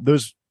still,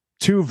 those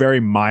 2 very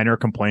minor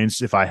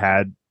complaints, if I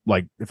had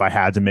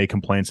to make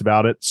complaints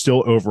about it,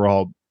 still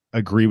overall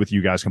agree with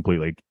you guys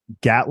completely.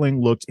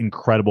 Gatling looked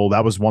incredible.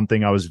 That was one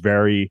thing I was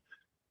very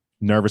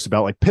nervous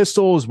about. Like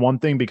pistol is one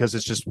thing because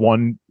it's just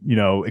one,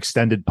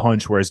 extended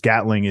punch, whereas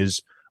Gatling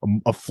is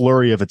a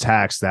flurry of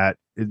attacks that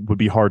it would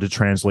be hard to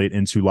translate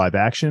into live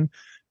action.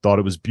 Thought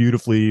it was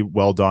beautifully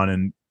well done.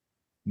 And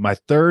my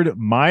third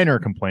minor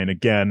complaint,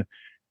 again,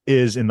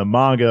 is in the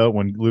manga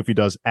when Luffy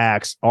does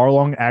axe,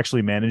 Arlong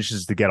actually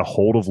manages to get a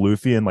hold of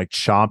Luffy and like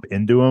chomp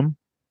into him.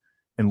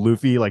 And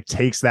Luffy like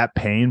takes that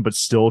pain, but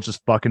still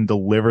just fucking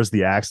delivers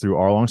the axe through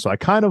Arlong. So I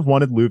kind of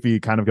wanted Luffy,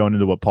 kind of going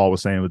into what Paul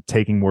was saying with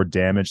taking more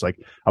damage. Like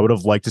I would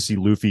have liked to see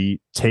Luffy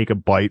take a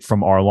bite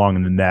from Arlong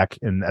in the neck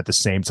and at the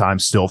same time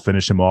still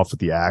finish him off with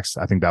the axe.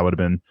 I think that would have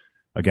been,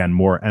 again,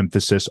 more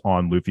emphasis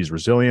on Luffy's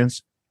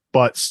resilience,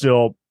 but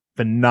still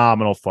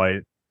phenomenal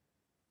fight.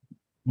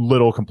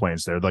 Little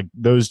complaints there. Like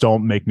those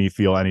don't make me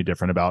feel any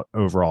different about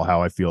overall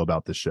how I feel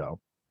about this show.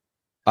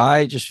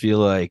 I just feel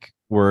like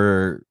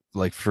we're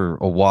like for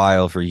a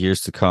while, for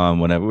years to come,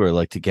 whenever we're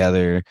like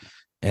together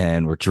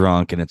and we're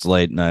drunk and it's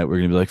late night, we're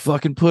gonna be like,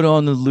 fucking put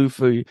on the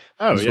Luffy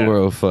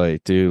Zoro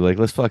fight, dude. Like,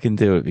 let's fucking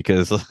do it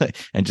because like,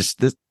 and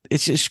just this,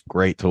 it's just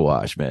great to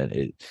watch,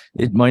 man.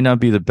 It might not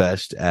be the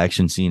best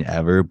action scene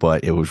ever,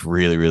 but it was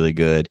really, really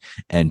good.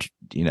 And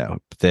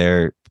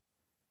they're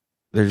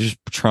just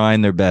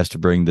trying their best to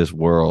bring this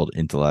world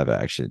into live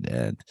action,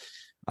 and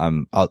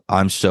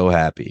I'm so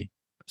happy.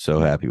 So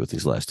happy with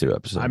these last 2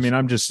 episodes. I mean,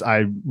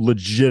 I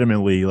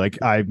legitimately,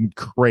 like, I'm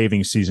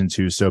craving season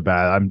 2 so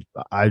bad.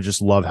 I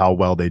just love how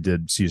well they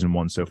did season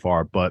 1 so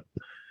far. But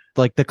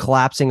like the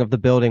collapsing of the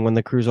building when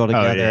the crew's all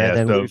together, and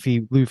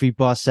then Luffy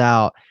busts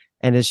out,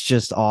 and it's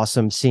just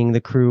awesome seeing the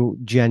crew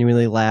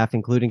genuinely laugh,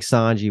 including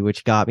Sanji,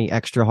 which got me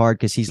extra hard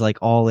because he's like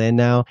all in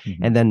now.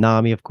 Mm-hmm. And then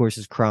Nami, of course,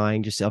 is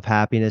crying just of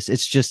happiness.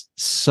 It's just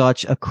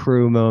such a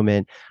crew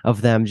moment of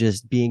them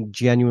just being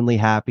genuinely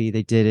happy.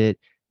 They did it.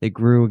 They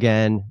grew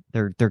again.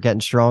 They're getting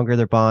stronger.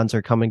 Their bonds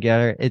are coming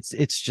together.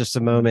 It's just a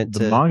moment.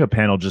 The manga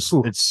panel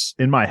it's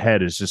in my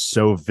head is just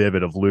so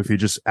vivid of Luffy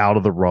just out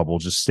of the rubble,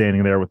 just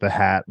standing there with the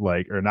hat,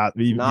 like, or not.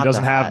 He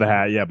doesn't have the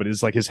hat, yeah, but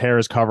it's like his hair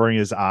is covering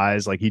his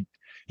eyes, like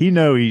he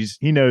knows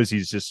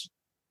he's just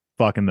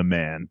fucking the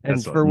man.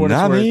 And for what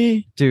it's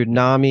worth, dude,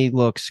 Nami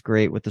looks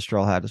great with the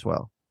straw hat as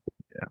well.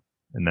 Yeah,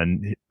 and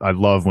then I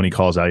love when he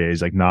calls out,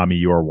 he's like, Nami,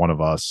 you are one of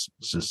us.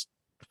 It's just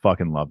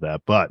fucking love that.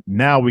 But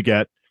now we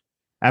get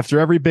after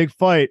every big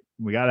fight,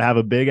 we got to have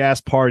a big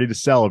ass party to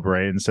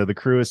celebrate. And so the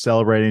crew is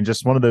celebrating.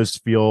 Just one of those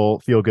feel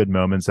good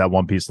moments that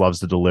One Piece loves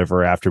to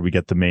deliver after we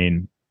get the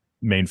main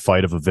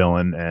fight of a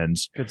villain. And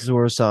Good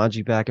Zoro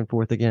Sanji back and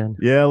forth again.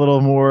 yeah, a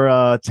little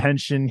more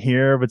tension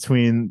here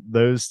between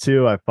those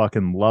two. I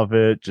fucking love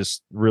it.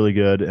 Just really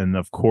good. And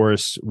of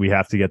course, we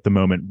have to get the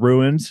moment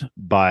ruined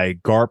by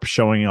Garp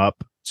showing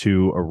up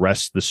to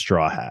arrest the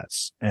Straw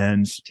Hats.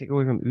 And Take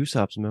away from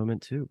Usopp's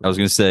moment too. I was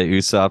gonna say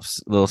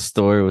Usopp's little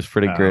story was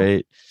pretty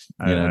great.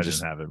 I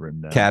Just didn't have it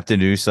written down. Captain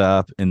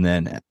Usopp, and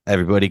then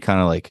everybody kind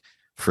of like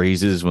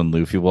freezes when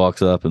Luffy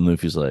walks up, and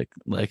Luffy's like,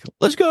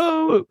 let's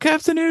go,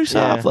 Captain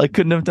Usopp. Yeah. Like,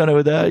 couldn't have done it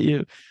without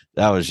you.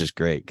 That was just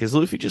great because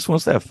Luffy just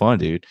wants to have fun,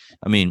 dude.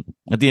 I mean,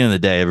 at the end of the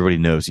day, everybody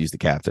knows he's the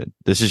captain.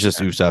 This is just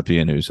Usopp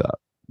being Usopp.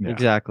 Yeah.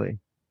 Exactly.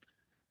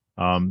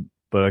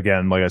 But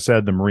again, like I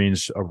said, the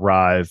Marines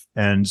arrive,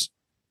 and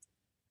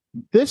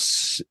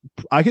this,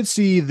 I could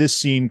see this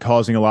scene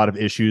causing a lot of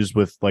issues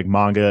with like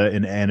manga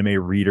and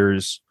anime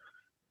readers.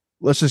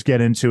 Let's just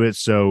get into it.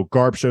 So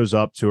Garp shows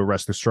up to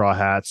arrest the Straw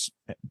Hats,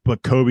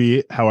 but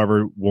Kobe,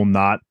 however, will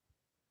not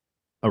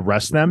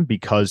arrest them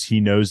because he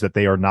knows that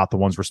they are not the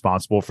ones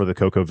responsible for the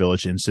Cocoa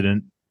Village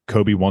incident.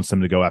 Kobe wants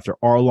them to go after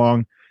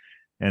Arlong,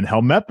 and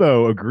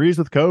Helmeppo agrees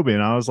with Kobe.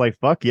 And I was like,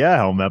 fuck yeah,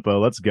 Helmeppo,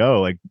 let's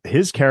go. Like,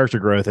 his character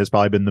growth has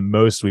probably been the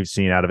most we've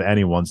seen out of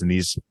anyone's in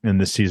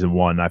this season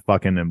 1. I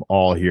fucking am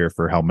all here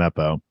for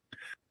Helmeppo.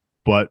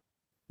 But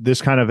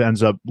this kind of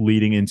ends up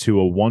leading into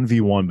a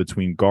 1v1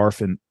 between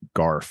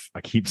Garf.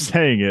 I keep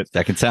saying it.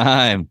 Second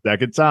time.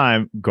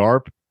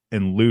 Garp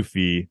and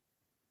Luffy.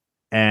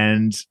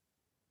 And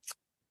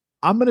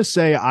I'm going to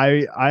say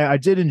I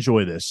did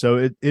enjoy this. So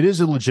it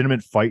is a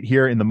legitimate fight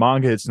here. In the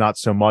manga, it's not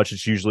so much.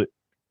 It's usually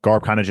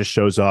Garp kind of just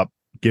shows up,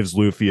 gives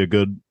Luffy a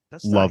good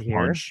That's love not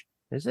here, punch.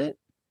 is it?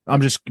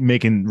 I'm just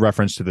making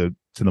reference to the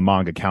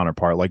manga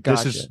counterpart. Like,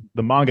 Gotcha. this is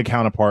the manga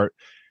counterpart.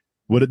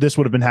 This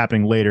would have been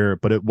happening later,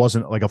 but it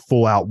wasn't like a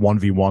full out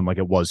 1v1 like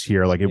it was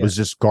here. Like, it was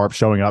just Garp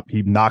showing up.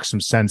 He knocks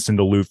some sense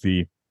into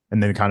Luffy,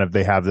 and then kind of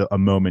they have a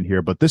moment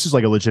here. But this is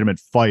like a legitimate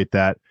fight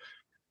that,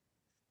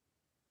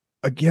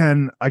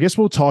 again, I guess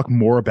we'll talk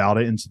more about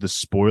it into the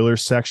spoiler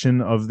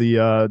section of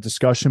the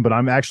discussion. But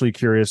I'm actually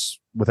curious,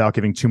 without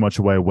giving too much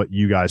away, what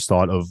you guys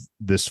thought of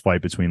this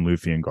fight between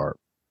Luffy and Garp.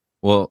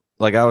 Well,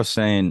 like I was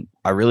saying,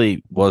 I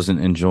really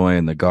wasn't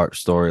enjoying the Garp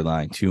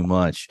storyline too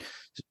much,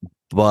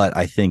 but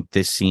I think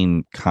this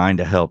scene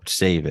kind of helped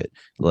save it,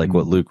 like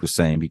what Luke was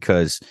saying,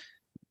 because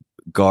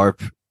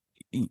Garp,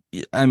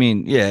 I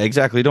mean, yeah,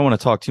 exactly. Don't want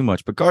to talk too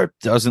much, but Garp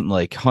doesn't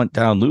like hunt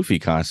down Luffy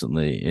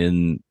constantly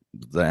in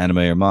the anime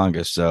or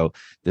manga. So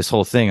this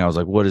whole thing, I was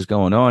like, what is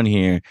going on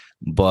here?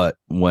 But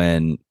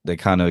when they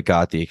kind of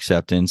got the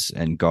acceptance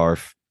and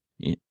Garf,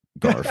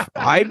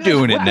 I'm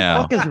doing it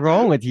now. What the fuck is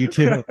wrong with you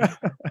two?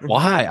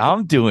 Why?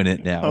 I'm doing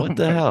it now. What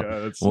the hell?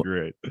 God, that's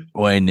great.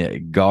 When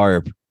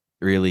Garp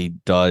really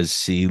does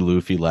see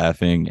Luffy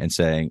laughing and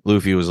saying,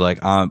 Luffy was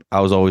like, I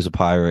was always a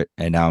pirate,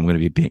 and now I'm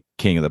going to be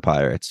king of the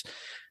pirates.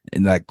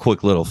 And that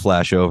quick little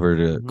flash over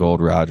to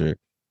Gold Roger,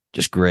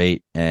 just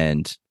great.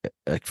 And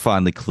it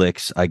finally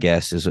clicks, I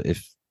guess, is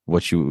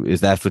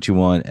that's what you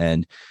want.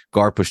 And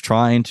Garp was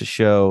trying to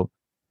show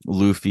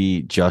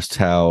Luffy just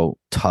how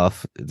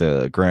tough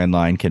the Grand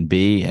Line can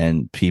be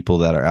and people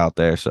that are out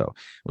there. So it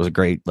was a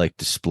great like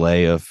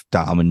display of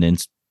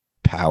dominance,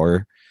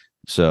 power.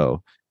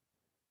 So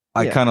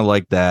I kind of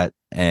like that.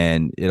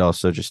 And it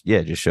also just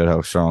showed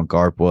how strong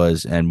Garp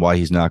was and why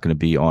he's not going to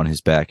be on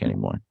his back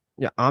anymore.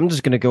 Yeah, I'm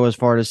just going to go as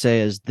far to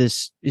say as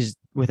this is,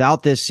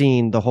 without this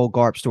scene, the whole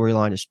Garp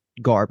storyline is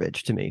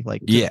garbage to me.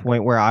 Like, to the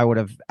point where I would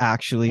have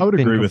actually I would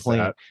been agree with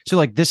complaining. that. So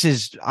like, this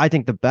is, I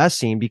think, the best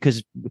scene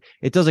because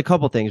it does a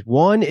couple things.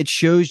 One, it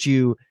shows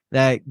you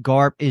that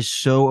Garp is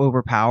so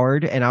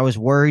overpowered, and I was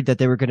worried that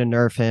they were going to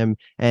nerf him.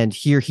 And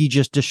here he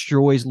just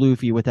destroys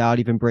Luffy without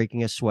even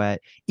breaking a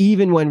sweat.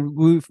 Even when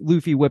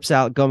Luffy whips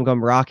out Gum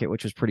Gum Rocket,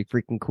 which was pretty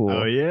freaking cool.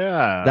 Oh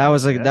yeah, that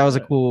was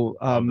a cool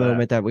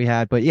moment that we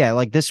had. But yeah,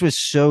 like this was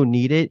so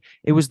needed.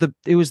 It was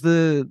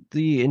the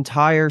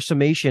entire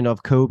summation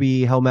of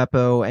Kobe,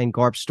 Helmeppo, and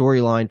Garp's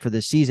storyline for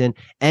this season,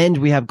 and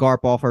we have Garp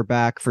off our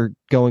back for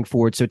going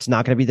forward. So it's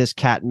not going to be this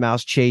cat and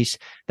mouse chase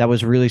that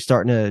was really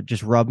starting to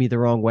just rub me the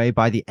wrong way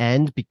by the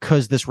end,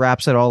 because this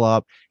wraps it all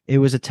up. It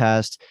was a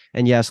test,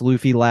 and yes,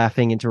 Luffy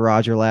laughing into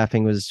Roger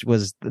laughing was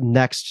the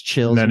next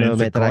chills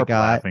moment that I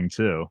got. Laughing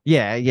too.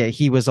 Yeah,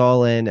 he was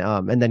all in.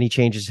 And then he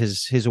changes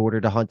his order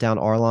to hunt down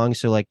Arlong.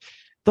 So like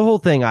the whole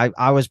thing,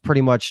 I was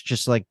pretty much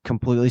just like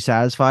completely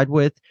satisfied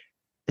with.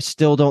 I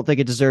still don't think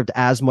it deserved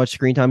as much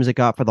screen time as it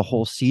got for the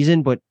whole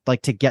season, but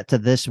like to get to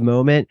this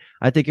moment,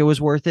 I think it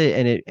was worth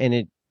it, and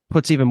it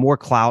puts even more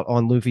clout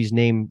on Luffy's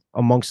name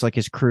amongst like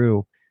his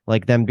crew,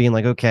 like them being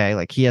like, okay,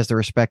 like he has the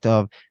respect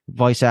of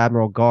Vice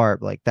Admiral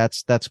Garp. Like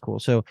that's cool.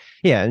 So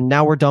yeah,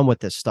 now we're done with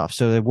this stuff.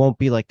 So it won't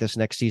be like this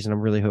next season.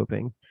 I'm really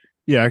hoping.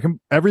 Yeah,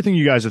 everything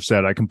you guys have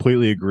said, I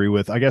completely agree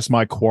with. I guess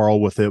my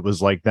quarrel with it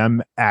was like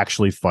them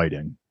actually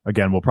fighting.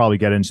 Again, we'll probably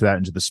get into that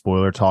into the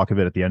spoiler talk of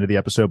it at the end of the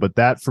episode. But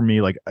that for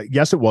me, like,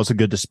 yes, it was a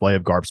good display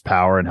of Garp's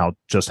power and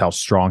how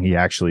strong he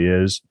actually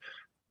is,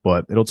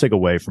 but it'll take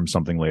away from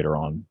something later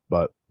on.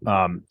 But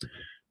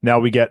now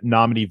we get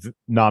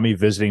Nami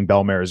visiting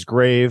Belmare's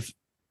grave.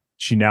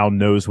 She now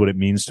knows what it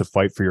means to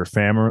fight for your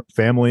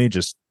family.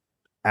 Just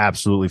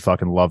absolutely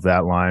fucking love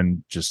that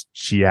line. Just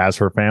she has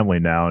her family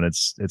now, and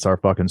it's our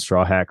fucking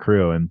Straw Hat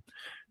crew. And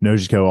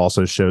Nojiko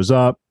also shows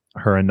up.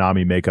 Her and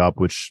Nami make up,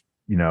 which,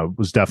 you know,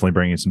 was definitely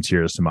bringing some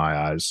tears to my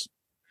eyes.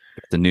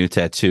 The new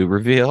tattoo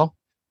reveal.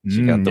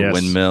 She got the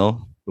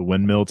windmill. The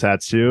windmill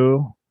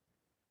tattoo.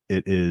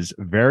 It is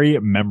very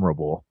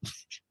memorable.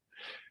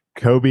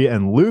 Kobe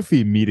and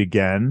Luffy meet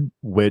again,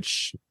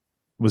 which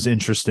was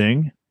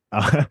interesting.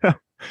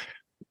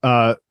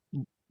 Kobe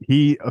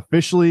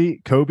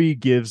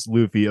gives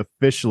Luffy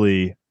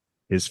officially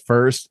his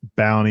first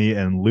bounty,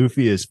 and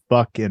Luffy is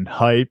fucking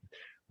hype.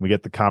 We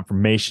get the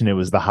confirmation it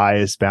was the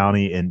highest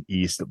bounty in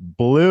East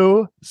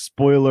Blue.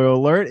 Spoiler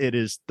alert, it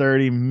is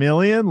 30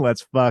 million.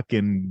 Let's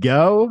fucking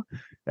go.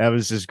 That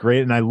was just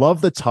great. And I love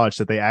the touch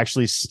that they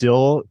actually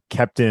still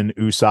kept in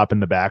Usopp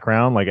in the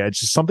background. Like, it's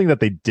just something that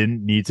they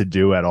didn't need to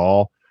do at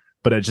all.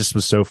 But it just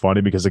was so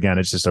funny because, again,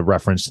 it's just a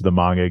reference to the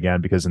manga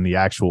again, because in the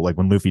actual, like,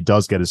 when Luffy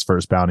does get his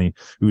first bounty,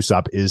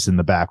 Usopp is in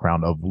the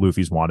background of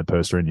Luffy's wanted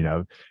poster. And, you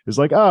know, it's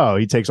like, oh,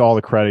 he takes all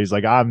the credit. He's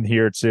like, I'm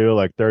here too.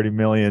 Like 30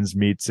 millions,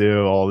 me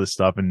too, all this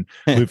stuff. And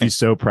Luffy's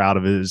so proud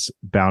of his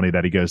bounty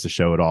that he goes to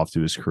show it off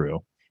to his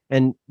crew.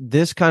 And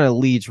this kind of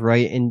leads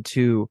right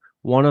into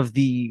one of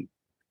the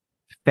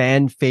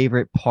fan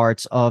favorite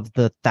parts of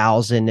the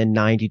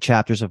 1,090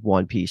 chapters of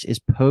One Piece is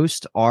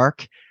post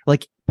arc.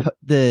 Like,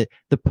 the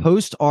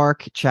post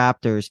arc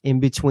chapters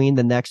in between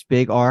the next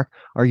big arc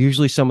are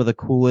usually some of the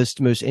coolest,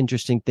 most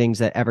interesting things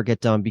that ever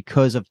get done,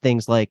 because of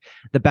things like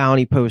the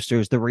bounty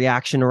posters, the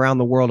reaction around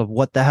the world of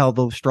what the hell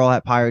the Straw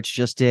Hat Pirates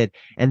just did.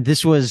 And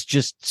this was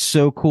just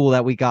so cool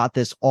that we got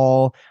this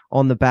all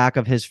on the back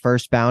of his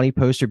first bounty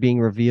poster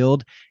being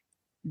revealed.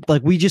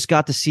 Like, we just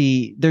got to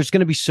see, there's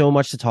going to be so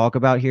much to talk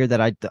about here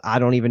that I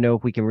don't even know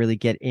if we can really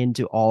get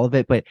into all of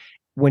it. But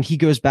when he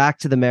goes back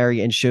to the Merry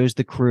and shows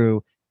the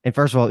crew, and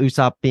first of all,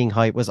 Usopp being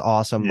hype was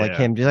awesome. Yeah. Like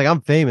him, just like,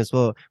 I'm famous,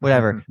 well,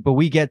 whatever. But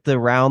we get the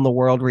round the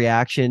world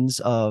reactions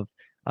of,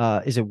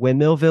 is it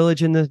Windmill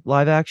Village in the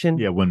live action?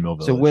 Yeah, Windmill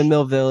Village. So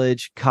Windmill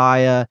Village,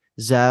 Kaya,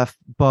 Zeph,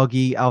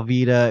 Buggy,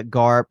 Alvida,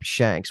 Garp,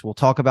 Shanks. We'll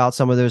talk about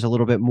some of those a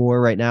little bit more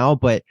right now,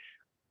 but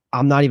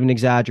I'm not even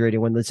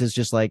exaggerating when this is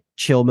just like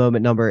chill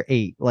moment number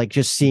 8. Like,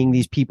 just seeing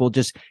these people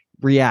just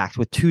react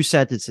with 2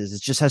 sentences.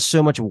 It just has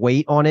so much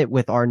weight on it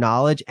with our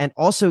knowledge. And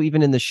also,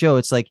 even in the show,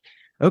 it's like,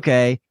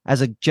 okay,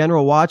 as a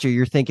general watcher,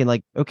 you're thinking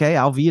like, okay,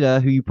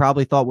 Alvida, who you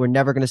probably thought we're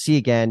never going to see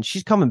again,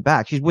 she's coming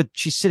back.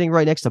 She's sitting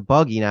right next to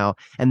Buggy now,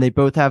 and they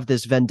both have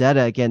this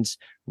vendetta against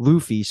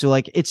Luffy. So,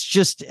 like, it's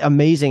just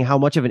amazing how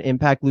much of an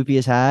impact Luffy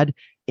has had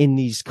in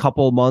these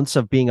couple months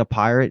of being a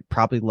pirate,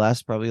 probably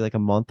less, probably like a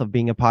month of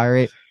being a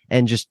pirate,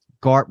 and just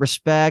Garp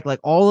respect.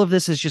 Like, all of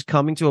this is just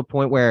coming to a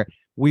point where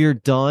we're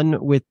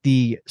done with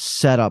the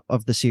setup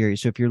of the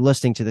series. So if you're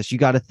listening to this, you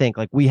got to think,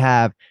 like, we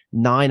have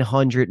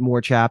 900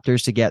 more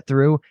chapters to get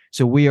through.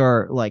 So we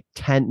are like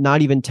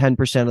not even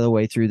 10% of the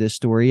way through this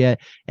story yet.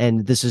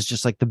 And this is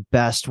just like the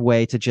best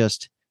way to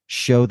just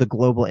show the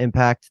global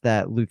impact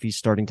that Luffy's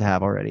starting to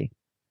have already.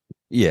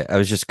 Yeah, I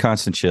was just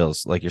constant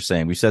chills, like you're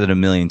saying. We've said it a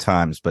million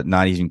times, but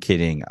not even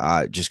kidding.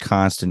 Just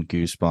constant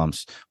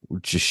goosebumps,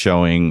 just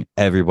showing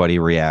everybody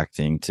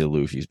reacting to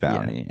Luffy's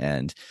bounty. Yeah.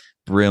 And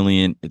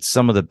brilliant. It's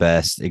some of the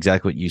best.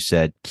 Exactly what you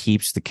said.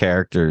 Keeps the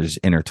characters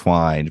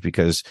intertwined,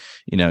 because,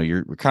 you know,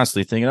 you're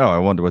constantly thinking, oh, I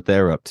wonder what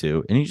they're up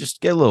to. And you just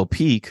get a little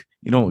peek.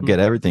 You don't get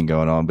everything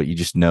going on, but you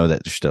just know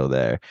that they're still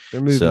there.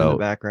 They're moving in the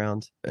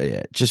background.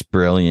 Yeah, just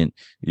brilliant.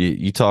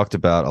 You talked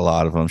about a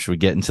lot of them. Should we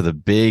get into the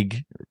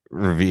big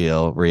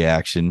reveal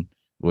reaction,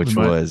 which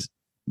was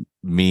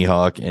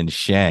Mihawk and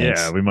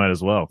Shanks? Yeah, we might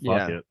as well.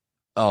 Fuck it.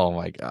 Oh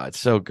my god,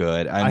 so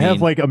good. I mean,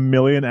 have like a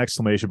million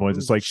exclamation points.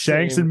 It's like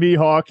Shanks and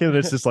Mihawk, and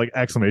it's just like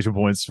exclamation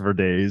points for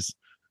days.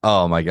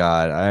 Oh my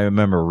god, I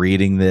remember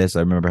reading this.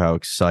 I remember how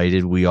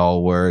excited we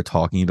all were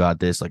talking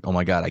about this. Like, oh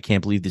my god, I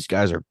can't believe these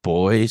guys are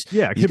boys.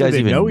 Yeah, these guys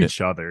they know each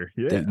other.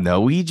 Yeah, they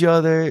know each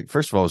other.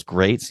 First of all, it was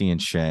great seeing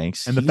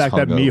Shanks, and the fact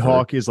that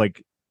Mihawk is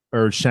like,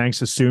 or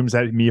Shanks assumes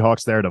that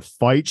Mihawk's there to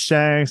fight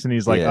Shanks, and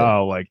he's like,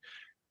 oh, like,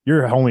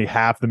 you're only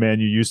half the man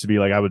you used to be.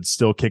 Like, I would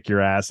still kick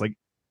your ass. Like,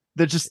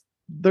 they're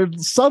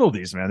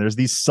subtleties, man. There's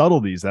these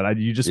subtleties that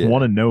you just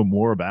want to know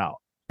more about.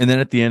 And then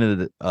at the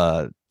end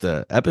of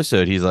the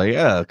episode, he's like,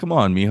 yeah, come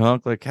on,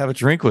 Mihawk, like, have a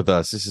drink with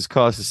us. This is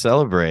cause to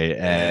celebrate.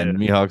 And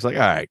Mihawk's like,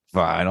 all right,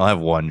 fine, I'll have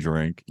one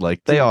drink.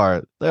 Like, they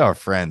are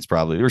friends,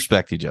 probably. They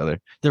respect each other.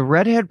 The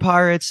redhead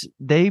pirates,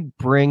 they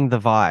bring the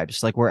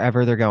vibes, like,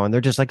 wherever they're going. They're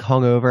just like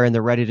hungover and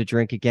they're ready to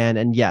drink again.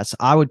 And yes,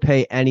 I would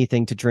pay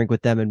anything to drink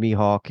with them and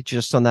Mihawk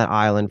just on that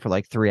island for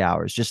like 3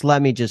 hours. Just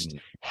let me just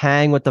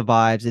hang with the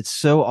vibes. It's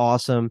so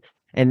awesome.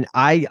 And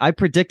I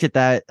predicted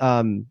that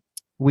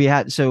we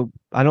had, so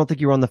I don't think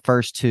you were on the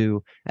first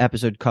 2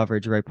 episode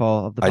coverage, right,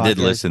 Paul? Of the I podcast. did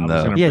listen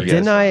though. Yeah,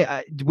 didn't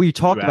I? We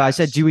talked about. I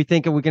said, asked. do we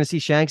think we're going to see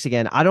Shanks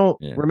again? I don't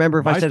remember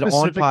if I said it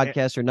on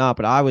podcast or not,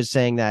 but I was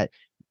saying that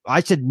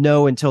I said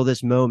no until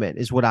this moment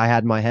is what I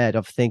had in my head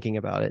of thinking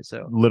about it.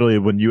 So literally,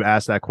 when you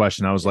asked that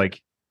question, I was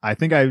like, I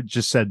think I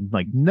just said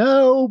like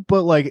no,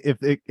 but like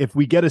if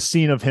we get a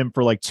scene of him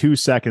for like 2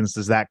 seconds,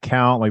 does that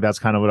count? Like that's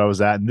kind of what I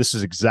was at, and this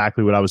is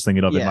exactly what I was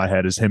thinking of in my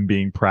head, is him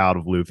being proud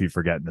of Luffy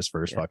for getting his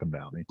first fucking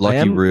bounty.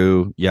 Lucky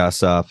Roo,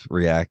 Yasop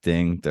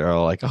reacting. They're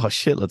all like, "Oh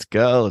shit, let's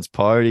go, let's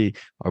party."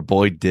 Our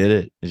boy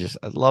did it.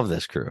 I love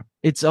this crew.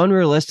 It's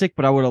unrealistic,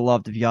 but I would have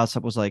loved if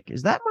Yasop was like,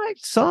 "Is that my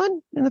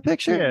son in the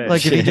picture?" Yeah,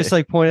 like if he just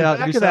like pointed out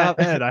back of that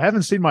head. I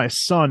haven't seen my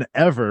son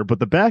ever, but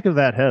the back of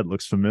that head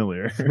looks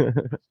familiar.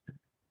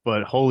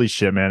 But holy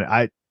shit,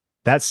 man.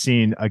 That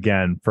scene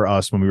again for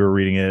us when we were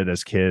reading it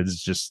as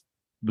kids just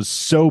was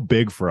so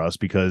big for us,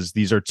 because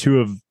these are two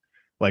of,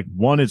 like,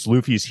 one, it's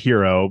Luffy's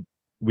hero.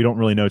 We don't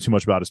really know too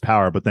much about his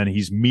power, but then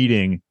he's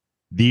meeting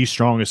the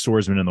strongest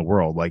swordsman in the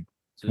world. Like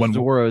when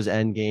Zoro's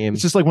end game.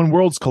 It's just like when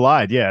worlds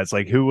collide. Yeah. It's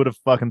like, who would have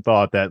fucking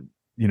thought that,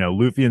 you know,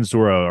 Luffy and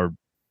Zoro are,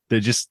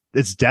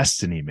 it's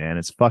destiny, man.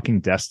 It's fucking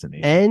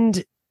destiny.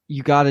 And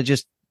you got to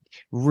just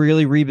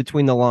really read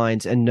between the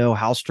lines and know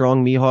how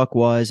strong Mihawk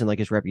was and like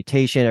his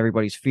reputation.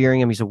 Everybody's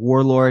fearing him. He's a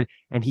warlord,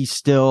 and he's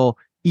still,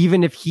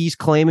 even if he's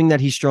claiming that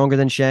he's stronger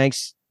than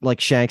Shanks, like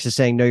Shanks is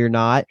saying, no, you're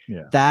not.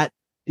 Yeah. That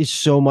is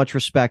so much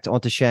respect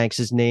onto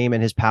Shanks's name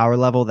and his power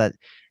level that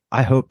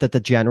I hope that the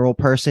general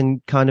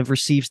person kind of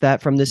receives that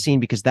from this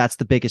scene, because that's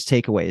the biggest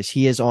takeaway, is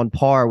he is on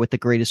par with the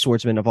greatest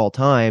swordsman of all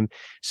time.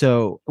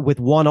 So with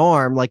one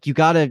arm, like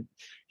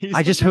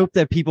I just hope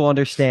that people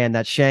understand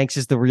that Shanks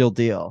is the real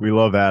deal. We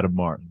love Adam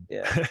Martin.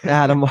 Yeah.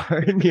 Adam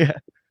Martin. Yeah.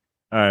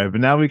 All right.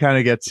 But now we kind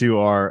of get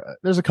to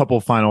there's a couple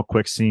of final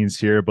quick scenes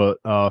here, but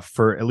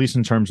for at least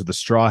in terms of the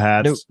Straw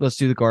Hats. No, let's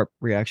do the Garp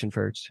reaction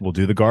first. We'll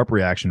do the Garp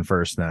reaction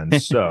first then.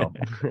 So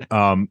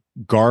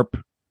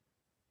Garp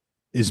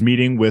is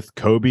meeting with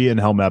Kobe and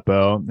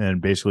Helmeppo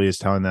and basically is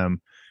telling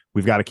them,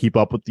 we've got to keep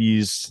up with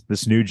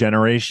this new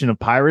generation of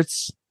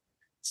pirates.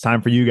 It's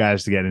time for you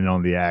guys to get in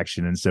on the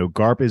action. And so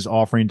Garp is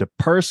offering to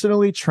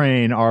personally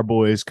train our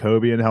boys,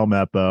 Kobe and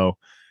Helmeppo.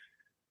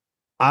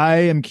 I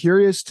am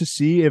curious to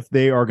see if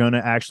they are going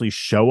to actually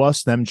show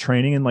us them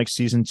training in like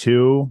season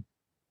 2.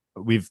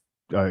 We've,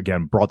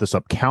 again, brought this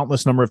up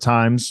countless number of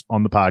times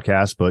on the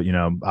podcast, but, you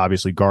know,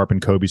 obviously Garp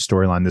and Kobe's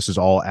storyline, this is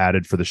all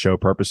added for the show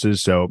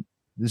purposes. So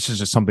this is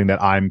just something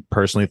that I'm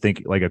personally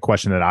thinking, like a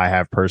question that I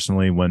have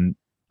personally when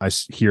I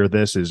hear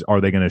this is,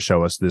 are they going to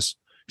show us this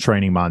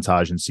training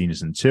montage in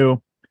season 2?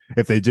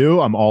 If they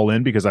do, I'm all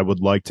in, because I would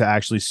like to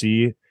actually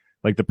see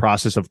like the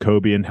process of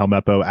Kobe and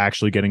Helmeppo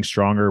actually getting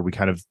stronger. We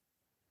kind of,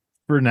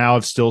 for now,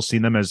 have still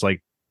seen them as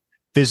like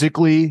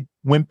physically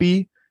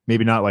wimpy,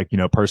 maybe not like, you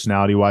know,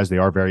 personality wise. They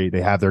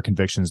have their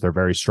convictions. They're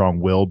very strong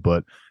willed,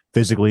 but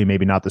physically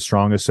maybe not the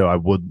strongest. So I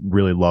would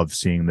really love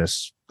seeing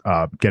this,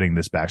 getting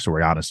this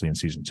backstory, honestly, in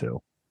season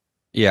 2.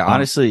 Yeah,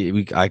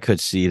 honestly, I could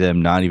see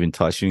them not even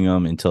touching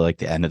them until like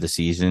the end of the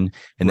season,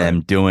 and them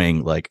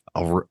doing like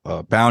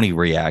a bounty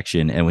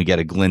reaction, and we get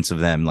a glimpse of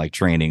them like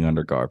training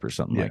under Garp or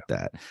something like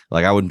that.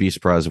 Like, I wouldn't be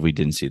surprised if we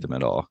didn't see them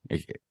at all.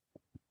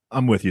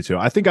 I'm with you too.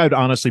 I think I'd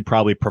honestly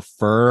probably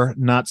prefer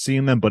not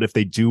seeing them, but if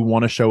they do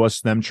want to show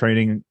us them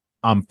training,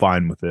 I'm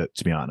fine with it,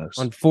 to be honest.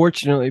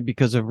 Unfortunately,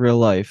 because of real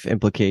life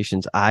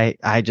implications,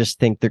 I just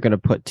think they're going to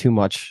put too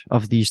much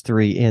of these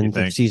 3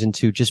 in season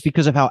 2, just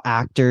because of how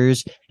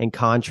actors and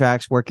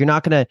contracts work. You're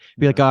not going to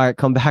be like, all right,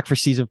 come back for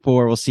season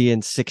 4. We'll see you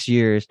in 6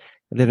 years.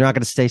 They're not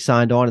going to stay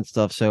signed on and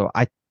stuff. So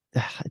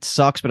it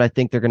sucks, but I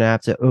think they're going to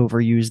have to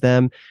overuse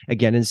them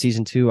again in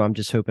season 2. I'm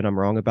just hoping I'm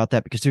wrong about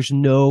that, because there's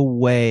no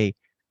way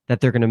that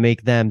they're going to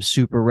make them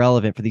super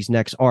relevant for these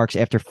next arcs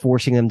after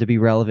forcing them to be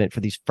relevant for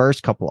these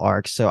first couple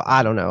arcs. So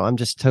I don't know. I'm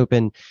just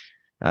hoping.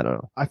 I don't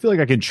know. I feel like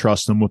I can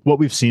trust them with what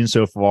we've seen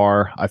so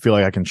far. I feel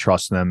like I can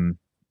trust them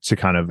to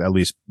kind of at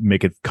least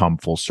make it come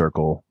full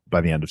circle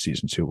by the end of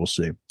season 2. We'll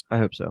see. I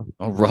hope so.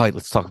 All right,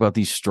 let's talk about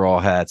these Straw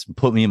Hats and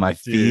put me in my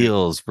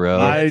feels,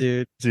 bro.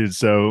 Dude.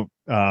 So,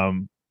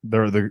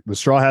 the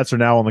Straw Hats are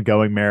now on the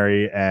Going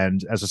Merry,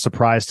 and as a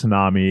surprise to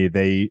Nami,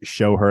 they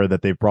show her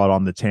that they've brought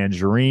on the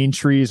tangerine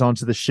trees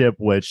onto the ship,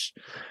 which,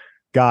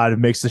 God, it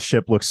makes the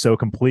ship look so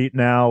complete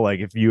now. Like,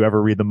 if you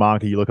ever read the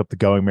manga, you look up the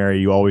Going Merry,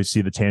 you always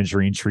see the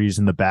tangerine trees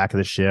in the back of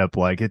the ship.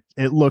 Like, it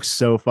looks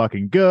so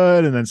fucking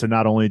good. And then, so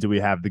not only do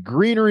we have the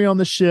greenery on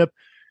the ship,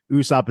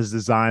 Usopp has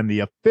designed the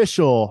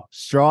official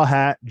Straw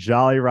Hat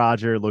Jolly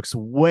Roger. Looks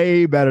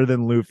way better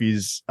than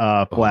Luffy's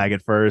flag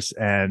at first,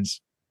 and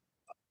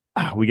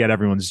we get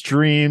everyone's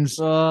dreams.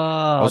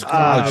 I was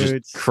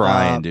just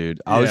crying, dude.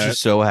 I was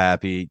just so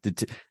happy.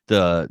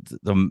 The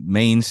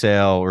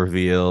mainsail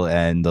reveal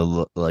and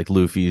the like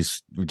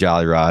Luffy's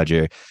Jolly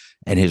Roger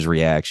and his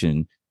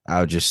reaction.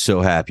 I was just so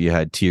happy. I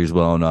had tears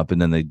welling up,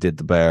 and then they did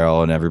the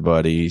barrel, and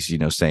everybody's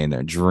saying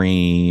their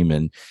dream,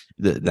 and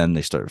then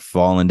they started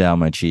falling down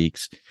my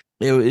cheeks.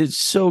 It's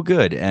so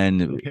good,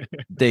 and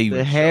they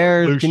The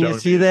hairs. Luke Can you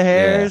showed see me. the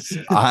hairs?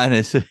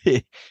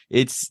 honestly,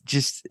 it's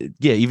just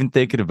even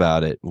thinking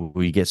about it,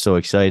 we get so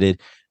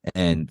excited,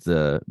 and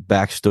the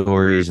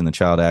backstories and the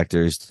child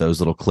actors, those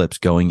little clips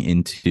going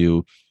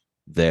into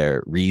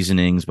their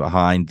reasonings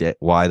behind it,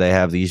 why they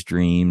have these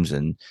dreams,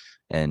 and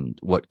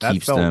what That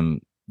keeps felt- them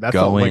That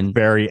felt going. like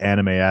very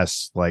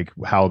anime-esque, like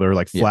how they're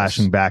like Yes.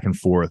 flashing back and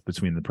forth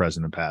between the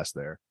present and past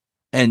there.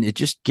 And it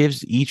just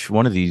gives each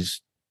one of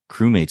these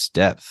crewmates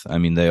depth. I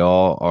mean, they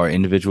all are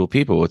individual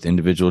people with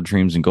individual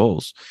dreams and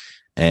goals,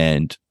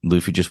 and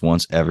Luffy just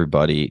wants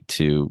everybody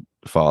to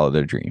follow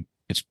their dream.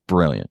 It's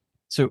brilliant.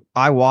 So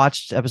I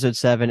watched episode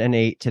 7 and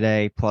 8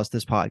 today, plus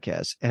this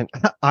podcast, and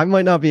I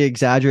might not be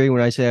exaggerating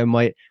when I say I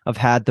might have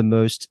had the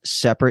most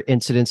separate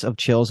incidents of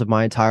chills of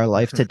my entire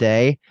life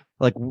today.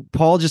 Like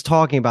Paul just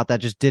talking about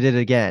that just did it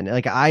again.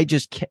 Like I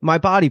just can't, my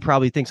body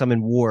probably thinks I'm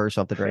in war or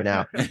something right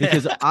now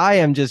because I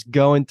am just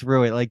going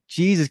through it. Like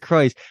Jesus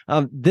Christ.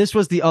 This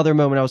was the other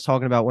moment I was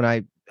talking about when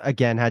I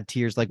again had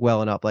tears like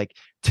welling up. Like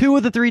 2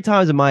 of the 3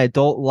 times in my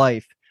adult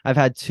life I've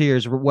had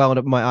tears welling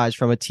up in my eyes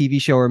from a TV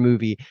show or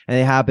movie, and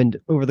it happened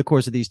over the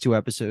course of these 2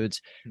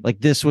 episodes.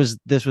 Like this was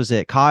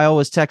it. Kyle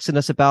was texting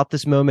us about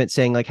this moment,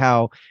 saying like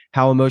how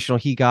emotional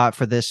he got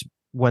for this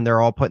when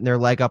they're all putting their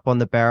leg up on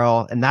the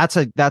barrel. And that's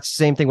the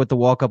same thing with the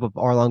walk up of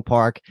Arlong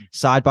Park,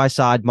 side by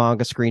side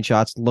manga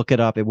screenshots. Look it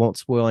up. It won't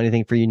spoil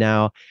anything for you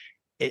now.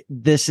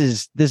 This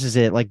is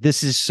it. Like,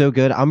 this is so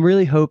good. I'm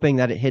really hoping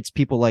that it hits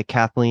people like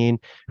Kathleen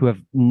who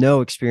have no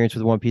experience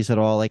with One Piece at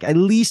all. Like, at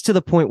least to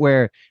the point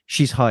where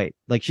she's hyped.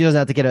 Like, she doesn't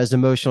have to get as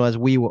emotional as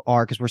we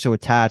are because we're so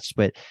attached.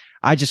 But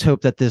I just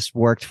hope that this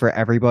worked for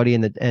everybody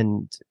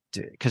and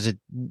because it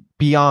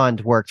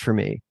beyond worked for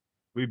me.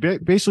 We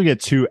basically get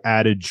 2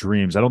 added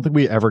dreams. I don't think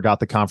we ever got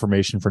the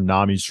confirmation for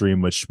Nami's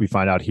dream, which we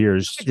find out here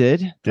is. She did.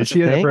 Did That's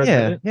she the thing. ever Yeah.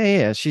 admit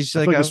Yeah. She's I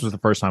like, feel like this was the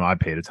first time I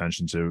paid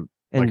attention to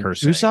and like her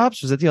saying.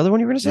 Usopp's, was that the other one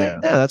you were going to say? Yeah.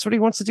 Yeah, that's what he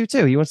wants to do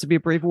too. He wants to be a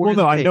brave warrior.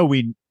 Well, no, of the I Cape. know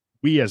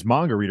we as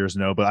manga readers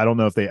know, but I don't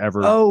know if they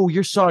ever. Oh,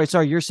 you're sorry.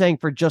 You're saying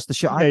for just the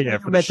show. I Yeah,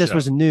 for the meant this show.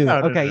 was new.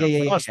 No, no, Okay, no,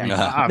 yeah. trust me.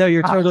 No,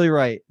 you're totally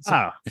right. So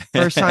Ah.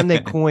 first time they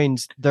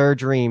coined their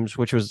dreams,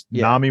 which was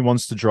Nami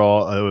wants to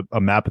draw a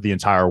map of the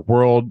entire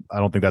world. I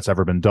don't think that's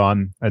ever been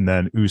done. And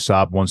then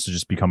Usopp wants to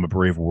just become a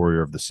brave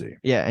warrior of the sea.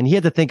 Yeah, and he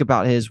had to think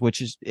about his,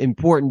 which is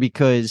important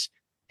because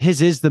his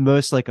is the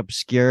most like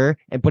obscure,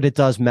 but it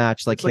does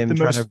match like It's like him the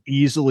trying most to.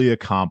 easily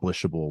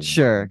accomplishable.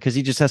 Sure, because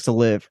he just has to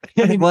live.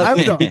 I mean, I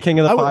would, Be king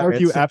of the I would pirates.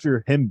 argue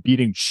after him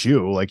beating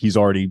Chu, like he's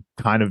already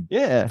kind of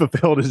Yeah,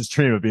 fulfilled his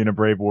dream of being a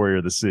brave warrior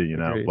of the sea, you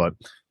know. Agreed. But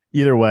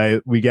either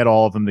way, we get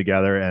all of them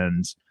together,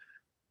 and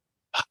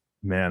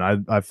man,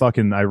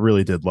 I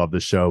really did love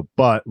this show.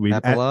 But we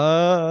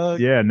epilogue.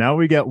 yeah, now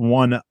we get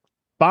one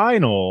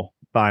final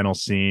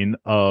scene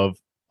of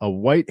a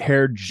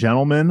white-haired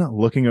gentleman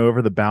looking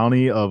over the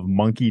bounty of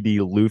Monkey D.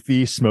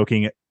 Luffy,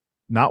 smoking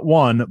not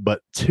 1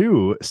 but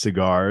 2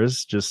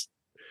 cigars. Just,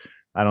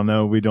 I don't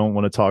know, we don't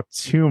want to talk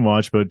too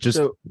much, but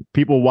just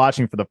people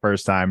watching for the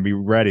first time, be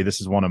ready. This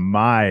is one of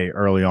my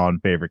early on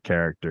favorite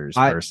characters.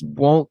 I Personally.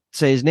 won't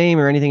say his name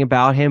or anything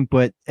about him,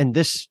 but and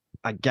this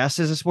I guess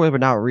is a spoiler,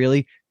 but not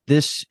really.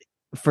 This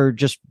for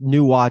just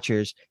new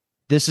watchers.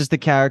 This is the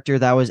character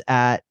that was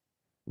at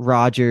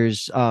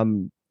Roger's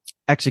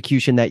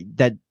execution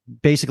that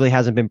basically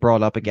hasn't been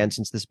brought up again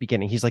since this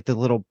beginning. He's like the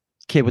little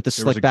kid with the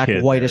There was slick a back,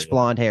 kid whitish there, yeah.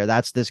 blonde hair.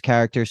 That's this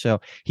character. So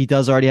he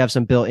does already have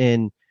some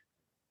built-in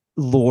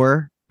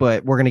lore,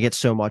 but we're gonna get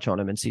so much on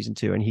him in season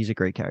 2, and he's a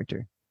great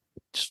character.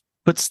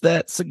 Puts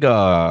that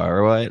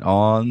cigar right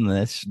on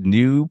this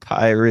new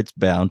pirate's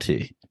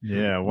bounty.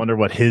 Yeah, I wonder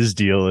what his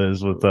deal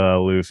is with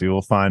Luffy.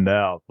 We'll find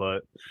out.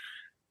 But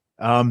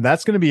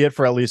that's going to be it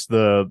for at least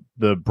the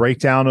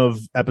breakdown of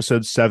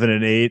episodes 7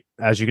 and 8.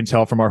 As you can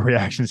tell from our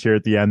reactions here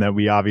at the end, that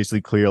we obviously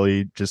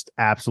clearly just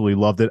absolutely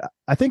loved it.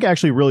 I think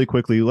actually really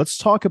quickly, let's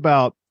talk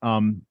about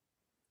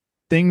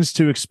things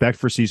to expect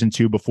for season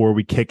 2 before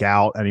we kick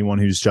out anyone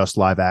who's just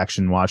live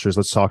action watchers.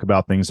 Let's talk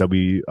about things that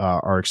we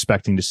are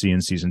expecting to see in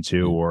season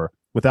 2, or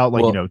without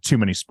too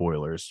many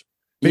spoilers,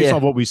 based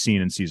on what we've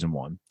seen in season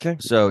 1. Okay.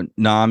 So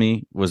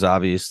Nami was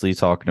obviously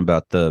talking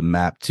about the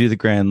map to the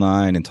Grand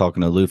Line and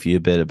talking to Luffy a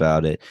bit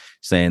about it,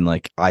 saying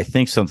like, I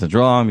think something's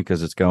wrong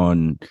because it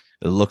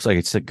looks like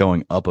it's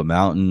going up a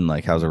mountain.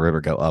 Like, how's a river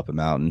go up a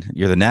mountain?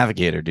 You're the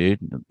navigator, dude.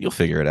 You'll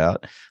figure it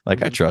out.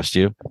 Like, I trust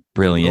you.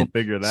 Brilliant.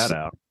 We'll figure that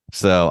out.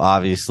 So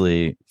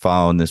obviously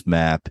following this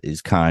map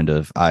is kind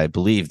of, I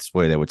believe this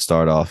way they would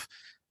start off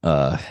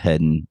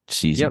heading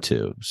season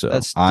 2. So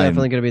That's I'm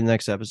definitely gonna be the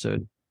next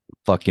episode.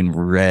 fucking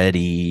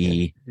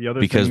ready The other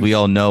because we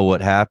all know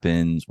what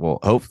happens. Well,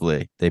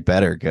 hopefully they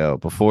better go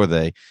before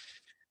they.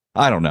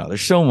 I don't know.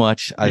 There's so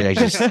much. I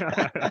just.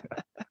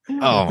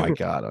 Oh my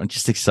god! I'm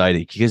just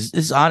excited because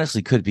this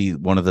honestly could be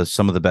one of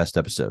some of the best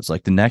episodes.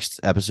 Like the next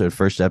episode,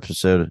 first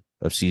episode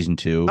of season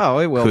 2, Oh,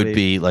 it will could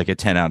be like a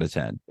 10 out of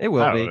 10. It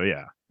will be.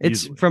 yeah.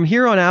 It's easily. from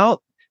here on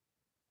out.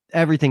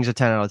 everything's a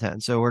 10 out of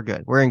 10. So we're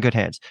good. We're in good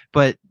hands.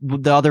 But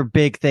the other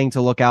big thing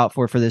to look out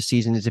for this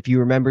season is if you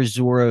remember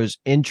Zoro's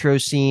intro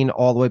scene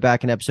all the way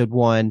back in episode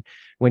 1,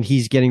 when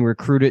he's getting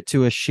recruited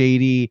to a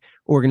shady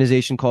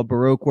organization called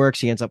Baroque Works,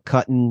 he ends up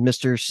cutting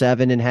Mr.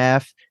 Seven in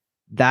half.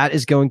 That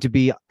is going to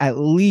be at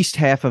least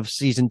half of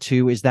season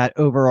 2, is that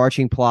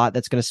overarching plot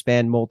that's going to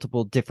span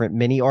multiple different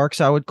mini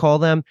arcs, I would call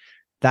them.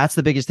 That's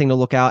the biggest thing to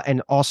look out.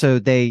 And also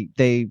they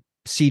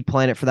seed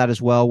planet for that as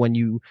well.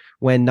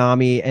 When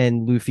Nami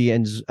and Luffy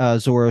and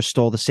Zoro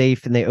stole the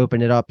safe and they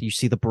open it up, you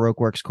see the Baroque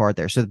Works card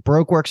there. So the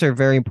Baroque Works are a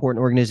very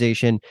important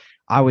organization.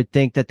 I would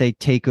think that they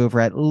take over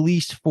at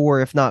least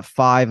 4, if not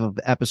 5 of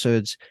the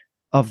episodes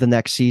of the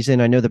next season.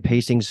 I know the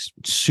pacing's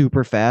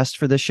super fast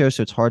for this show,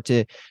 so it's hard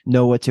to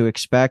know what to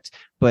expect,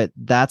 but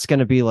that's going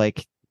to be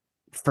like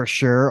for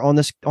sure on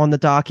the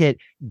docket.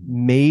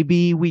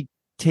 Maybe we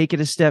take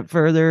it a step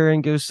further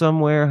and go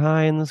somewhere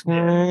high in the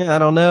sky. I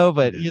don't know,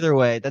 but either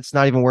way, that's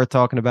not even worth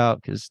talking about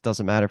because it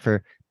doesn't matter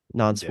for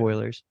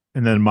non-spoilers.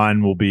 And then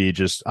mine will be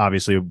just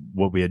obviously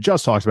what we had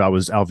just talked about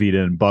was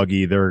Alvida and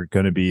Buggy. They're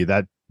going to be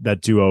that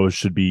duo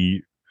should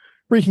be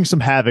wreaking some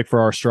havoc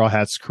for our Straw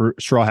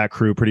Hat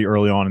crew pretty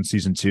early on in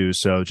season 2.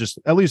 So just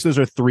at least those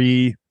are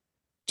 3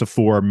 to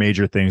 4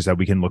 major things that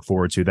we can look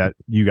forward to that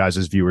you guys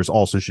as viewers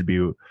also should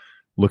be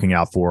looking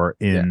out for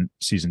in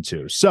season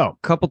 2. So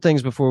a couple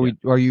things before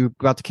are you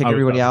about to kick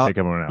everybody out?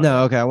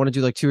 No, okay. I want to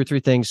do like 2 or 3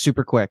 things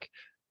super quick.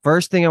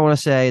 First thing I want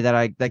to say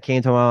that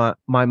came to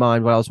my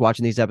mind while I was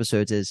watching these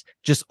episodes is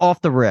just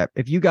off the rip.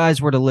 If you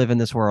guys were to live in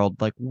this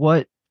world, like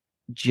what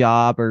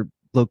job or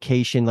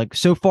location, like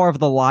so far of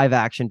the live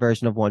action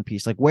version of One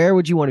Piece, like where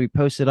would you want to be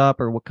posted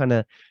up, or what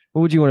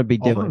would you want to be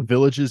doing? All the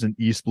villages in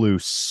East Blue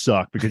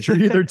suck because you're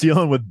either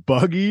dealing with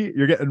Buggy,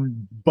 you're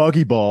getting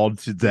Buggy balled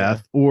to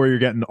death, or you're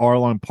getting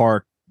Arlong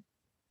Park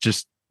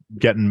just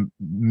getting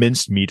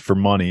minced meat for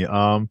money.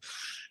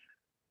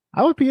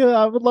 I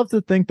would love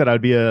to think that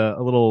I'd be a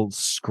little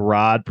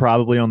scrod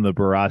probably on the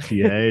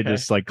Baratier,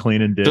 just like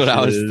cleaning dishes. That's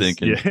what I was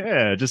thinking.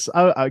 Yeah, just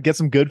I get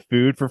some good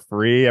food for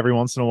free every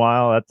once in a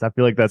while. I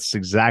feel like that's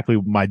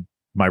exactly my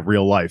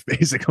real life,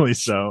 basically.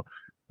 So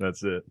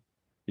that's it.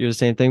 You're the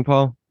same thing,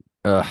 Paul?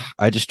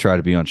 I just try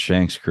to be on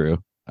Shank's crew.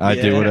 I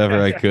do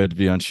whatever I could to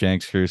be on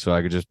Shank's crew so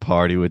I could just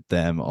party with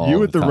them all You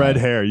with the time. red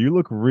hair. You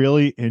look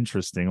really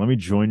interesting. Let me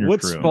join your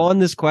What crew. What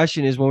spawned this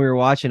question is when we were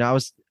watching,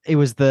 it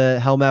was the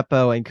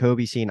Helmeppo and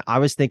Kobe scene. I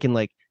was thinking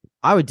like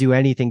I would do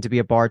anything to be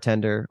a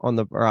bartender on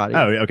the Barati.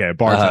 Oh, okay.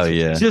 Bartender. Oh,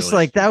 yeah. Just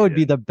like that would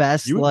be the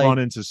best. You would run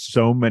into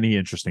so many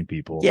interesting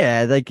people.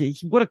 Yeah, like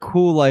what a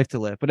cool life to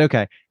live. But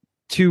okay,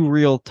 2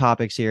 real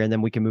topics here, and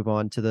then we can move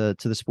on to the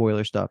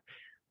spoiler stuff.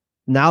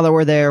 Now that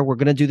we're there, we're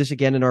going to do this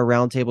again in our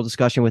roundtable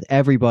discussion with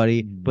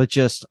everybody, but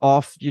just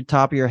off your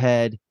top of your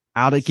head,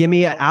 give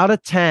me out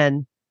of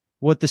 10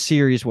 what the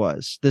series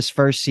was this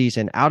first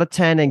season, out of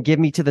 10, and give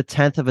me to the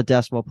 10th of a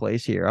decimal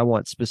place here. I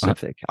want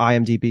specific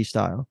IMDb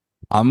style.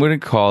 I'm going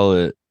to call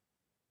it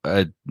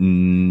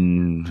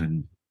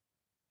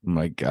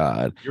my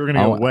God. You were going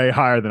to go way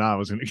higher than I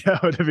was going to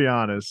go, to be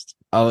honest.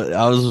 I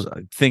was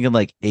thinking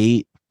like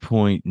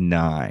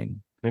 8.9.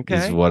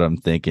 Is what I'm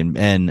thinking.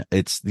 And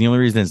it's the only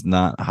reason it's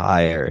not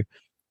higher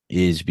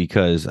is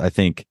because I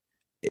think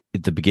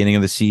at the beginning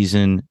of the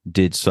season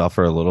did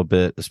suffer a little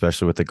bit,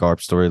 especially with the Garp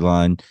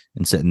storyline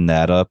and setting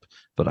that up.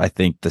 But I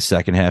think the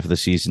second half of the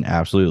season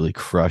absolutely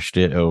crushed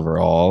it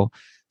overall.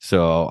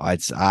 So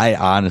I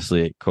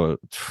honestly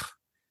quote,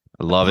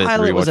 I love it. The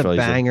pilot was a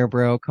banger,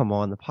 bro. Come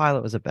on. The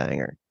pilot was a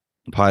banger.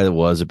 The pilot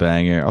was a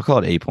banger. I'll call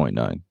it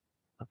 8.9.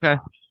 Okay.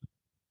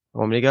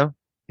 Want me to go?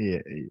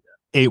 Yeah.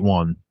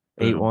 8-1.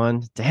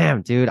 8-1.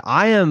 Damn, dude.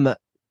 I am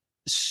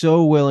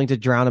so willing to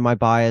drown in my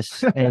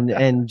bias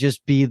and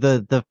just be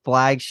the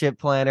flagship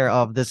planner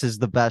of this is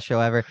the best show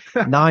ever.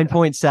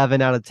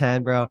 9.7 out of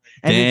 10, bro.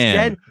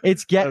 And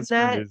it's getting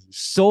that crazy.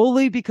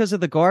 Solely because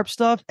of the Garp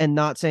stuff and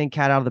not saying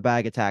cat out of the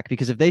bag attack.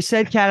 Because if they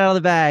said cat out of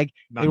the bag,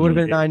 it would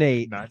have been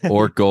 9.8.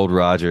 Or Gold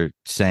Roger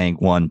saying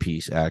One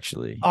Piece,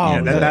 actually. Oh,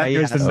 yeah, that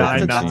goes to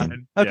 9.9.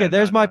 Okay,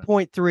 there's my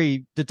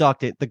 0.3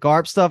 deducted. The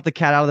Garp stuff, the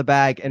cat out of the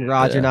bag, and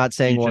Roger not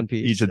saying One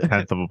Piece. Each a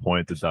 10th of a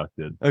point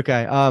deducted.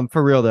 Okay.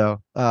 For real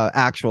though,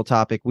 actual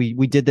topic. We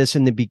did this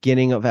in the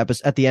beginning of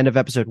at the end of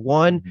episode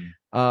 1.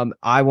 Mm-hmm.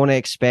 I want to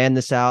expand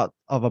this out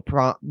of a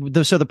prompt.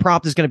 So the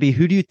prompt is going to be,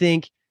 who do you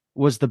think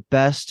was the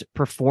best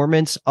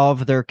performance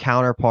of their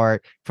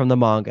counterpart from the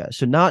manga?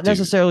 So not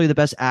necessarily the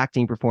best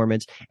acting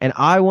performance. And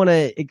I want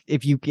to,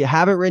 if you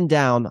have it written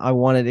down, I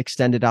want it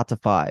extended out to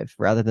 5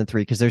 rather than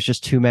 3, because there's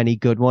just too many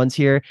good ones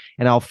here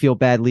and I'll feel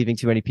bad leaving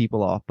too many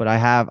people off. But I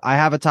have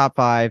a top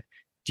 5.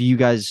 Do you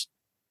guys,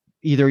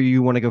 either of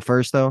you want to go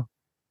first though?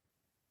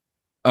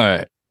 All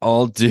right,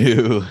 I'll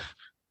do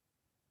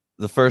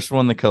the first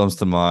one that comes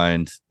to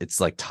mind.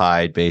 It's like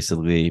tied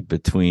basically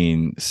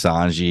between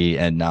Sanji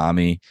and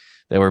Nami.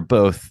 They were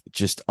both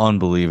just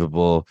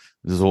unbelievable.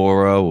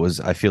 Zoro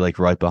was, I feel like,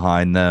 right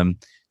behind them.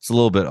 It's a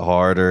little bit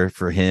harder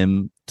for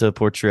him to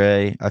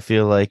portray, I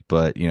feel like,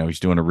 but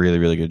he's doing a really,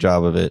 really good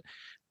job of it.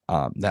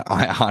 Now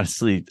I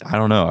honestly, I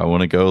don't know. I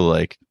want to go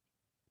like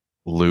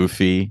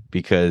Luffy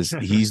because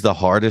he's the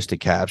hardest to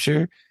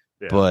capture,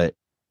 Yeah. but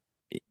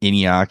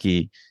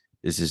Inuyaki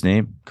is his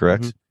name,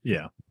 correct?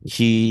 Yeah.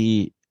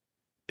 He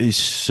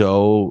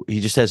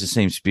just has the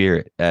same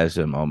spirit as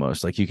him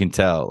almost. Like you can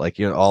tell, like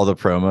all the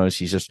promos,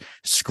 he's just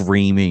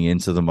screaming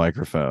into the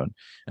microphone.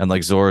 And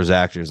like Zoro's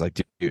actor is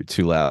like, dude,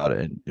 too loud.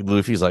 And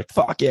Luffy's like,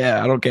 fuck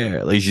yeah, I don't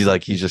care.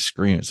 Like he's just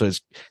screaming. So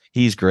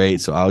he's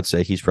great. So I would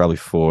say he's probably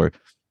 4.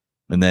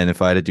 And then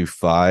if I had to do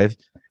 5,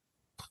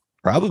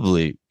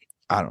 probably,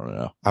 I don't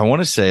know. I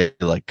want to say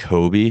like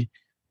Kobe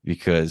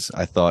because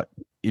I thought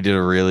he did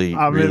a really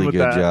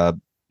good job.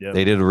 Yep.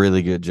 They did a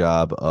really good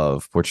job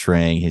of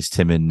portraying his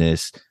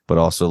timidness, but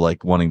also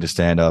like wanting to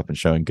stand up and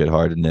showing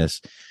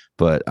good-heartedness.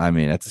 But I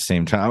mean, at the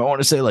same time, I want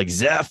to say like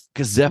Zeph,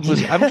 because Zeph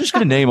was. I'm just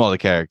going to name all the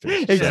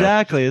characters.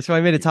 Exactly. That's why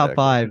I made a top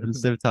 5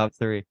 instead of top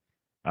 3.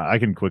 I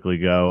can quickly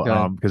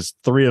go because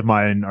 3 of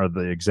mine are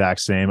the exact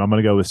same. I'm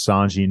going to go with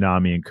Sanji,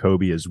 Nami, and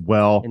Kobe as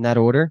well. In that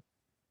order?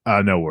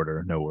 No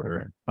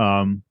order.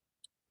 Okay.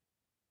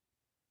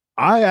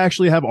 I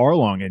actually have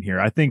Arlong in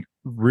here. I think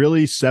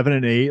really 7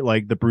 and 8,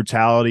 like the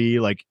brutality,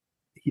 like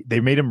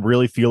they made him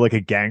really feel like a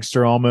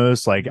gangster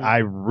almost. Like I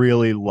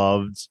really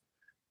loved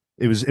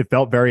it. It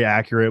felt very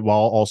accurate while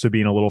also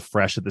being a little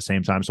fresh at the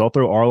same time. So I'll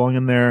throw Arlong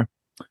in there.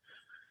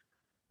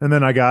 And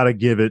then I gotta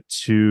give it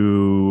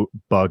to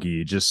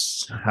Buggy.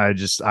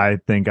 I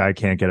think I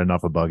can't get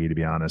enough of Buggy, to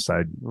be honest.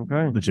 I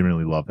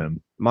legitimately love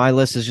him. My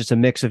list is just a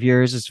mix of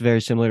yours. It's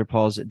very similar to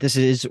Paul's. This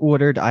is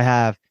ordered. I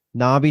have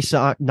Nami,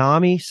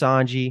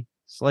 Sanji,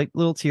 slight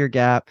little tier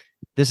gap.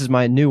 This is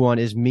my new one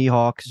is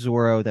Mihawk,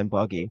 Zoro, then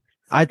Buggy.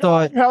 I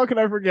thought, how can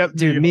I forget?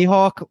 Dude,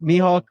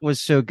 Mihawk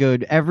was so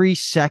good. Every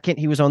second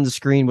he was on the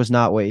screen was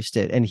not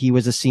wasted, and he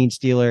was a scene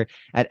stealer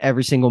at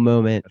every single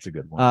moment. That's a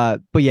good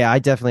one. But yeah, I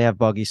definitely have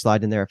Buggy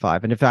slide in there at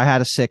 5. And if I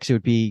had a 6, it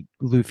would be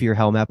Luffy or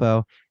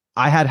Helmeppo.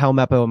 I had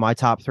Helmeppo in my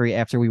top 3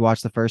 after we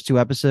watched the first 2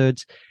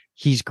 episodes.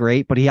 He's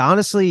great, but he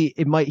honestly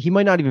he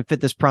might not even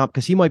fit this prompt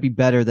because he might be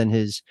better than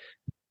his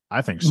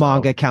I think so.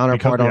 Manga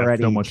counterpart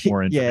already. So much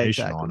more information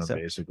exactly. on him,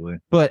 basically.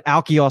 But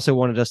Aoki also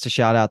wanted us to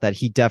shout out that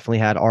he definitely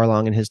had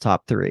Arlong in his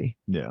top 3.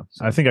 Yeah,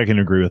 I think I can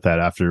agree with that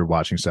after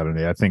watching 7 and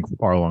 8. I think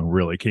Arlong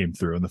really came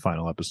through in the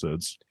final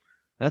episodes.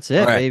 That's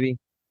it, baby.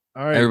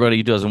 All right. Everybody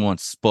who doesn't want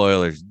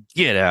spoilers,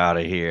 get out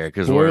of here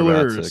because we're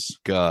about to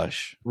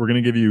gush. We're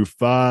going to give you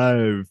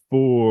 5,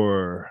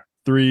 4,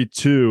 3,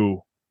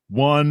 2,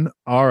 1.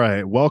 All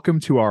right.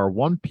 Welcome to our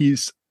One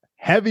Piece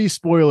heavy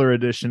spoiler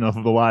edition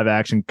of the live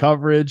action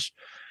coverage.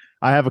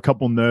 I have a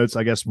couple notes.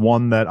 I guess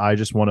one that I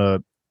just want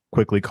to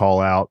quickly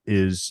call out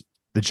is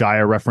the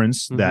Jaya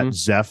reference that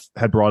Zeph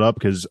had brought up,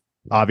 because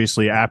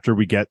obviously after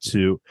we get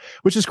to,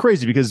 which is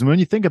crazy because when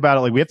you think about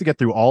it, like we have to get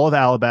through all of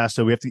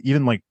Alabasta. We have to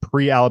even like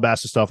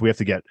pre-Alabasta stuff. We have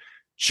to get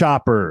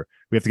Chopper.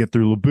 We have to get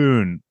through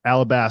Laboon,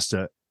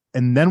 Alabasta,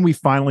 and then we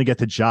finally get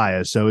to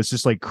Jaya. So it's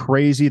just like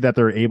crazy that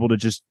they're able to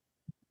just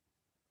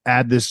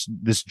add this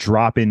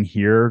drop in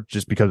here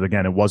just because,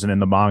 again, it wasn't in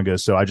the manga.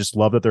 So I just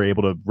love that they're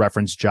able to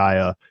reference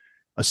Jaya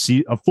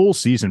a full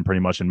season pretty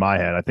much in my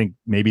head. I think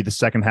maybe the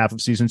second half of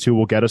season 2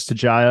 will get us to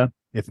Jaya,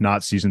 if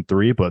not season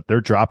 3, but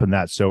they're dropping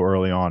that so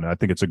early on. I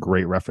think it's a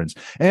great reference.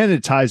 And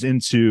it ties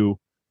into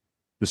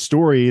the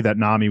story that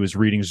Nami was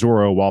reading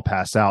Zoro while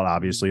passed out,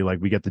 obviously. Like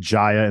we get the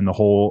Jaya and the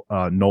whole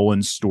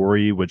Nolan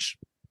story, which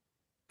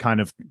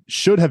kind of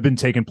should have been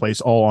taking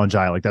place all on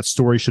Jaya. Like that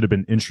story should have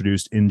been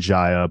introduced in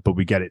Jaya, but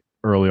we get it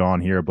early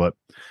on here. But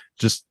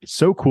just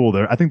so cool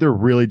there. I think they're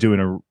really doing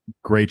a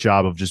great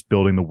job of just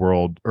building the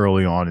world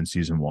early on in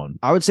season 1.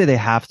 I would say they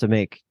have to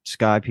make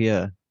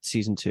Skypiea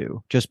season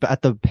 2 just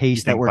at the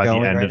pace that we're by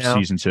going the end right of now.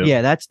 season 2.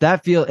 Yeah,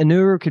 that feel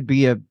Inuru could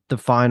be the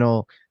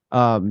final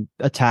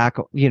attack.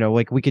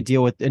 Like we could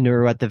deal with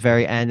Inuru at the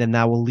very end and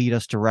that will lead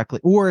us directly,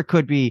 or it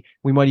could be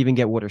we might even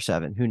get Water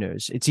 7. Who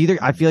knows? It's either,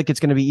 I feel like it's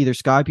going to be either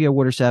Skypiea,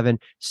 Water 7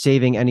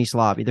 saving Enies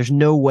Lobby. There's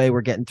no way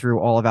we're getting through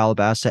all of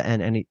Alabasta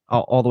and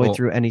all the way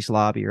through Enies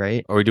Lobby,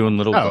 right? Are we doing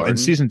Little Garden in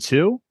season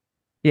 2?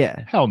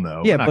 Yeah. Hell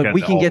no. Yeah, but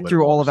we can get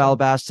through all of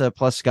Alabasta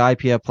plus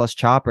Skypiea plus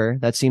Chopper.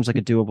 That seems like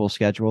a doable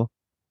schedule.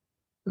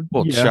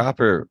 Well, yeah.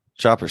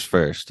 Chopper's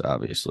first,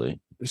 obviously.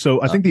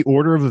 So I think the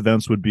order of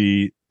events would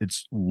be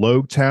it's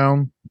Logue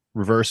Town,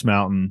 Reverse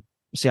Mountain.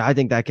 See, I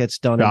think that gets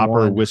done.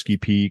 Chopper, Whiskey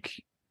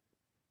Peak,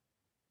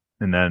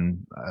 and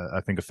then I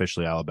think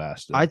officially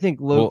Alabasta. I think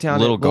Logue Town,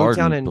 Little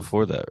Garden and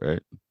before that, right?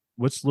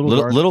 What's Little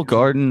Garden? Little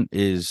Garden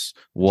is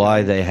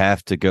why they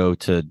have to go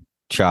to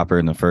Chopper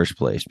in the first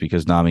place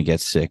because Nami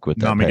gets sick with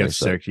that. Nami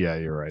parasite. Gets sick. Yeah,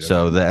 you're right.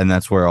 So and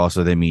that's where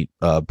also they meet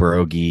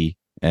Brogy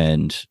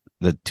and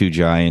the 2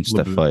 giants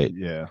that fight.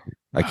 Yeah.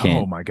 I can't.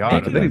 Oh my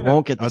god! We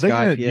won't get this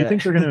guy. Do you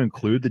think they're going to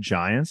include the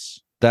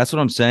giants? That's what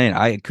I'm saying.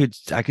 I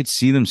could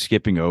see them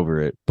skipping over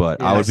it, but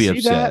I would be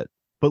upset.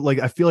 But like,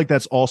 I feel like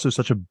that's also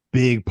such a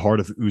big part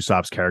of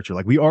Usopp's character.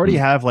 Like, we already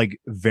have like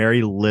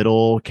very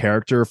little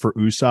character for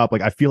Usopp.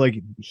 Like, I feel like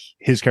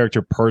his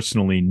character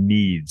personally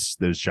needs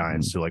those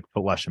giants to like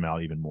flesh him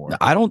out even more.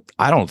 I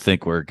don't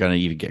think we're gonna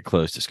even get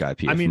close to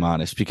Skypiea. If I'm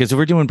honest, because if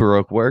we're doing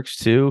Baroque works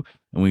too,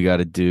 and we got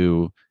to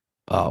do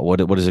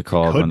what is it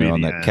called Could when be they're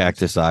on the that end.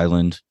 Cactus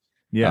Island?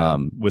 Yeah,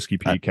 Um, Whiskey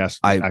Peak,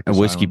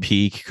 Whiskey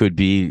Peak could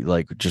be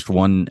like just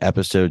one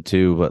episode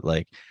too, but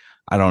like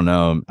I don't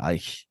know. I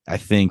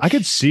think I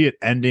could see it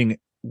ending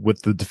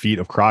with the defeat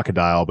of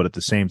Crocodile, but at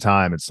the same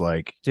time, it's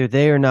like, Dude,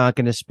 they are not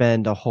going to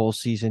spend a whole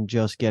season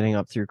just getting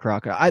up through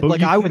Crocodile. I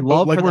but I would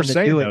love like for we're them to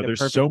saying, do it. though, In a there's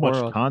perfect so much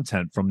world.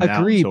 content from now.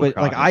 Agree, until but like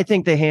I Crocodile.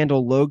 think they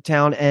handle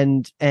Logetown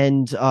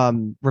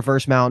and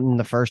Reverse Mountain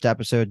the first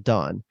episode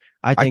done.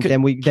 I think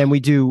then we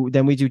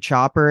do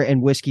Chopper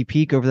and Whiskey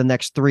Peak over the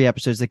next 3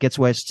 episodes that gets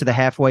us to the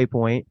halfway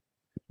point.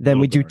 Then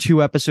we do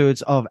 2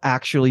 episodes of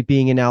actually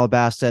being in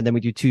Alabasta, and then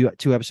we do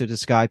two episodes of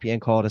Skype and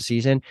call it a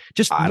season.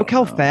 Just look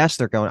how fast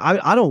they're going.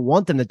 I don't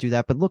want them to do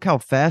that, but look how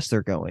fast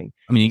they're going.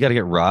 I mean, you got to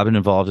get Robin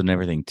involved in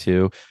everything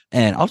too.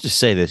 And I'll just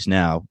say this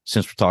now,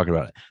 since we're talking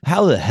about it: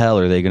 how the hell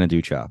are they going to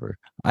do Chopper?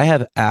 I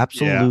have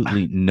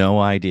absolutely no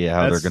idea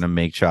how they're going to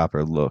make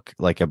Chopper look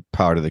like a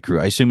part of the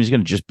crew. I assume he's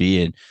going to just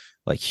be in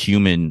like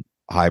human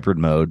hybrid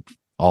mode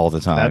all the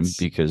time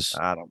because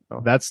I don't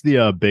know. That's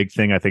the big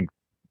thing. I think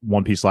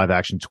One Piece live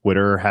action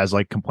Twitter has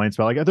like complaints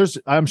about. Like,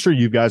 I'm sure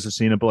you guys have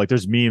seen it, but like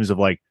there's memes of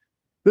like,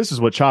 this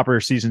is what Chopper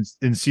season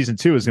 2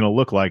 is going to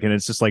look like, and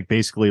it's just like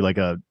basically like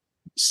a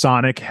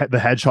Sonic the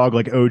Hedgehog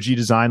like OG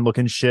design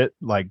looking shit.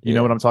 Like, you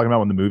know what I'm talking about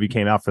when the movie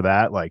came out for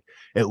that. Like,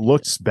 it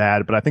looks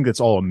bad, but I think that's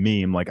all a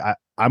meme. Like,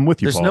 I'm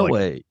with you. There's Paul. no like,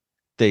 way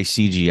they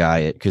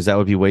CGI it because that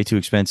would be way too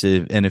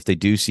expensive. And if they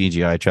do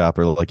CGI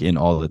Chopper like in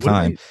all the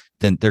time,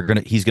 then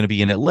he's gonna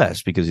be in it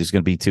less because he's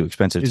gonna be too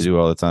expensive to do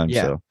all the time.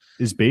 Yeah. So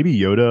is Baby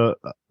Yoda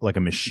like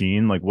a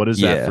machine? Like, what is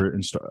that for?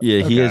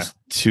 He has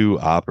 2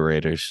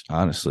 operators.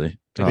 Honestly,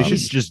 they should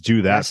just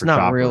do that. That's for not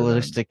Chopper,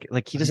 realistic. then.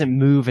 Like he doesn't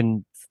move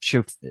and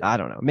show. I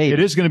don't know. Maybe it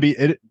is going to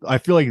be. I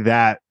feel like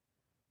that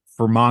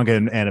for manga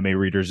and anime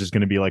readers is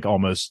going to be like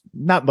almost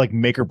not like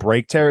make or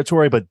break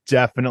territory, but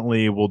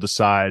definitely will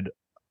decide.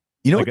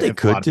 You know like, what they if a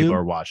could lot of people do?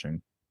 are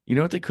watching. You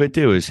know what they could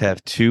do is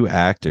have 2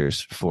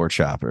 actors for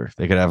Chopper.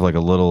 They could have like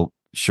a little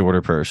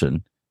shorter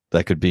person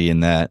that could be in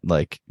that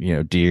like, you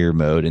know, deer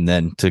mode, and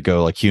then to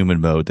go like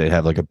human mode, they'd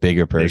have like a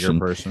bigger person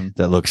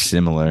that looks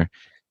similar.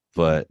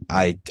 But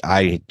I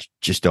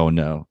just don't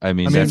know. I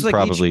mean that's like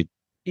probably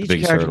each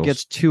biggest character hurdles.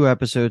 gets 2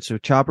 episodes, so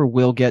Chopper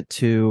will get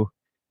 2.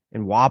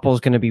 And Wapple's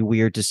going to be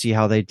weird to see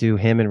how they do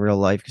him in real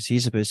life because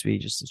he's supposed to be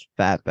just this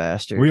fat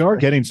bastard. We are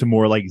getting some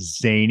more like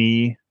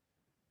zany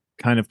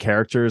kind of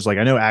characters. Like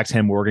I know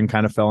Axeham Morgan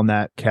kind of fell in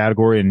that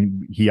category,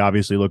 and he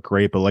obviously looked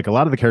great. But like a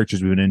lot of the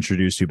characters we've been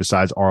introduced to,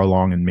 besides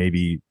Arlong and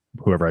maybe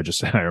whoever I just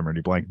said, I'm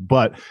already blank.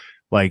 But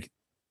like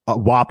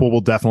Wapple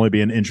will definitely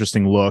be an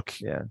interesting look.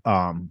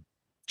 Yeah.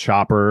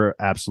 Chopper,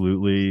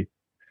 absolutely,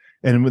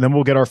 and then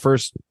we'll get our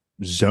first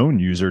zone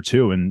user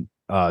too, and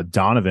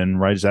Donovan,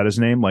 right? Is that his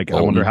name? Like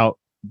Dalton. I wonder how.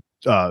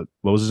 What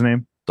was his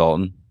name?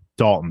 Dalton.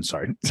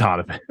 Sorry,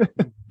 Donovan.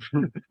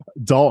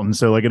 Dalton.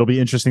 So like it'll be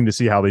interesting to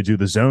see how they do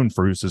the zone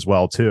fruits as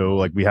well too.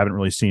 Like we haven't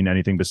really seen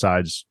anything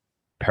besides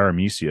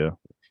Paramecia.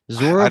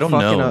 Zoro, I don't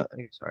know.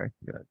 Sorry.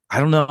 Go ahead. I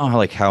don't know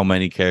how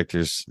many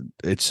characters.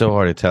 It's so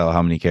hard to tell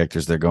how many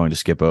characters they're going to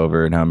skip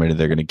over and how many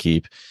they're going to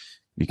keep.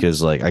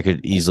 Because like I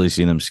could easily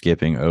see them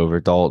skipping over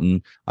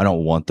Dalton. I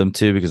don't want them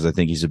to because I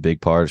think he's a big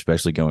part,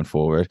 especially going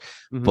forward.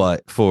 Mm-hmm.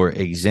 But for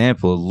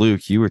example,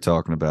 Luke, you were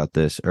talking about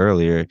this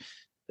earlier.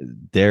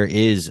 There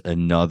is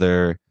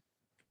another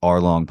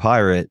Arlong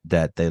pirate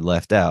that they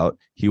left out.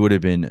 He would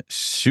have been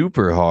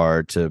super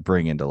hard to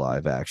bring into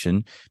live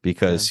action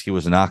because he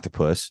was an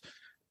octopus.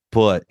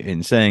 But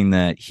in saying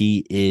that,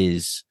 he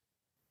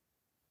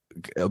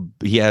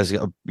has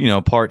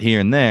a part here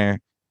and there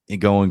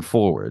going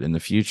forward in the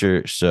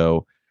future.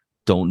 So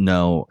don't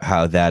know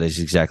how that is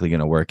exactly going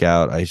to work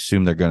out. I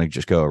assume they're going to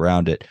just go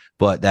around it,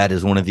 but that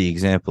is one of the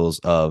examples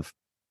of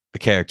a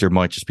character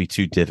might just be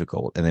too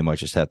difficult and they might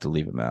just have to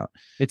leave him out.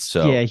 It's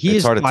hard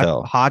to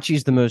tell.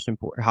 Hachi's the most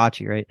important.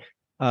 Hachi, right?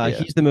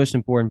 He's the most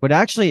important. But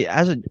actually,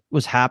 as it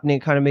was happening,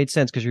 it kind of made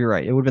sense because you're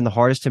right. It would have been the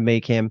hardest to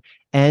make him,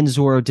 and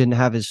Zoro didn't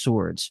have his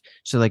swords,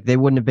 so like they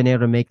wouldn't have been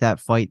able to make that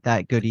fight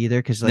that good either.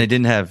 Because they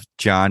didn't have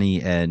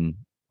Johnny and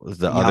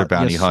the other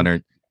bounty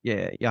hunter.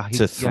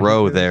 To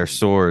throw their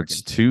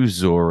swords to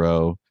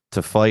Zoro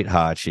to fight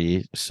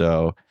Hachi.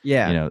 So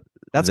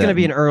that's going to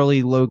be an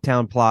early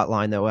Logetown plot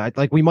line, though.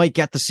 Like we might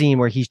get the scene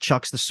where he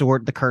chucks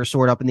the curse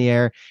sword up in the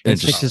air and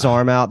sticks his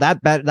arm out.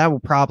 That will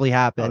probably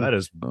happen. That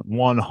is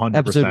 100%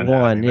 episode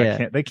 1.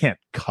 They can't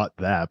cut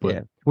that.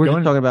 But we're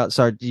just talking about.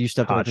 Sorry, you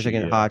stepped on for a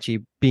second.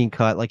 Hachi being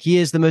cut. Like he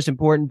is the most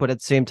important, but at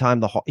the same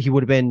time, he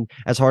would have been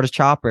as hard as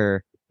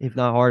Chopper, if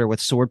not harder,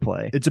 with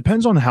swordplay. It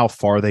depends on how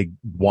far they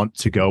want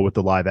to go with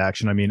the live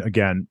action. I mean,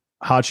 again,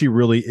 Hachi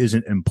really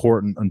isn't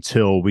important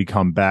until we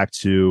come back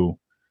to.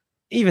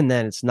 Even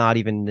then, it's not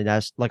even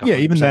like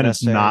even then,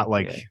 it's not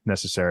like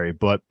necessary.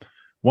 But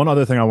one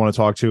other thing I want to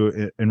talk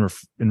to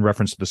in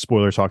reference to the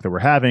spoiler talk that we're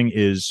having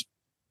is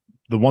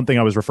the one thing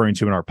I was referring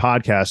to in our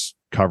podcast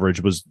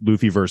coverage was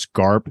Luffy versus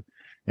Garp,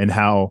 and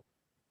how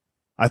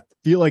I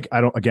feel like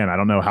I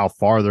don't know how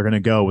far they're going to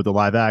go with the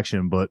live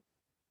action, but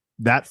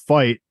that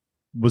fight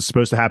was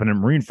supposed to happen in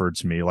Marineford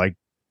to me. Like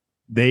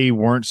they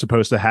weren't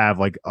supposed to have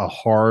like a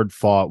hard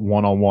fought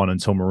one-on-one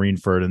until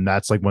Marineford, and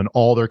that's like when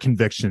all their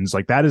convictions,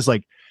 like that is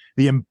like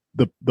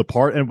the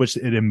part in which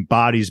it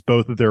embodies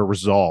both of their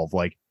resolve.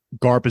 Like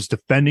Garp is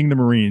defending the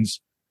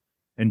Marines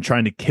and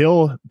trying to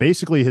kill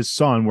basically his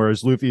son,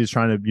 whereas Luffy is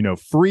trying to, you know,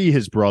 free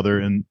his brother.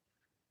 And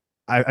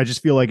I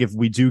just feel like if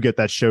we do get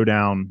that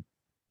showdown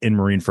in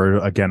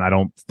Marineford again, I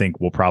don't think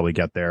we'll probably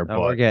get there, but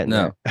we're getting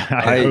there.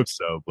 I hope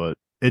so, but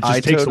it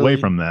just takes away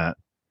from that.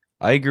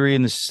 I agree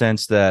in the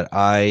sense that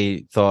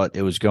I thought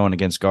it was going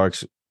against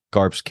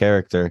Garp's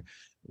character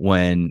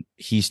when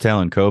he's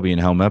telling Kobe and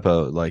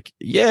Helmeppo, like,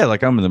 yeah,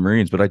 like I'm in the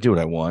Marines, but I do what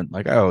I want.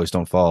 Like I always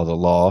don't follow the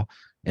law.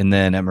 And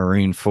then at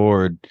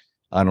Marineford,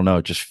 I don't know,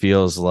 it just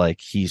feels like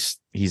he's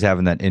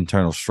having that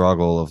internal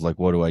struggle of like,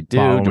 what do I do?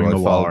 Following do I the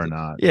follow law or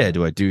not? Yeah,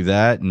 do I do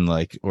that? And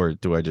like, or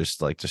do I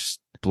just turn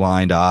a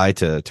blind eye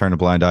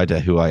to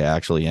who I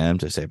actually am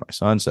to save my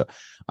son? So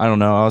I don't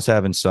know. I was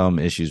having some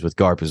issues with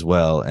Garp as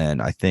well,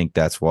 and I think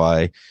that's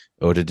why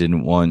Oda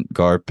didn't want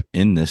Garp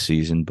in this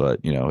season.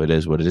 But you know, it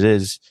is what it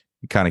is.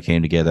 It kind of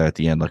came together at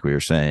the end, like we were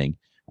saying.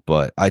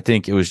 But I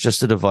think it was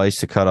just a device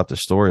to cut up the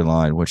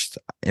storyline, which,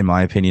 in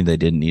my opinion, they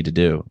didn't need to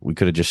do. We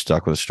could have just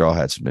stuck with the Straw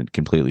Hats and been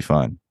completely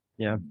fine.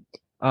 Yeah.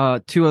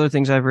 Two other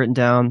things I've written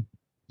down.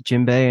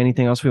 Jinbei,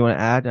 anything else we want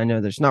to add? I know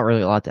there's not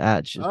really a lot to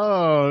add. He's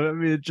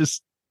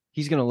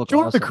going to look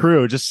join awesome. the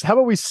crew. Just how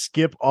about we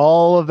skip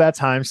all of that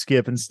time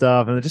skip and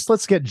stuff, and just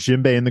let's get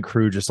Jinbei in the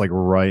crew just like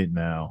right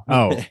now.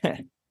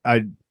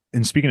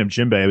 And speaking of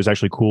Jinbei, it was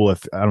actually cool.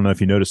 I don't know if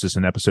you noticed this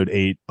in episode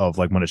 8 of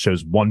like when it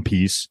shows One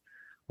Piece,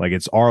 like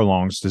it's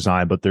Arlong's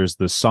design, but there's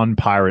the Sun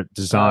Pirate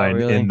design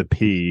in the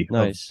P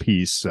of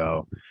Piece.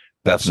 So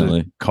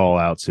definitely call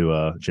out to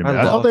Jinbei.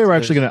 I thought they were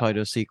actually going to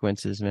Kaido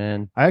sequences,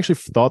 man. I actually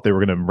thought they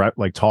were going to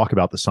like talk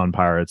about the Sun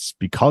Pirates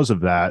because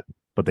of that,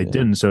 but they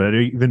didn't. So it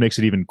even makes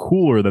it even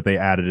cooler that they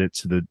added it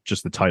to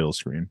just the title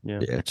screen.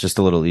 Yeah, just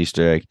a little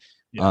Easter egg.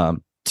 Yeah.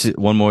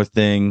 One more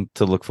thing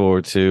to look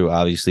forward to.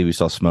 Obviously, we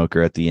saw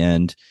Smoker at the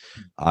end.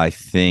 I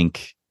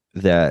think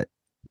that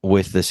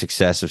with the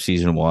success of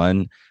season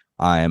 1,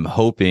 I am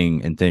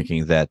hoping and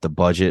thinking that the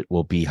budget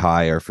will be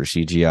higher for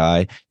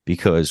CGI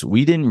because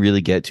we didn't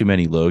really get too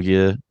many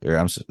Logia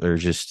or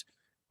just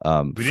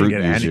fruit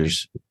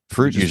users.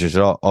 Fruit users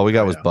at all. All we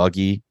got was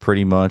Buggy,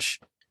 pretty much,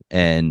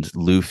 and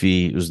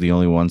Luffy was the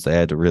only ones they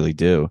had to really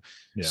do.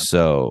 Yeah.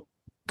 So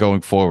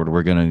going forward,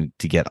 we're going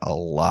to get a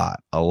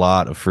lot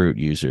of fruit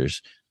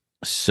users.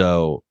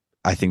 So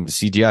I think the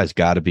CGI has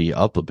got to be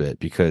up a bit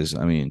because,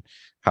 I mean,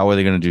 how are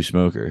they going to do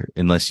Smoker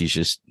unless he's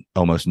just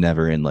almost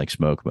never in like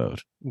smoke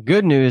mode?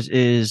 Good news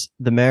is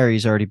the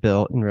Mary's already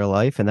built in real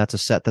life, and that's a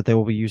set that they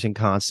will be using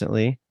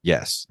constantly.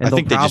 Yes. And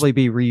they'll probably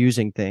be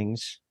reusing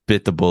things.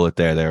 Bit the bullet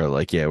there. They were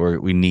like, yeah,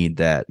 we need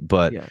that.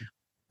 But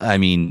I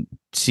mean,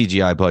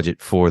 CGI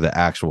budget for the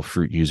actual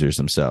fruit users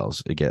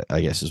themselves,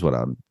 I guess is what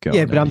I'm going.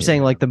 Yeah, but I'm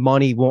saying like the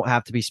money won't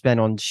have to be spent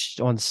on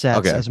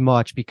sets as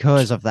much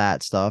because of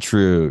that stuff.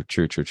 True.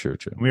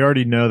 We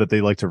already know that they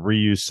like to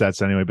reuse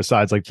sets anyway,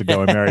 besides like the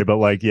Going Merry, but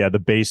like,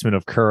 the basement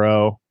of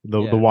Kuro,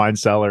 the wine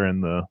cellar,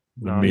 and the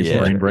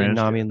Marine branch.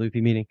 Nami and Luffy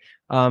meeting.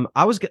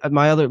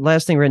 My other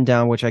last thing written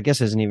down, which I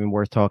guess isn't even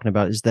worth talking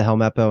about, is the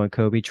Helmeppo and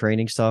Kobe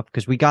training stuff,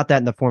 because we got that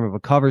in the form of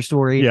a cover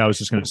story. Yeah, I was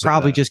just going to say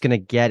probably just going to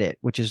get it,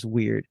 which is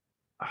weird.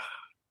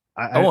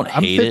 I won't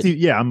hate it.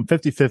 Yeah, I'm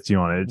 50-50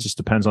 on it. It just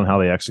depends on how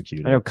they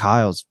execute it. I know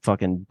Kyle's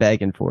fucking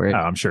begging for it. Oh,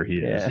 I'm sure he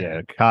is.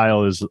 Yeah,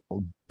 Kyle is a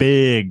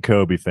big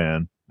Kobe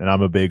fan, and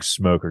I'm a big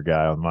Smoker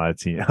guy on my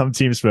team. I'm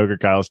Team Smoker.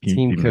 Kyle's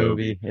Team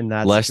Kobe. In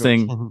that last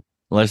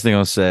thing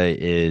I'll say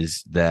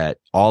is that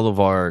all of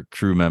our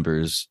crew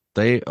members,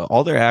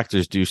 all their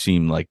actors do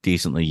seem like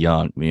decently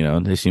young. You know,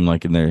 they seem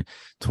like in their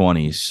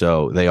 20s,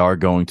 so they are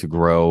going to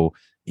grow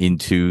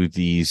into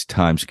these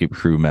time skip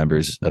crew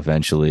members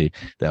eventually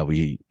that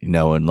we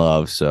know and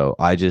love. So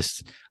I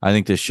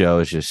think this show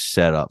is just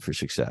set up for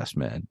success,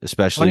 man.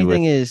 Especially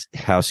with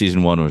how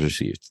season 1 was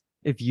received.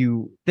 If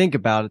you think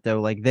about it,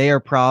 though, like they are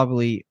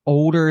probably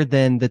older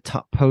than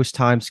the post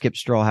time skip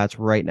Straw Hats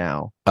right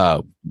now.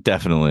 Oh,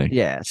 definitely.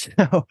 Yeah.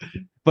 So,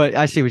 but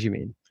I see what you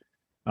mean.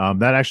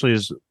 That actually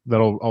is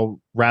I'll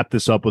wrap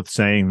this up with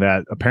saying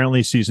that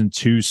apparently season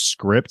 2's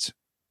script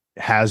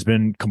has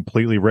been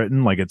completely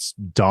written, like it's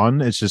done.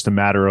 It's just a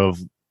matter of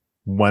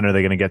when are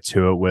they going to get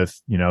to it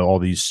with, all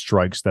these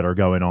strikes that are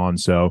going on.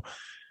 So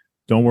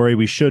don't worry,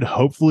 we should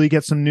hopefully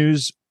get some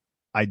news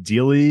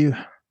ideally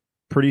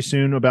pretty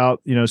soon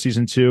about,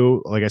 season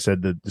 2. Like I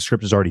said, the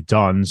script is already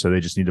done, so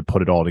they just need to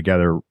put it all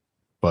together,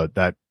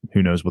 but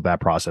who knows what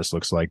that process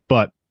looks like.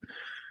 But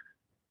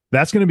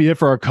that's going to be it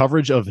for our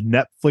coverage of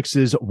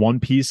Netflix's One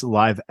Piece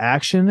live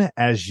action.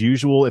 As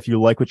usual, if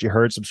you like what you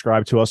heard,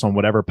 subscribe to us on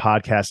whatever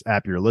podcast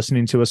app you're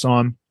listening to us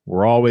on.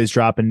 We're always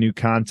dropping new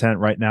content.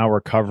 Right now,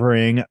 we're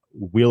covering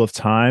Wheel of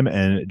Time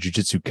and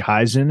Jujutsu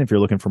Kaisen. If you're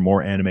looking for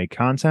more anime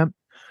content,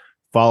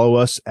 follow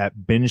us at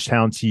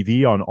Bingetown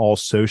TV on all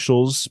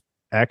socials,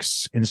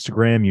 X,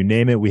 Instagram, you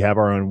name it. We have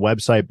our own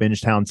website,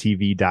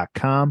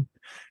 bingetowntv.com.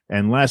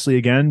 And lastly,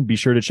 again, be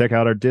sure to check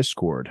out our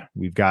Discord.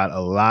 We've got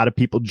a lot of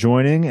people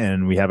joining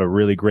and we have a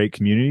really great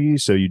community.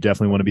 So you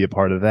definitely want to be a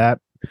part of that.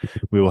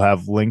 We will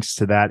have links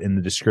to that in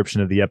the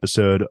description of the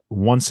episode.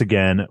 Once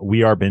again,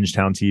 we are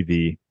Bingetown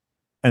TV,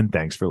 and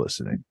thanks for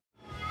listening.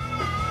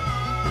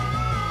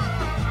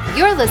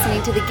 You're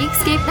listening to the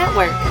Geekscape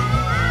Network.